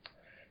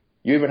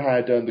even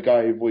had the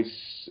guy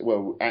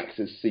who acts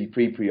as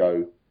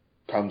C-3PO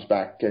comes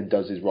back and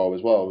does his role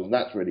as well, and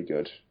that's really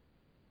good.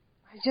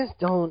 I just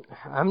don't.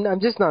 I'm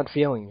just not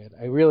feeling it.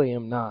 I really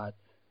am not.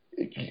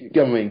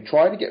 I mean,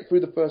 try to get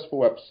through the first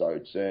 4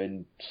 episodes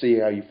and see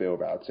how you feel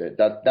about it.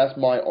 That's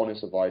my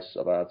honest advice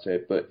about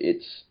it. But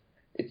it's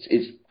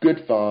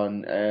good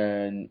fun,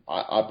 and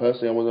I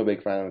personally I wasn't a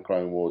big fan of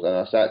Clone Wars, and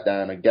I sat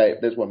down and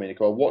that's what I mean.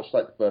 I watched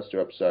like the first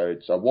 2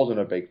 episodes. I wasn't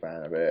a big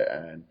fan of it,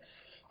 and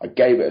I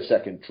gave it a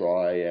second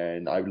try,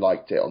 and I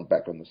liked it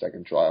back on the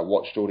second try. I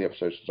watched all the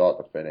episodes start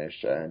to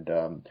finish, and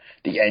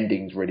the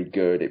ending's really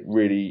good. It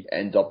really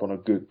ends up on a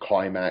good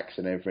climax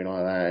and everything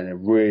like that, and a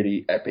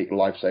really epic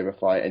lightsaber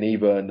fight. And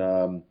even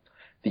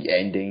the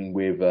ending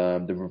with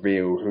the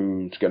reveal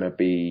who's going to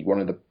be one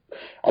of the...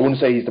 I wouldn't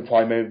say he's the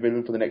primary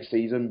villain for the next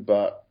season,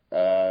 but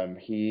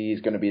he's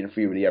going to be in a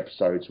few of the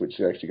episodes, which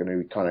is actually going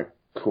to be kind of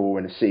cool,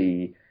 and to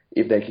see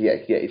if they can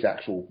get his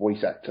actual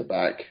voice actor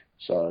back.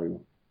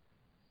 So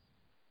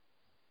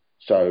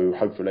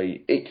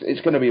hopefully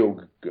it's going to be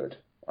all good,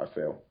 I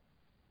feel.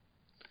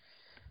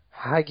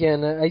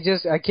 Again,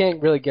 I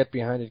can't really get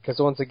behind it because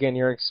once again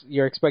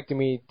you're expecting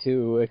me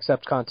to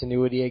accept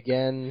continuity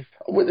again.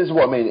 Well, this is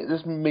what I mean. This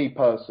is me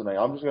personally.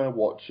 I'm just going to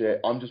watch it.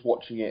 I'm just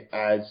watching it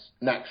as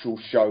an actual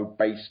show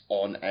based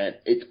on, and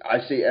I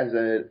see it as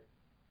an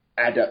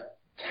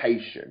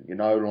adaptation.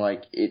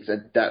 Like it's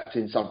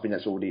adapting something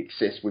that's already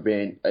exists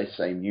within a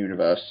same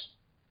universe.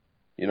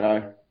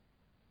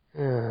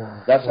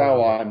 That's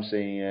how I'm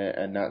seeing it,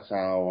 and that's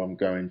how I'm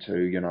going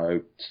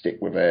to, stick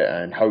with it,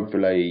 and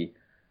hopefully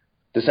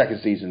the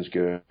second season's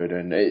good,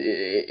 and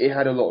it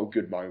had a lot of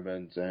good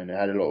moments, and it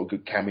had a lot of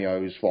good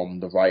cameos from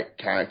the right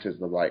characters,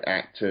 the right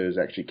actors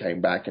actually came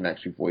back and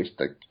actually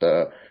voiced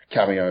the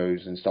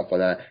cameos and stuff like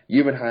that. You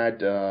even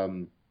had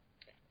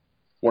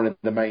one of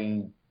the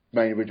main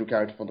original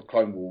characters from the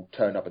Clone Wars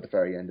turn up at the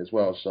very end as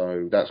well,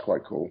 so that's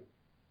quite cool.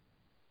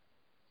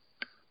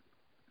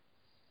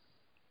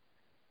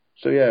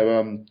 So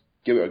yeah,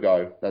 give it a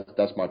go.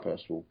 That's my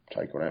personal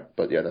take on it.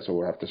 But yeah, that's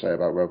all I have to say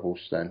about Rebels.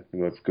 Then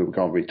we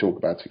can't really talk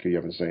about it because you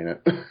haven't seen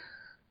it.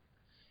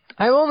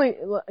 I've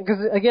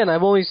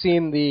only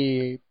seen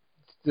the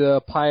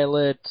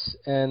pilot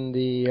and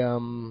the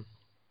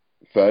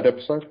 3rd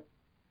episode.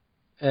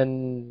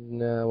 And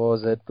what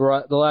was it?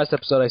 The last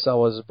episode I saw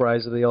was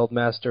Rise of the Old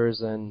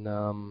Masters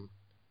and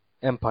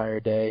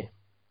Empire Day.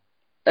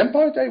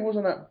 Empire Day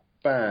wasn't that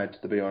bad,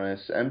 to be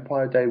honest.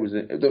 Empire Day was...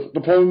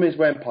 The problem is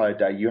with Empire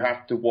Day, you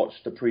have to watch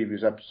the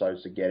previous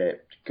episodes to get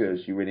it,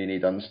 because you really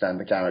need to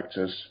understand the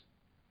characters,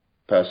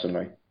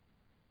 personally.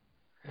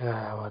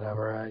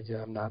 Whatever.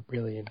 I'm not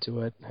really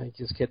into it. I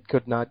just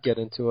could not get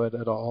into it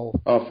at all.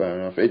 Oh, fair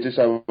enough. It's just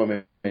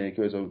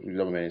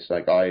it's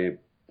like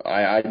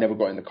I never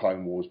got in the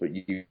Clone Wars, but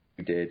you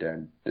did,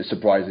 and it's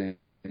surprising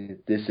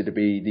this to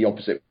be the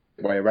opposite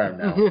way around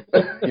now.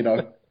 You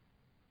know,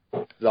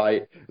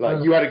 like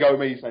you had a go at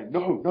me saying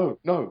no,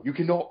 you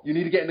cannot, you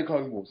need to get in the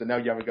Clone Wars, and now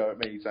you have a go at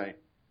me saying,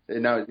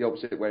 and now it's the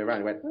opposite way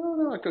around. I went,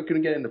 no, I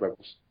couldn't get in the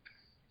Rebels.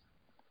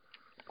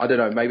 I don't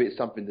know. Maybe it's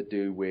something to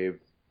do with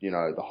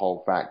the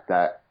whole fact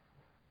that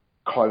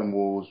Clone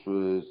Wars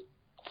was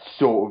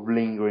sort of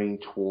lingering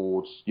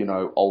towards,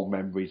 old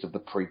memories of the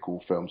prequel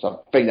films. I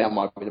think that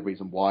might be the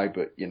reason why,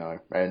 but,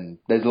 and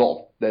there's a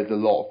lot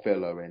of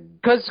filler in...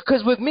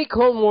 Because with me,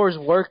 Clone Wars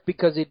worked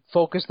because it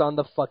focused on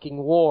the fucking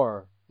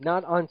war,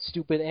 not on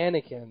stupid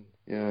Anakin.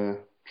 Yeah,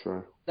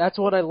 true. That's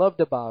what I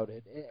loved about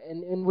it.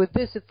 And with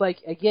this, it's like,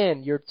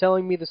 again, you're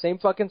telling me the same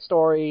fucking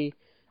story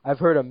I've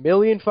heard a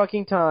million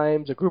fucking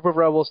times, a group of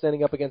rebels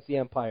standing up against the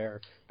Empire.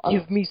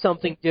 Give me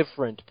something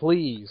different,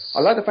 please.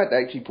 I like the fact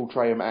they actually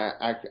portray them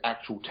as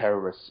actual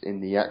terrorists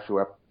in the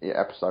actual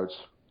episodes.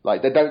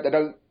 Like, they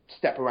don't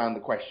step around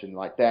the question.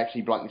 Like, they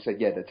actually bluntly said,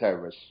 yeah, they're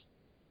terrorists.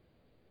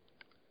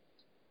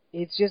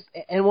 It's just,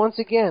 and once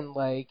again,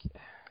 like,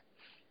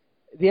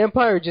 the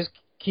Empire just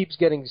keeps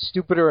getting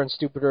stupider and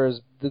stupider.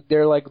 As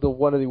they're like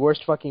one of the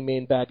worst fucking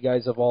main bad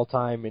guys of all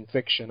time in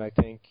fiction, I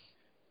think.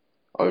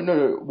 Oh,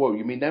 no. Well,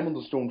 you mean them and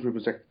the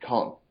Stormtroopers that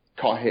can't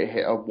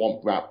hit a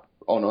womp rap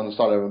on the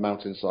side of a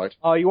mountainside?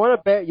 Oh, you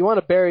want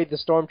to bury the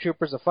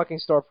Stormtroopers? A fucking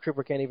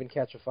Stormtrooper can't even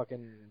catch a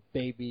fucking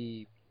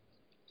baby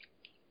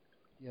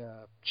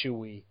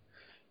Chewie,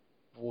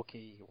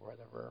 Wookiee, or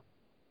whatever.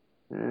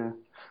 Yeah.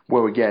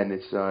 Well, again,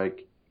 it's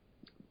like,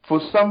 for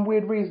some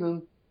weird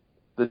reason,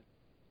 the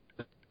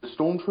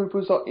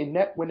Stormtroopers are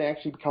inept when they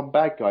actually become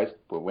bad guys,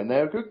 but when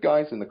they're good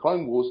guys in the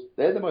Clone Wars,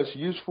 they're the most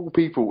useful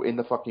people in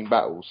the fucking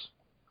battles.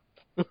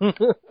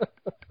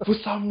 For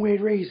some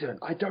weird reason.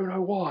 I don't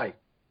know why.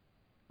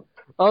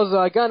 Also,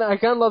 I kind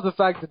of love the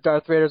fact that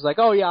Darth Vader's like,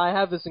 oh yeah, I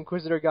have this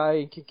Inquisitor guy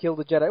and can kill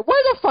the Jedi.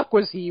 Where the fuck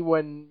was he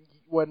when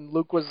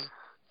Luke was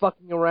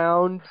fucking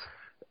around?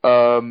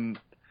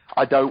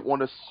 I don't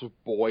want to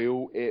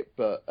spoil it,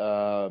 but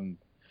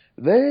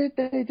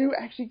they do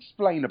actually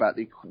explain about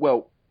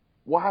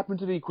what happened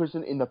to the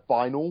Inquisitor in the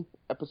final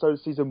episode of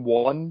season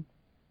 1.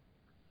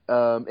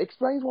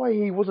 Explains why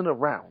he wasn't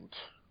around.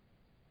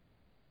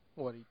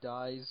 What, he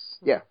dies?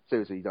 Yeah,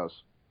 seriously, he does.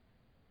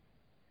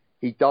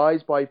 He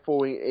dies by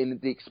falling in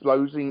the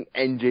exploding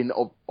engine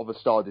of a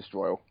Star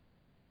Destroyer.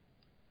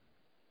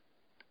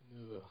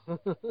 So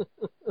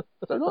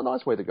not a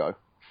nice way to go.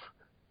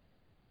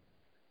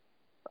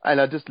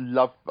 And I just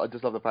love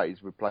the fact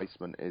his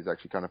replacement is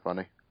actually kind of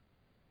funny.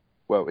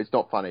 Well, it's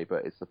not funny,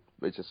 but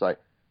it's just like,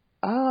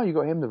 you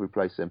got him to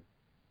replace him.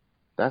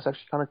 That's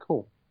actually kind of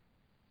cool.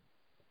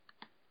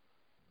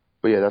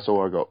 But yeah, that's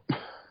all I got.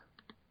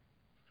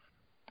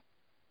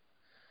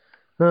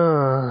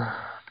 I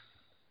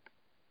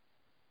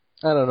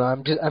don't know.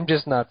 I'm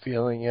just not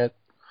feeling it.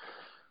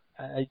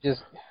 I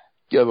just.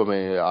 Yeah, but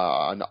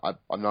I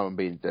know I'm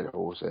being dead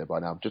horse here by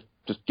now. Just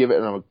give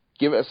it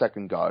a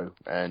second go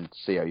and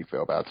see how you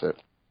feel about it.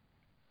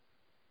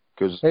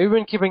 Have you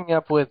been keeping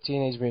up with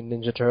Teenage Mutant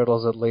Ninja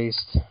Turtles at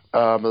least?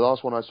 The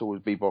last one I saw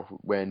was Bebop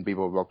when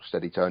Bebop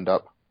Rocksteady turned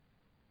up.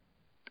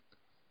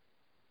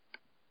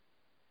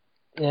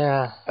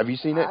 Yeah. Have you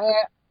seen it?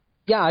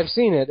 Yeah, I've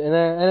seen it, and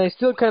I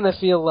still kind of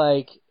feel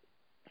like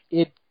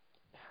it.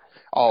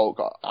 Oh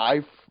God,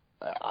 I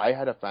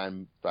had a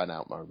fan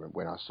out moment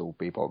when I saw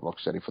Bebop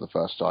Rocksteady for the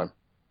first time.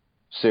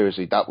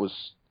 Seriously,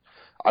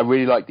 I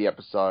really liked the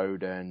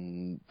episode,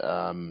 and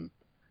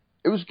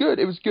it was good.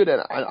 It was good,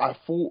 and I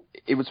thought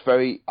it was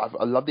very.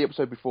 I loved the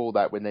episode before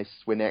that when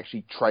they're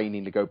actually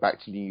training to go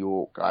back to New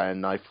York,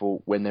 and I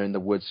thought when they're in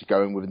the woods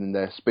going within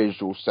their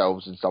spiritual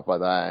selves and stuff like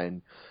that,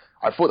 and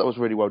I thought that was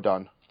really well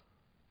done.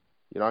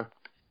 You know.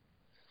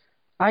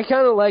 I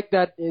kind of like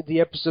that the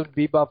episode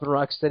Bebop and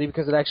Rocksteady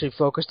because it actually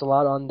focused a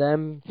lot on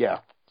them. Yeah.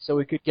 So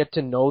we could get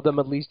to know them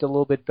at least a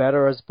little bit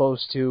better as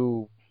opposed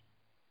to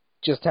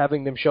just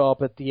having them show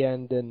up at the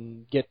end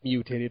and get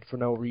mutated for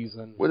no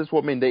reason. Well, that's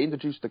what I mean. They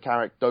introduced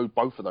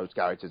both of those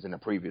characters in a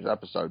previous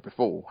episode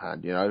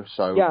beforehand,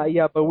 so...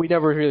 Yeah, but we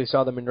never really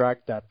saw them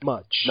interact that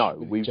much. No,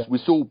 we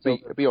saw,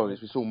 to be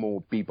honest, we saw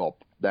more Bebop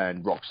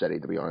than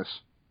Rocksteady, to be honest.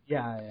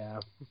 Yeah.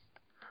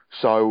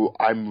 So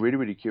I'm really,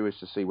 really curious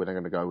to see where they're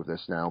going to go with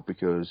this now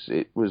because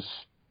it was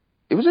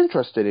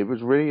interesting. It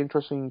was a really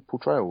interesting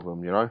portrayal of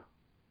them, you know?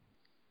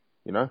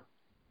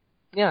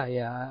 Yeah,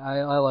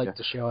 I like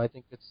the show. I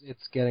think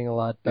it's getting a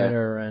lot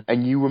better.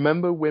 And you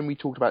remember when we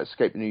talked about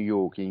Escape to New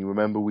York, and you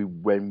remember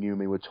when you and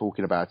me were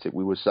talking about it,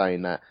 we were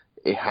saying that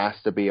it has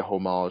to be a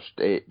homage.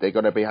 They're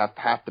going to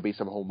have to be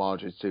some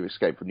homages to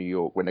Escape from New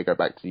York when they go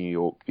back to New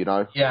York, you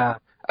know? Yeah.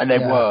 And they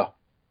were.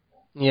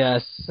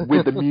 Yes.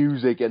 With the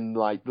music and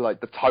like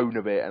the tone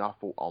of it, and I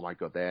thought, oh my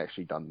God, they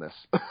actually done this,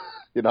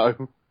 you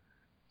know?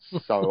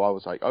 So I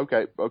was like,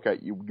 okay,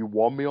 you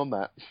won me on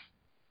that,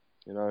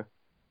 you know?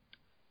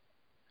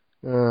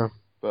 Yeah.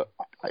 But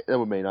That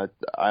would mean I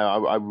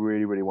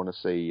really really want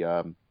to see.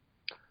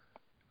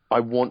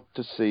 I'm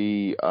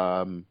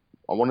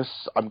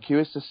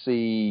curious to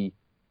see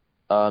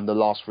the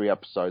last 3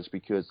 episodes,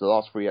 because the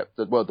last 3 not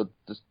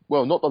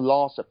the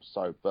last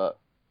episode, but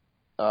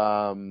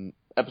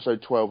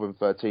episode 12 and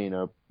 13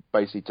 are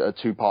basically a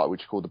 2-part,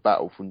 which is called the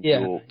Battle for New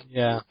York.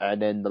 Yeah.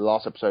 And then the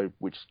last episode,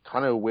 which is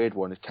kind of a weird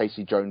one, is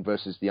Casey Jones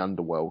versus the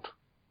Underworld.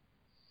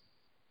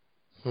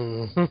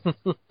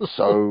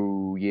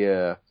 So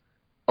yeah.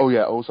 Oh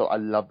yeah. Also, I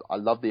love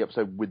the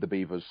episode with the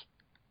beavers,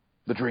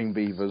 the Dream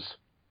Beavers.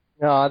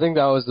 No, I think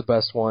that was the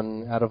best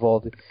one out of all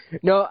the.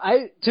 No,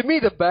 to me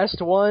the best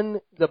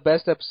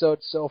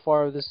episode so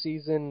far of the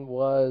season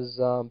was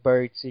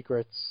Buried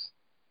Secrets.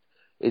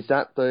 Is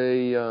that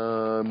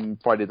the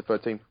Friday the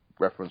 13th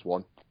reference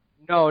one?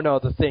 No,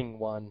 the Thing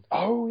one.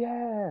 Oh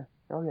yeah.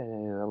 That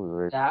was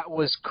weird. That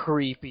was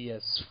creepy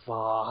as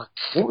fuck.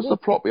 What was the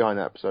plot behind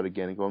that episode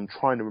again? I'm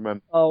trying to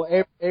remember. Oh,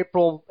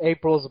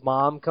 April's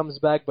mom comes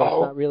back, but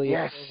it's not really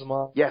yes. April's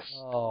mom. Yes.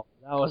 Oh,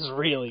 that was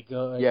really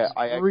good. Yeah,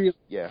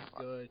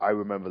 good. I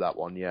remember that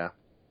one. Yeah,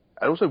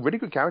 and also really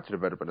good character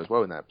development as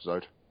well in that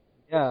episode.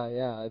 Yeah,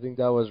 I think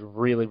that was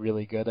really,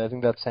 really good. I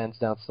think that's hands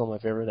down still my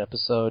favorite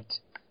episode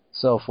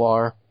so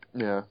far.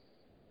 Yeah.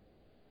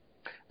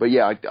 But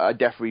yeah, I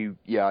definitely,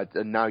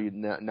 and now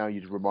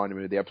you reminded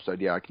me of the episode.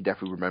 Yeah, I can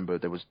definitely remember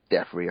there was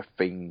definitely a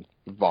Thing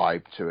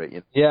vibe to it.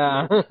 You know?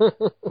 Yeah.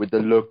 With the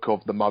look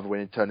of the mother when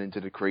it turned into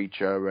the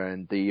creature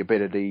and the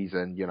abilities,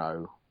 and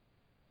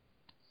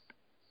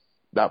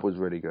that was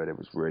really good. It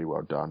was really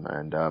well done.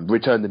 And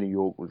Return to New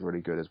York was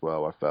really good as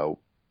well, I felt.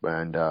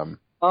 And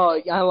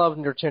I love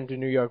Return to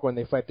New York when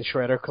they fight the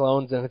Shredder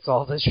clones, and it's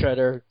all the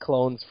Shredder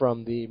clones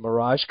from the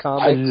Mirage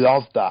comics. I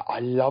love that.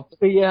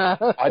 Yeah.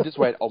 I just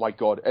went, oh my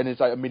god. And it's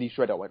like a mini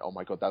Shredder. I went, oh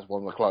my god, that's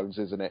one of the clones,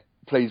 isn't it?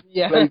 Please,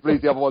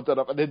 please, the other one turn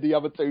up. And then the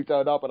other 2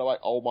 turn up, and I'm like,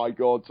 oh my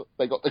god,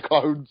 they got the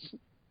clones.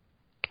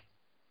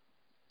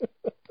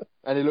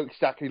 And it looked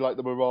exactly like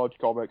the Mirage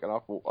comic, and I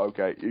thought,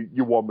 okay,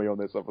 you won me on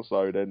this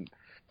episode. And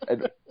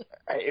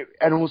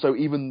also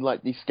even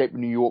like the Escape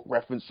from New York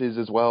references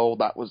as well.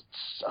 That was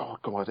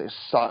it's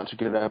such a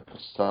good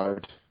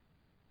episode.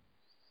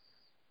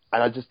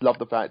 And I just love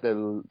the fact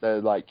that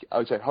they're like,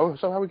 okay, so how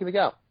are we gonna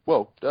get out?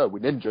 Well, we're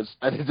ninjas,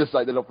 and it's just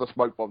like they love the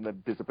smoke bomb and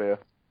then disappear.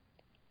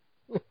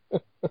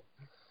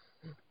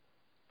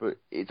 But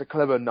it's a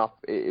clever enough.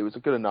 It was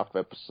a good enough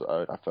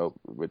episode. I felt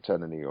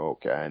Return to New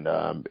York, and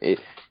it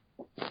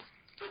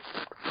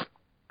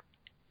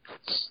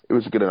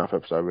was a good enough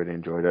episode. I really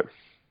enjoyed it.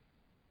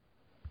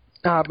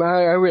 But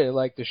I really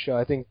like the show.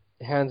 I think,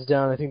 hands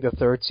down, I think the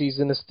 3rd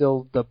season is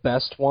still the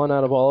best one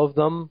out of all of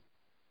them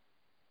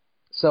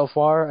so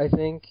far, I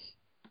think.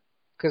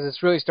 Because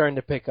it's really starting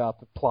to pick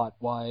up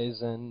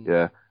plot-wise. And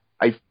yeah.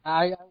 I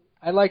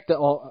like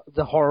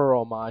the horror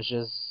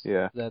homages.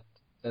 Yeah. That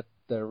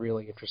they're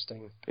really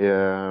interesting.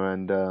 Yeah,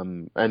 and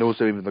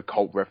also even the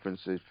cult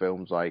references,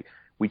 films like,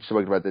 we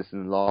spoke about this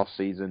in the last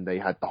season, they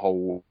had the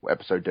whole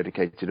episode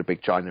dedicated to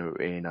Big China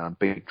in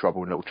Big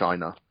Trouble in Little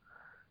China.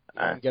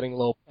 And getting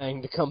Lo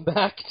Pang to come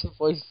back to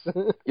voice.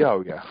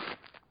 Yeah,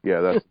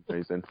 that's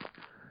amazing.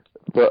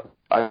 But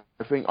I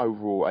think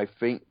overall,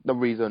 the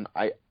reason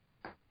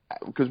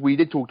because we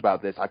did talk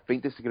about this, I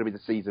think this is going to be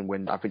the season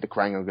when I think the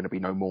Krang are going to be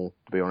no more,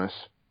 to be honest.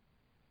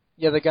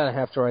 Yeah, they're going to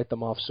have to write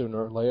them off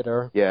sooner or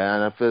later. Yeah,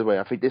 and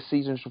I think this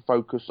season should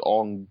focus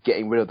on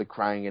getting rid of the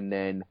Krang, and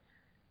then,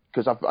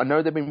 because I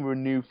know they've been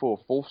renewed for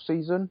a 4th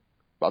season,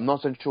 but I'm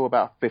not so sure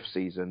about a 5th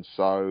season,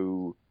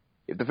 so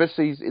if the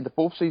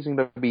 4th season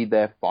will be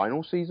their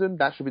final season,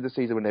 that should be the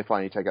season when they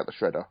finally take out the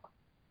Shredder.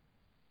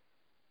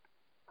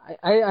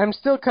 I'm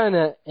still kind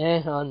of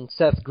on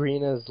Seth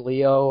Green as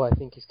Leo. I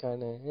think he's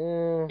kind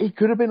of He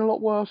could have been a lot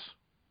worse.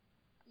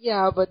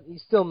 Yeah, but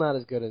he's still not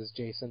as good as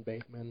Jason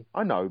Bateman.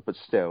 I know, but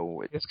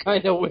still, it's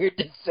kind of weird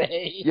to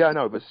say. Yeah, I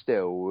know, but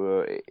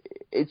still,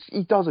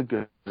 he does a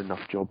good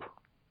enough job.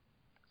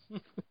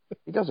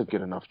 He does a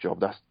good enough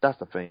job. That's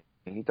the thing.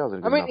 He does a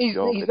good enough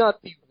job. He's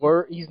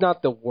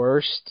not the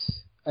worst.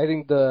 I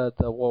think the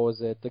what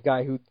was it? The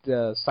guy who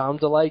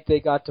sounds alike they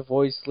got to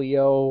voice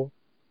Leo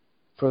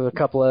for a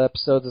couple of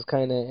episodes is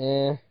kind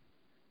of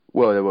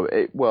Well,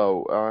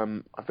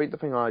 I think the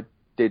thing I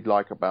did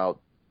like about,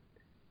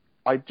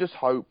 I just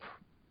hope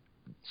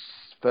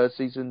 3rd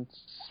season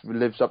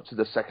lives up to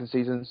the 2nd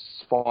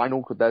season's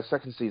final, because their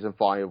 2nd season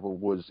final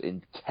was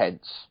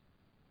intense.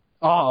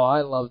 Oh,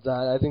 I love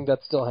that. I think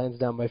that's still hands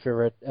down my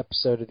favorite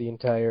episode of the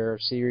entire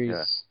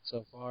series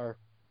so far.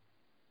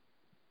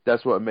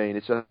 That's what I mean.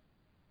 It's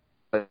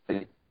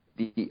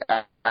the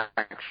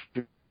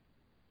action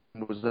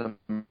was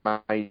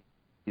amazing.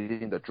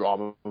 The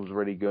drama was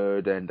really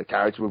good, and the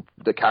character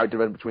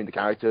development between the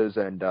characters,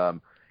 and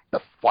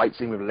the fight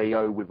scene with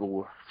Leo, with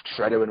all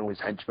Shredder and all his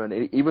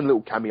henchmen, even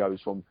little cameos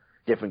from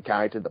different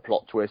characters, the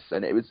plot twists,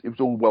 and it was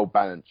all well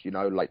balanced.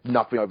 Like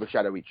nothing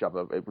overshadowed each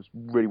other. It was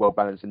really well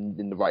balanced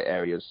in the right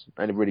areas,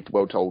 and a really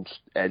well told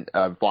and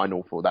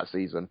final for that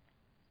season.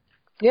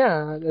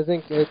 Yeah, I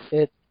think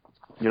it.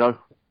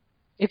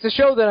 It's a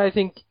show that I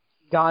think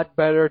got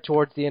better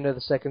towards the end of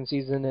the second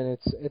season, and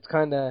it's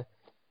kind of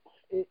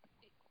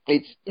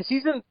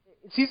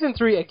season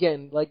 3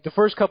 again. Like the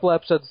first couple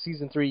episodes of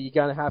season 3, you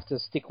gotta have to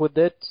stick with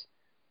it,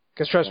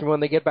 because trust me, when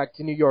they get back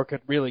to New York,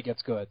 it really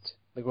gets good.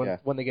 Like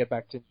when they get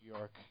back to New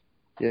York.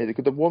 Yeah,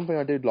 the one thing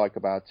I did like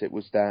about it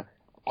was that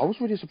I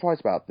was really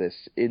surprised about this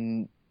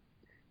in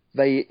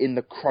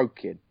the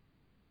croaking.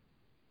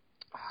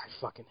 I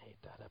fucking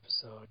hate that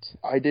episode.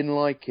 I didn't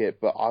like it,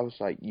 but I was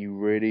like, you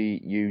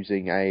really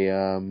using a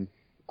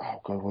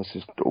oh god, what's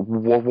this?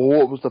 What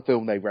was the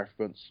film they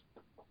referenced?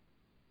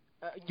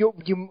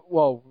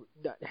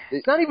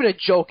 It's not even a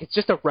joke. It's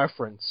just a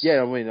reference.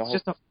 Yeah, I mean, it's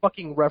just a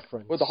fucking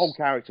reference. Well, the whole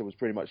character was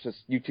pretty much just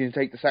you can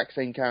take the exact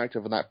same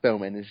character from that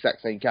film and the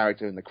exact same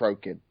character in the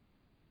croaking.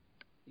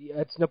 Yeah,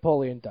 it's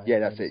Napoleon Dynamite. Yeah,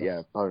 that's it. Yeah,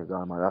 Napoleon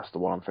Dynamite. That's the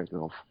one I'm thinking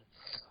of.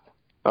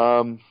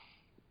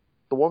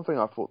 The one thing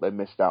I thought they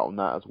missed out on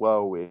that as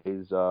well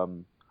is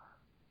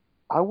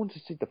I want to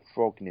see the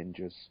Frog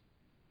Ninjas.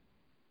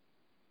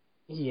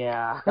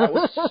 Yeah, that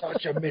was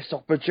such a missed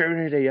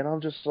opportunity, and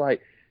I'm just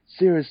like,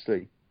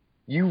 seriously,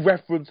 you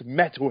reference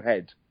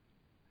Metalhead,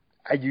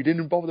 and you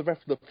didn't bother to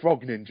reference the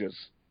Frog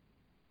Ninjas.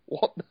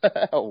 What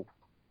the hell?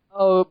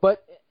 Oh,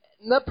 but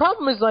the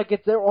problem is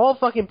they're all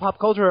fucking pop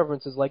culture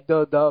references. Like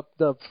the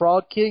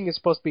Frog King is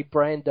supposed to be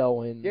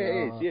Brando in it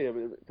is. Yeah,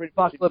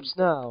 Apocalypse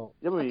Now.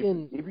 Yeah,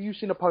 if you've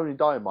seen Napoleon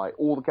Dynamite,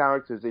 all the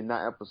characters in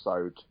that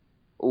episode,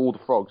 all the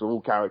frogs are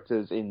all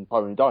characters in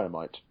Napoleon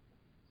Dynamite.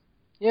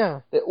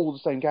 Yeah, they're all the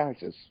same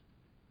characters.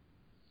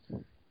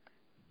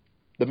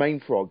 The main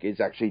frog is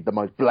actually the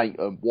most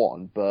blatant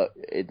one, but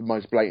it's the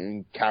most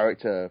blatant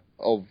character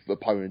of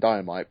Napoleon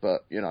Dynamite.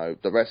 But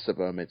the rest of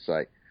them, it's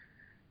like,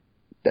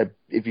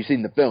 if you've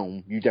seen the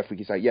film, you definitely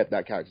can say, "Yep,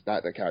 that character's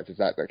that character's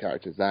that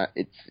character's that."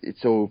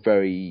 It's all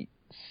very,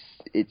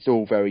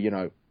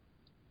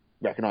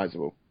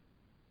 recognizable.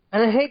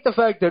 And I hate the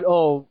fact that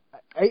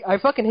I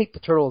fucking hate the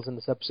turtles in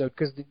this episode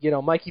because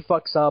Mikey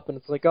fucks up and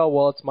it's like, oh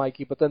well, it's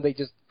Mikey, but then they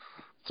just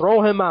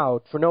throw him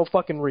out for no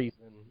fucking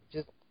reason.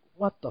 Just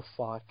what the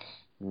fuck?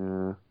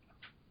 Yeah.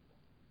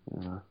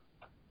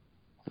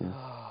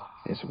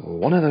 It's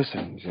one of those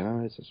things,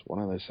 It's just one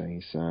of those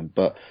things.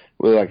 But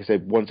like I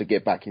said, once it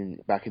get back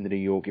into New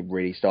York, it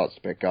really starts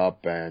to pick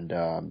up. And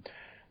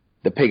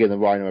the Pig and the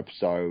Rhino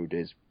episode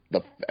is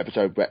the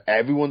episode where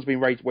everyone's been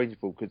waiting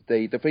for. Because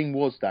the thing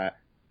was that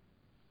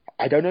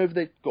I don't know if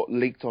they got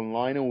leaked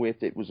online or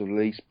if it was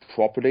released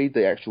properly,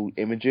 the actual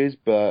images,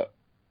 but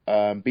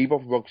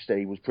Bebop and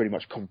Rocksteady was pretty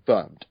much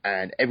confirmed,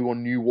 and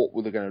everyone knew what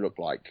were they going to look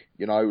like.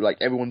 Like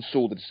everyone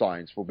saw the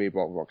designs for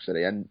Bebop and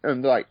Rocksteady,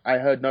 and like I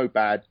heard no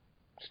bad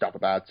stuff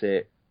about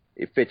it.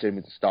 It fits in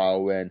with the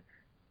style, and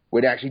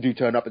when they actually do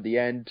turn up at the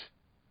end,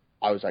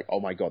 I was like, oh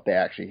my god,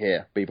 they're actually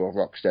here, Bebop and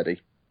Rocksteady.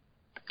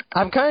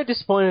 I'm kind of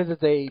disappointed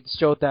that they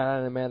showed that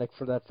animatic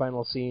for that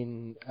final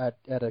scene at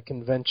a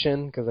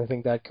convention, because I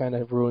think that kind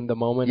of ruined the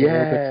moment a little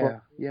bit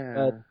for me.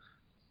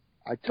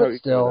 I totally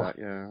agree with that.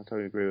 Yeah, I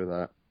totally agree with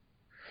that.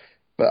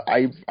 But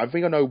I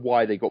think I know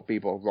why they got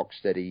Bebop and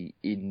Rocksteady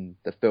in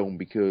the film,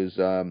 because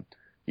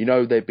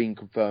they've been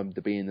confirmed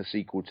to be in the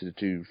sequel to the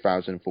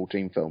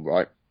 2014 film,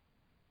 right?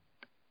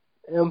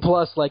 And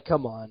plus,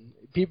 come on,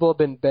 people have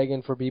been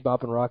begging for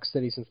Bebop and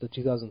Rocksteady since the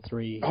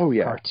 2003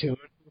 cartoon.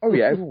 Oh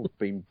yeah, everyone's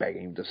been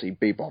begging to see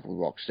Bebop and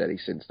Rocksteady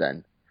since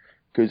then,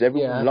 because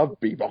everyone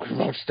loved Bebop and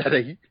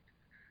Rocksteady.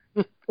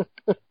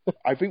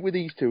 I think with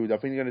these two, I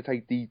think they're going to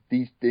take the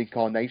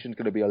incarnation's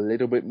going to be a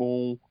little bit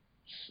more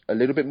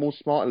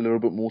smart, a little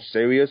bit more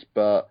serious,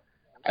 but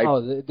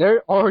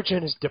their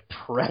origin is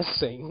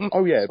depressing.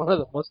 Oh yeah, it's one of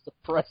the most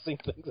depressing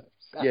things I've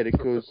seen. Yeah,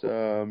 because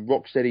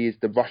Rocksteady is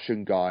the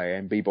Russian guy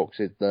and Bebop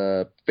is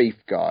the thief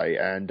guy,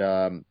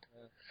 and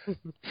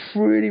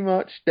pretty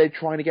much they're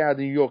trying to get out of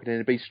New York, and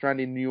they'll be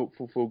stranded in New York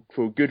for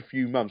a good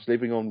few months,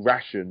 living on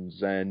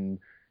rations, and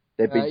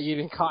they've been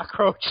eating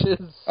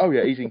cockroaches. Oh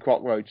yeah, eating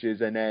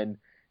cockroaches, and then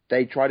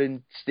they try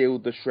to steal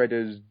the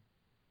Shredder's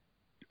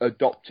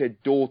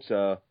adopted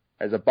daughter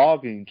as a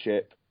bargaining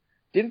chip.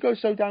 Didn't go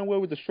so down well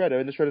with the Shredder,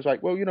 and the Shredder's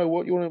like, well, you know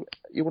what, you want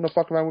to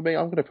fuck around with me?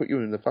 I'm going to put you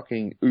in the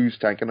fucking ooze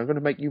tank, and I'm going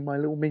to make you my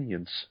little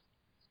minions.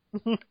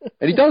 And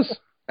he does,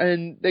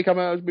 and they come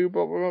out as Bebop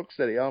and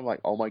Rocksteady. I'm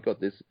like, oh my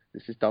god, this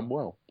is done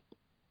well.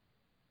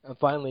 And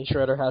finally,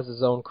 Shredder has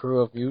his own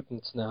crew of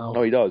mutants now.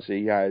 Oh, he does.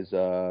 He has,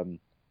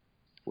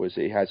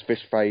 he has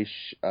Fishface,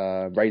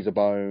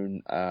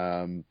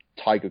 Razorbone,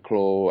 Tiger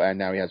Claw, and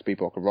now he has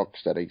Bebop and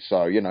Rocksteady.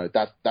 So,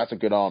 that's a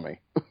good army.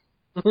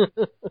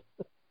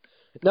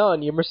 No,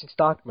 and you're missing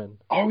Stockman.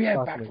 Oh yeah,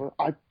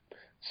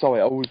 sorry,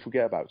 I always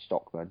forget about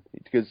Stockman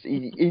because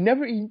he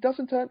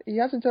hasn't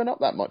turned up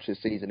that much this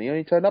season. He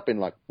only turned up in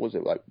 2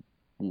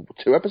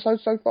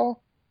 episodes so far.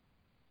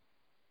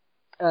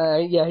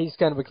 Yeah, he's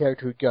kind of a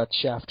character who got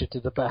shafted to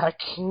the back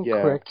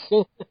quick.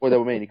 Well, I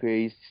mean,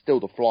 he's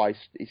still the Fly.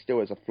 He still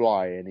has a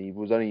Fly, and he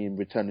was only in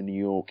Return to New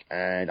York,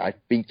 and I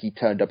think he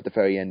turned up at the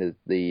very end of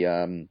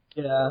the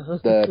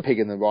Pig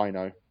and the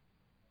Rhino.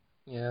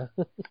 Yeah.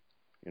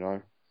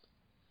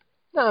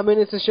 No, I mean,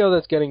 it's a show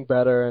that's getting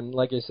better, and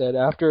like I said,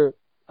 after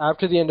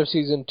the end of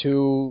season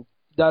 2,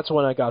 that's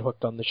when I got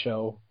hooked on the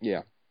show.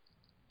 Yeah.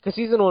 Because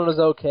season 1 was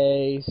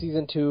okay.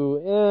 Season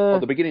 2, Well,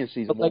 the beginning of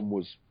season But, 1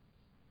 was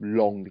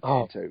long to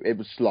get into. It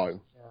was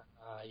slow.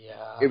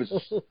 Yeah. It was,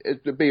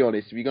 to be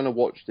honest, if you're going to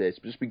watch this,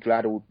 just be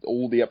glad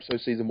all the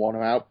episodes of season 1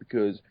 are out,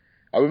 because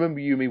I remember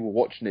you and me were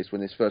watching this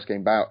when this first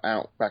came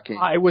out back in...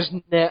 I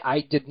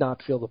did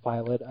not feel the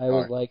pilot. I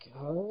was like...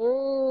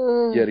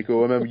 Yeah, I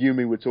remember you and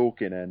me were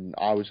talking, and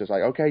I was just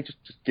like, okay, just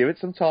give it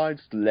some time,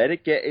 just let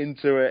it get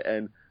into it,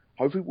 and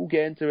hopefully we'll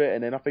get into it.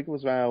 And then I think it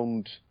was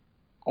around...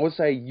 I would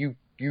say you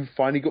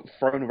finally got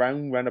thrown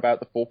around about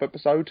the 4th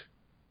episode,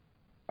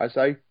 I'd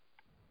say.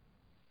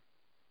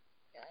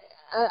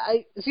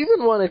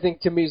 Season 1, I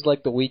think, to me, is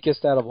like the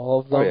weakest out of all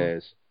of them. Oh, yeah, it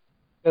is.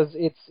 Because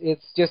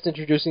it's just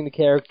introducing the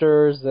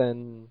characters,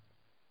 and...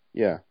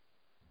 Yeah.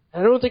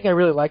 I don't think I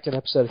really liked an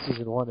episode of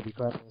season 1, to be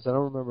quite honest. I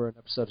don't remember an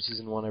episode of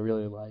season 1 I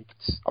really liked.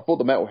 I thought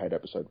the Metalhead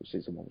episode of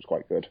season 1 was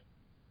quite good.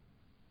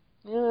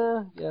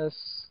 Yeah, yes.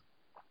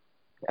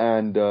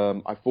 And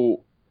I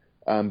thought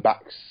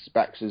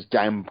Bax's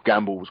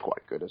Gamble was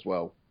quite good as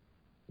well.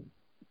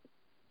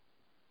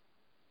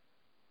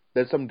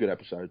 There's some good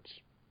episodes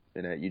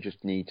in it. You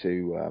just need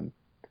to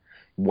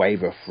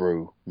waver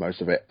through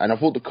most of it. And I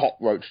thought the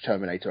Cockroach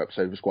Terminator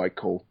episode was quite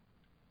cool.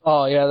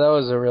 Oh, yeah, that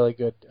was a really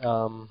good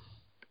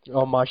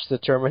homage to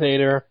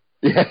Terminator.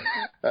 Yeah.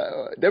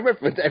 They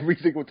referenced every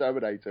single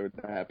Terminator in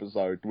that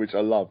episode, which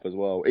I love as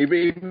well.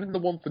 Even the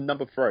one for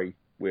number 3,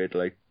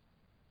 weirdly.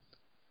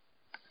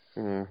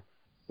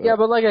 Yeah,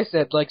 but like I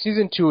said, like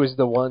season 2 is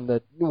the one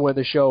that where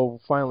the show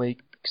finally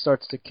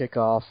starts to kick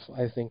off,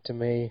 I think, to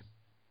me.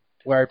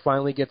 Where it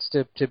finally gets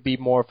to be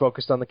more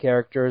focused on the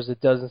characters.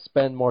 It doesn't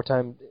spend more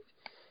time...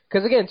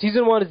 Because, again,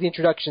 season 1 is the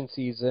introduction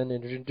season,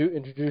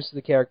 introduces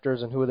the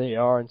characters and who they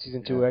are, and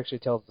season 2 actually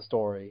tells the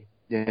story.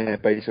 Yeah,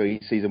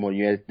 basically, season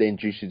 1, they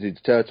introduce you to the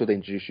Turtle, they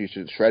introduce you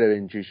to the Shredder, they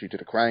introduce you to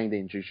the Krang, they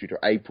introduce you to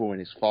April and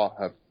his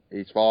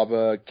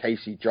father,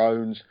 Casey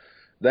Jones.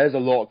 There's a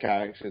lot of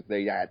characters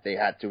they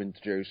had to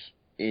introduce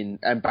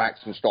and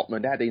Baxter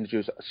Stockman. They had to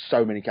introduce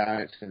so many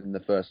characters in the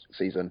first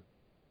season.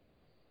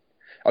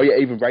 Oh yeah,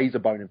 even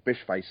Razorbone and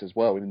Fishface as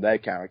well in their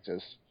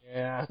characters.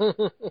 Yeah.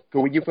 But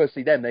when you first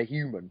see them, they're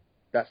human.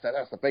 That's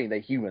the thing. They're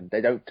human.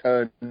 They don't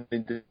turn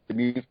into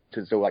mutants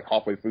until like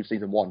halfway through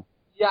season 1.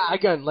 Yeah,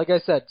 again, like I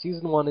said,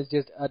 season 1 is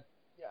just a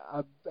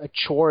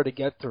chore to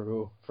get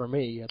through for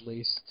me, at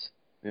least.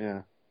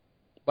 Yeah.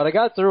 But I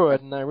got through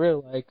it, and I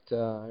really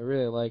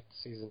liked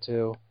season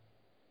 2.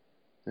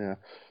 Yeah.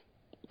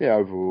 Yeah,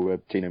 overall,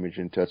 Teenage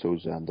Mutant Ninja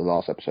Turtles, the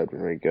last episode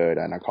was really good,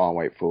 and I can't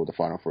wait for the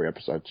final 3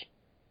 episodes.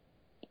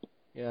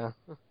 Yeah.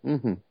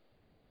 Mm-hmm.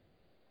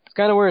 It's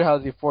kind of weird how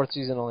the 4th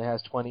season only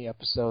has 20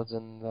 episodes,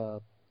 and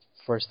the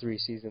first 3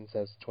 seasons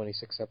has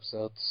 26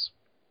 episodes.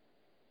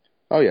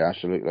 Oh yeah,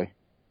 absolutely.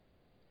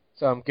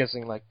 So I'm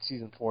guessing like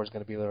season 4 is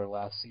going to be their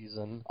last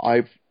season.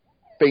 I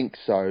think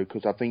so,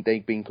 because I think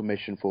they've been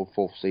commissioned for a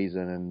 4th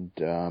season,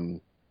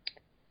 and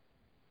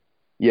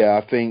yeah,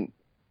 I think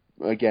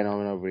again, I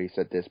haven't really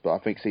said this, but I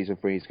think season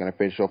 3 is going to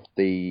finish off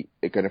the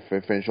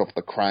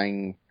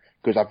Krang,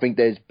 because I think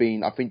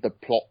the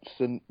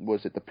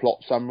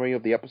plot summary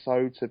of the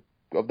episodes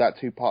of that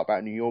 2-part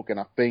about New York, and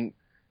I think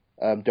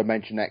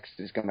Dimension X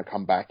is going to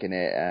come back in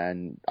it,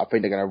 and I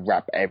think they're going to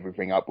wrap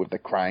everything up with the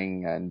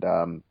Krang, and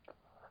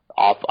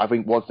I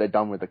think once they're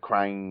done with the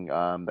Krang,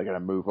 they're going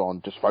to move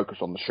on, just focus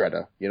on the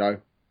Shredder,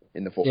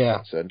 in the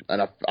 4th season.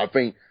 And I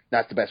think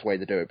that's the best way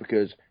to do it,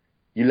 because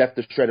you left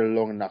the Shredder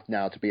long enough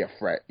now to be a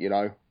threat,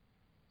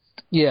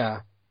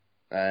 Yeah.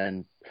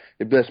 And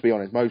let's be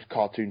honest, most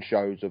cartoon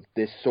shows of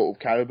this sort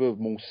of caliber, of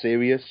more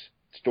serious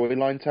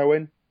storyline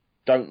telling,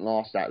 don't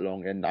last that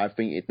long. And I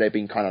think they've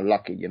been kind of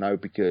lucky,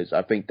 because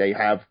I think they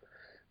have.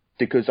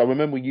 Because I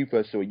remember when you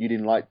first saw it, you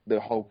didn't like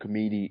the whole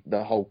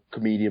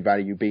comedian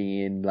value being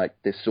in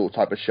like this sort of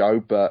type of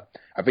show. But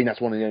I think that's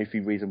one of the only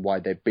few reasons why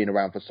they've been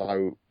around this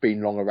long,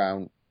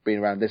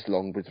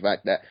 was the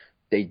fact that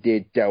they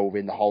did delve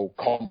in the whole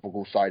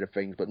comical side of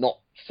things, but not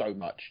so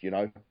much,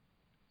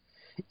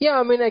 Yeah,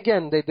 I mean,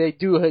 again, they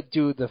do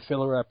the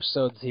filler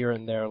episodes here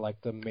and there, like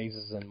the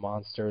Mazes and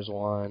Monsters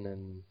one,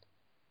 and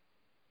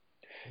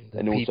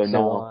also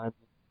now, one.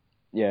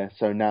 Yeah,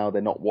 so now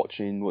they're not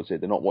watching. They're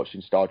not watching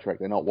Star Trek.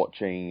 They're not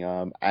watching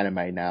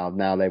anime now.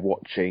 Now they're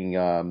watching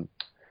a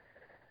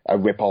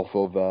rip-off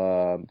of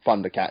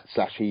Thundercat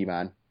 /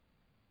 He-Man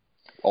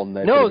on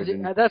their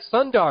television. No, that's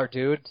Thundar,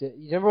 dude.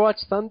 You never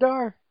watched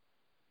Thundar?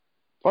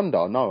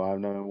 Thundar? No, I've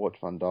never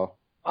watched Thundar.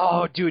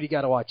 Oh, dude, you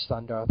gotta watch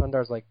Thundar.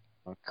 Thundar's like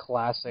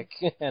classic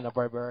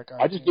Hanna-Barbera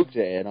cartoon. I just looked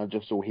at it and I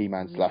just saw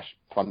He-Man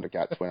 /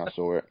 Thundercats when I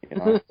saw it.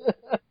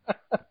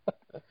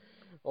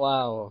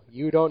 Wow,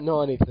 you don't know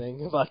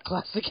anything about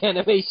classic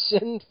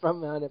animation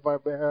from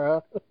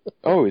Hanna-Barbera.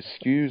 Oh,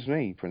 excuse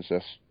me,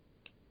 princess.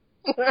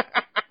 And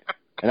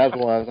that's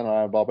why I was on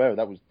Hanna-Barbera.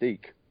 That was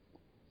Deke.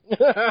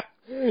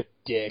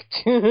 Dick.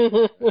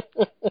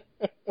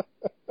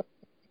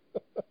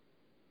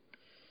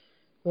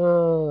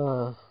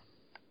 Fun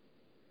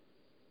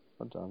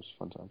times.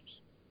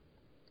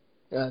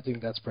 I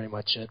think that's pretty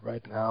much it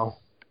right now.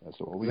 That's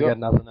all we got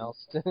nothing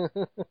else.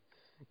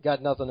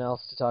 Got nothing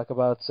else to talk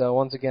about. So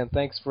once again,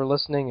 thanks for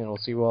listening, and we'll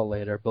see you all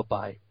later.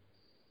 Bye-bye.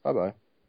 Bye-bye.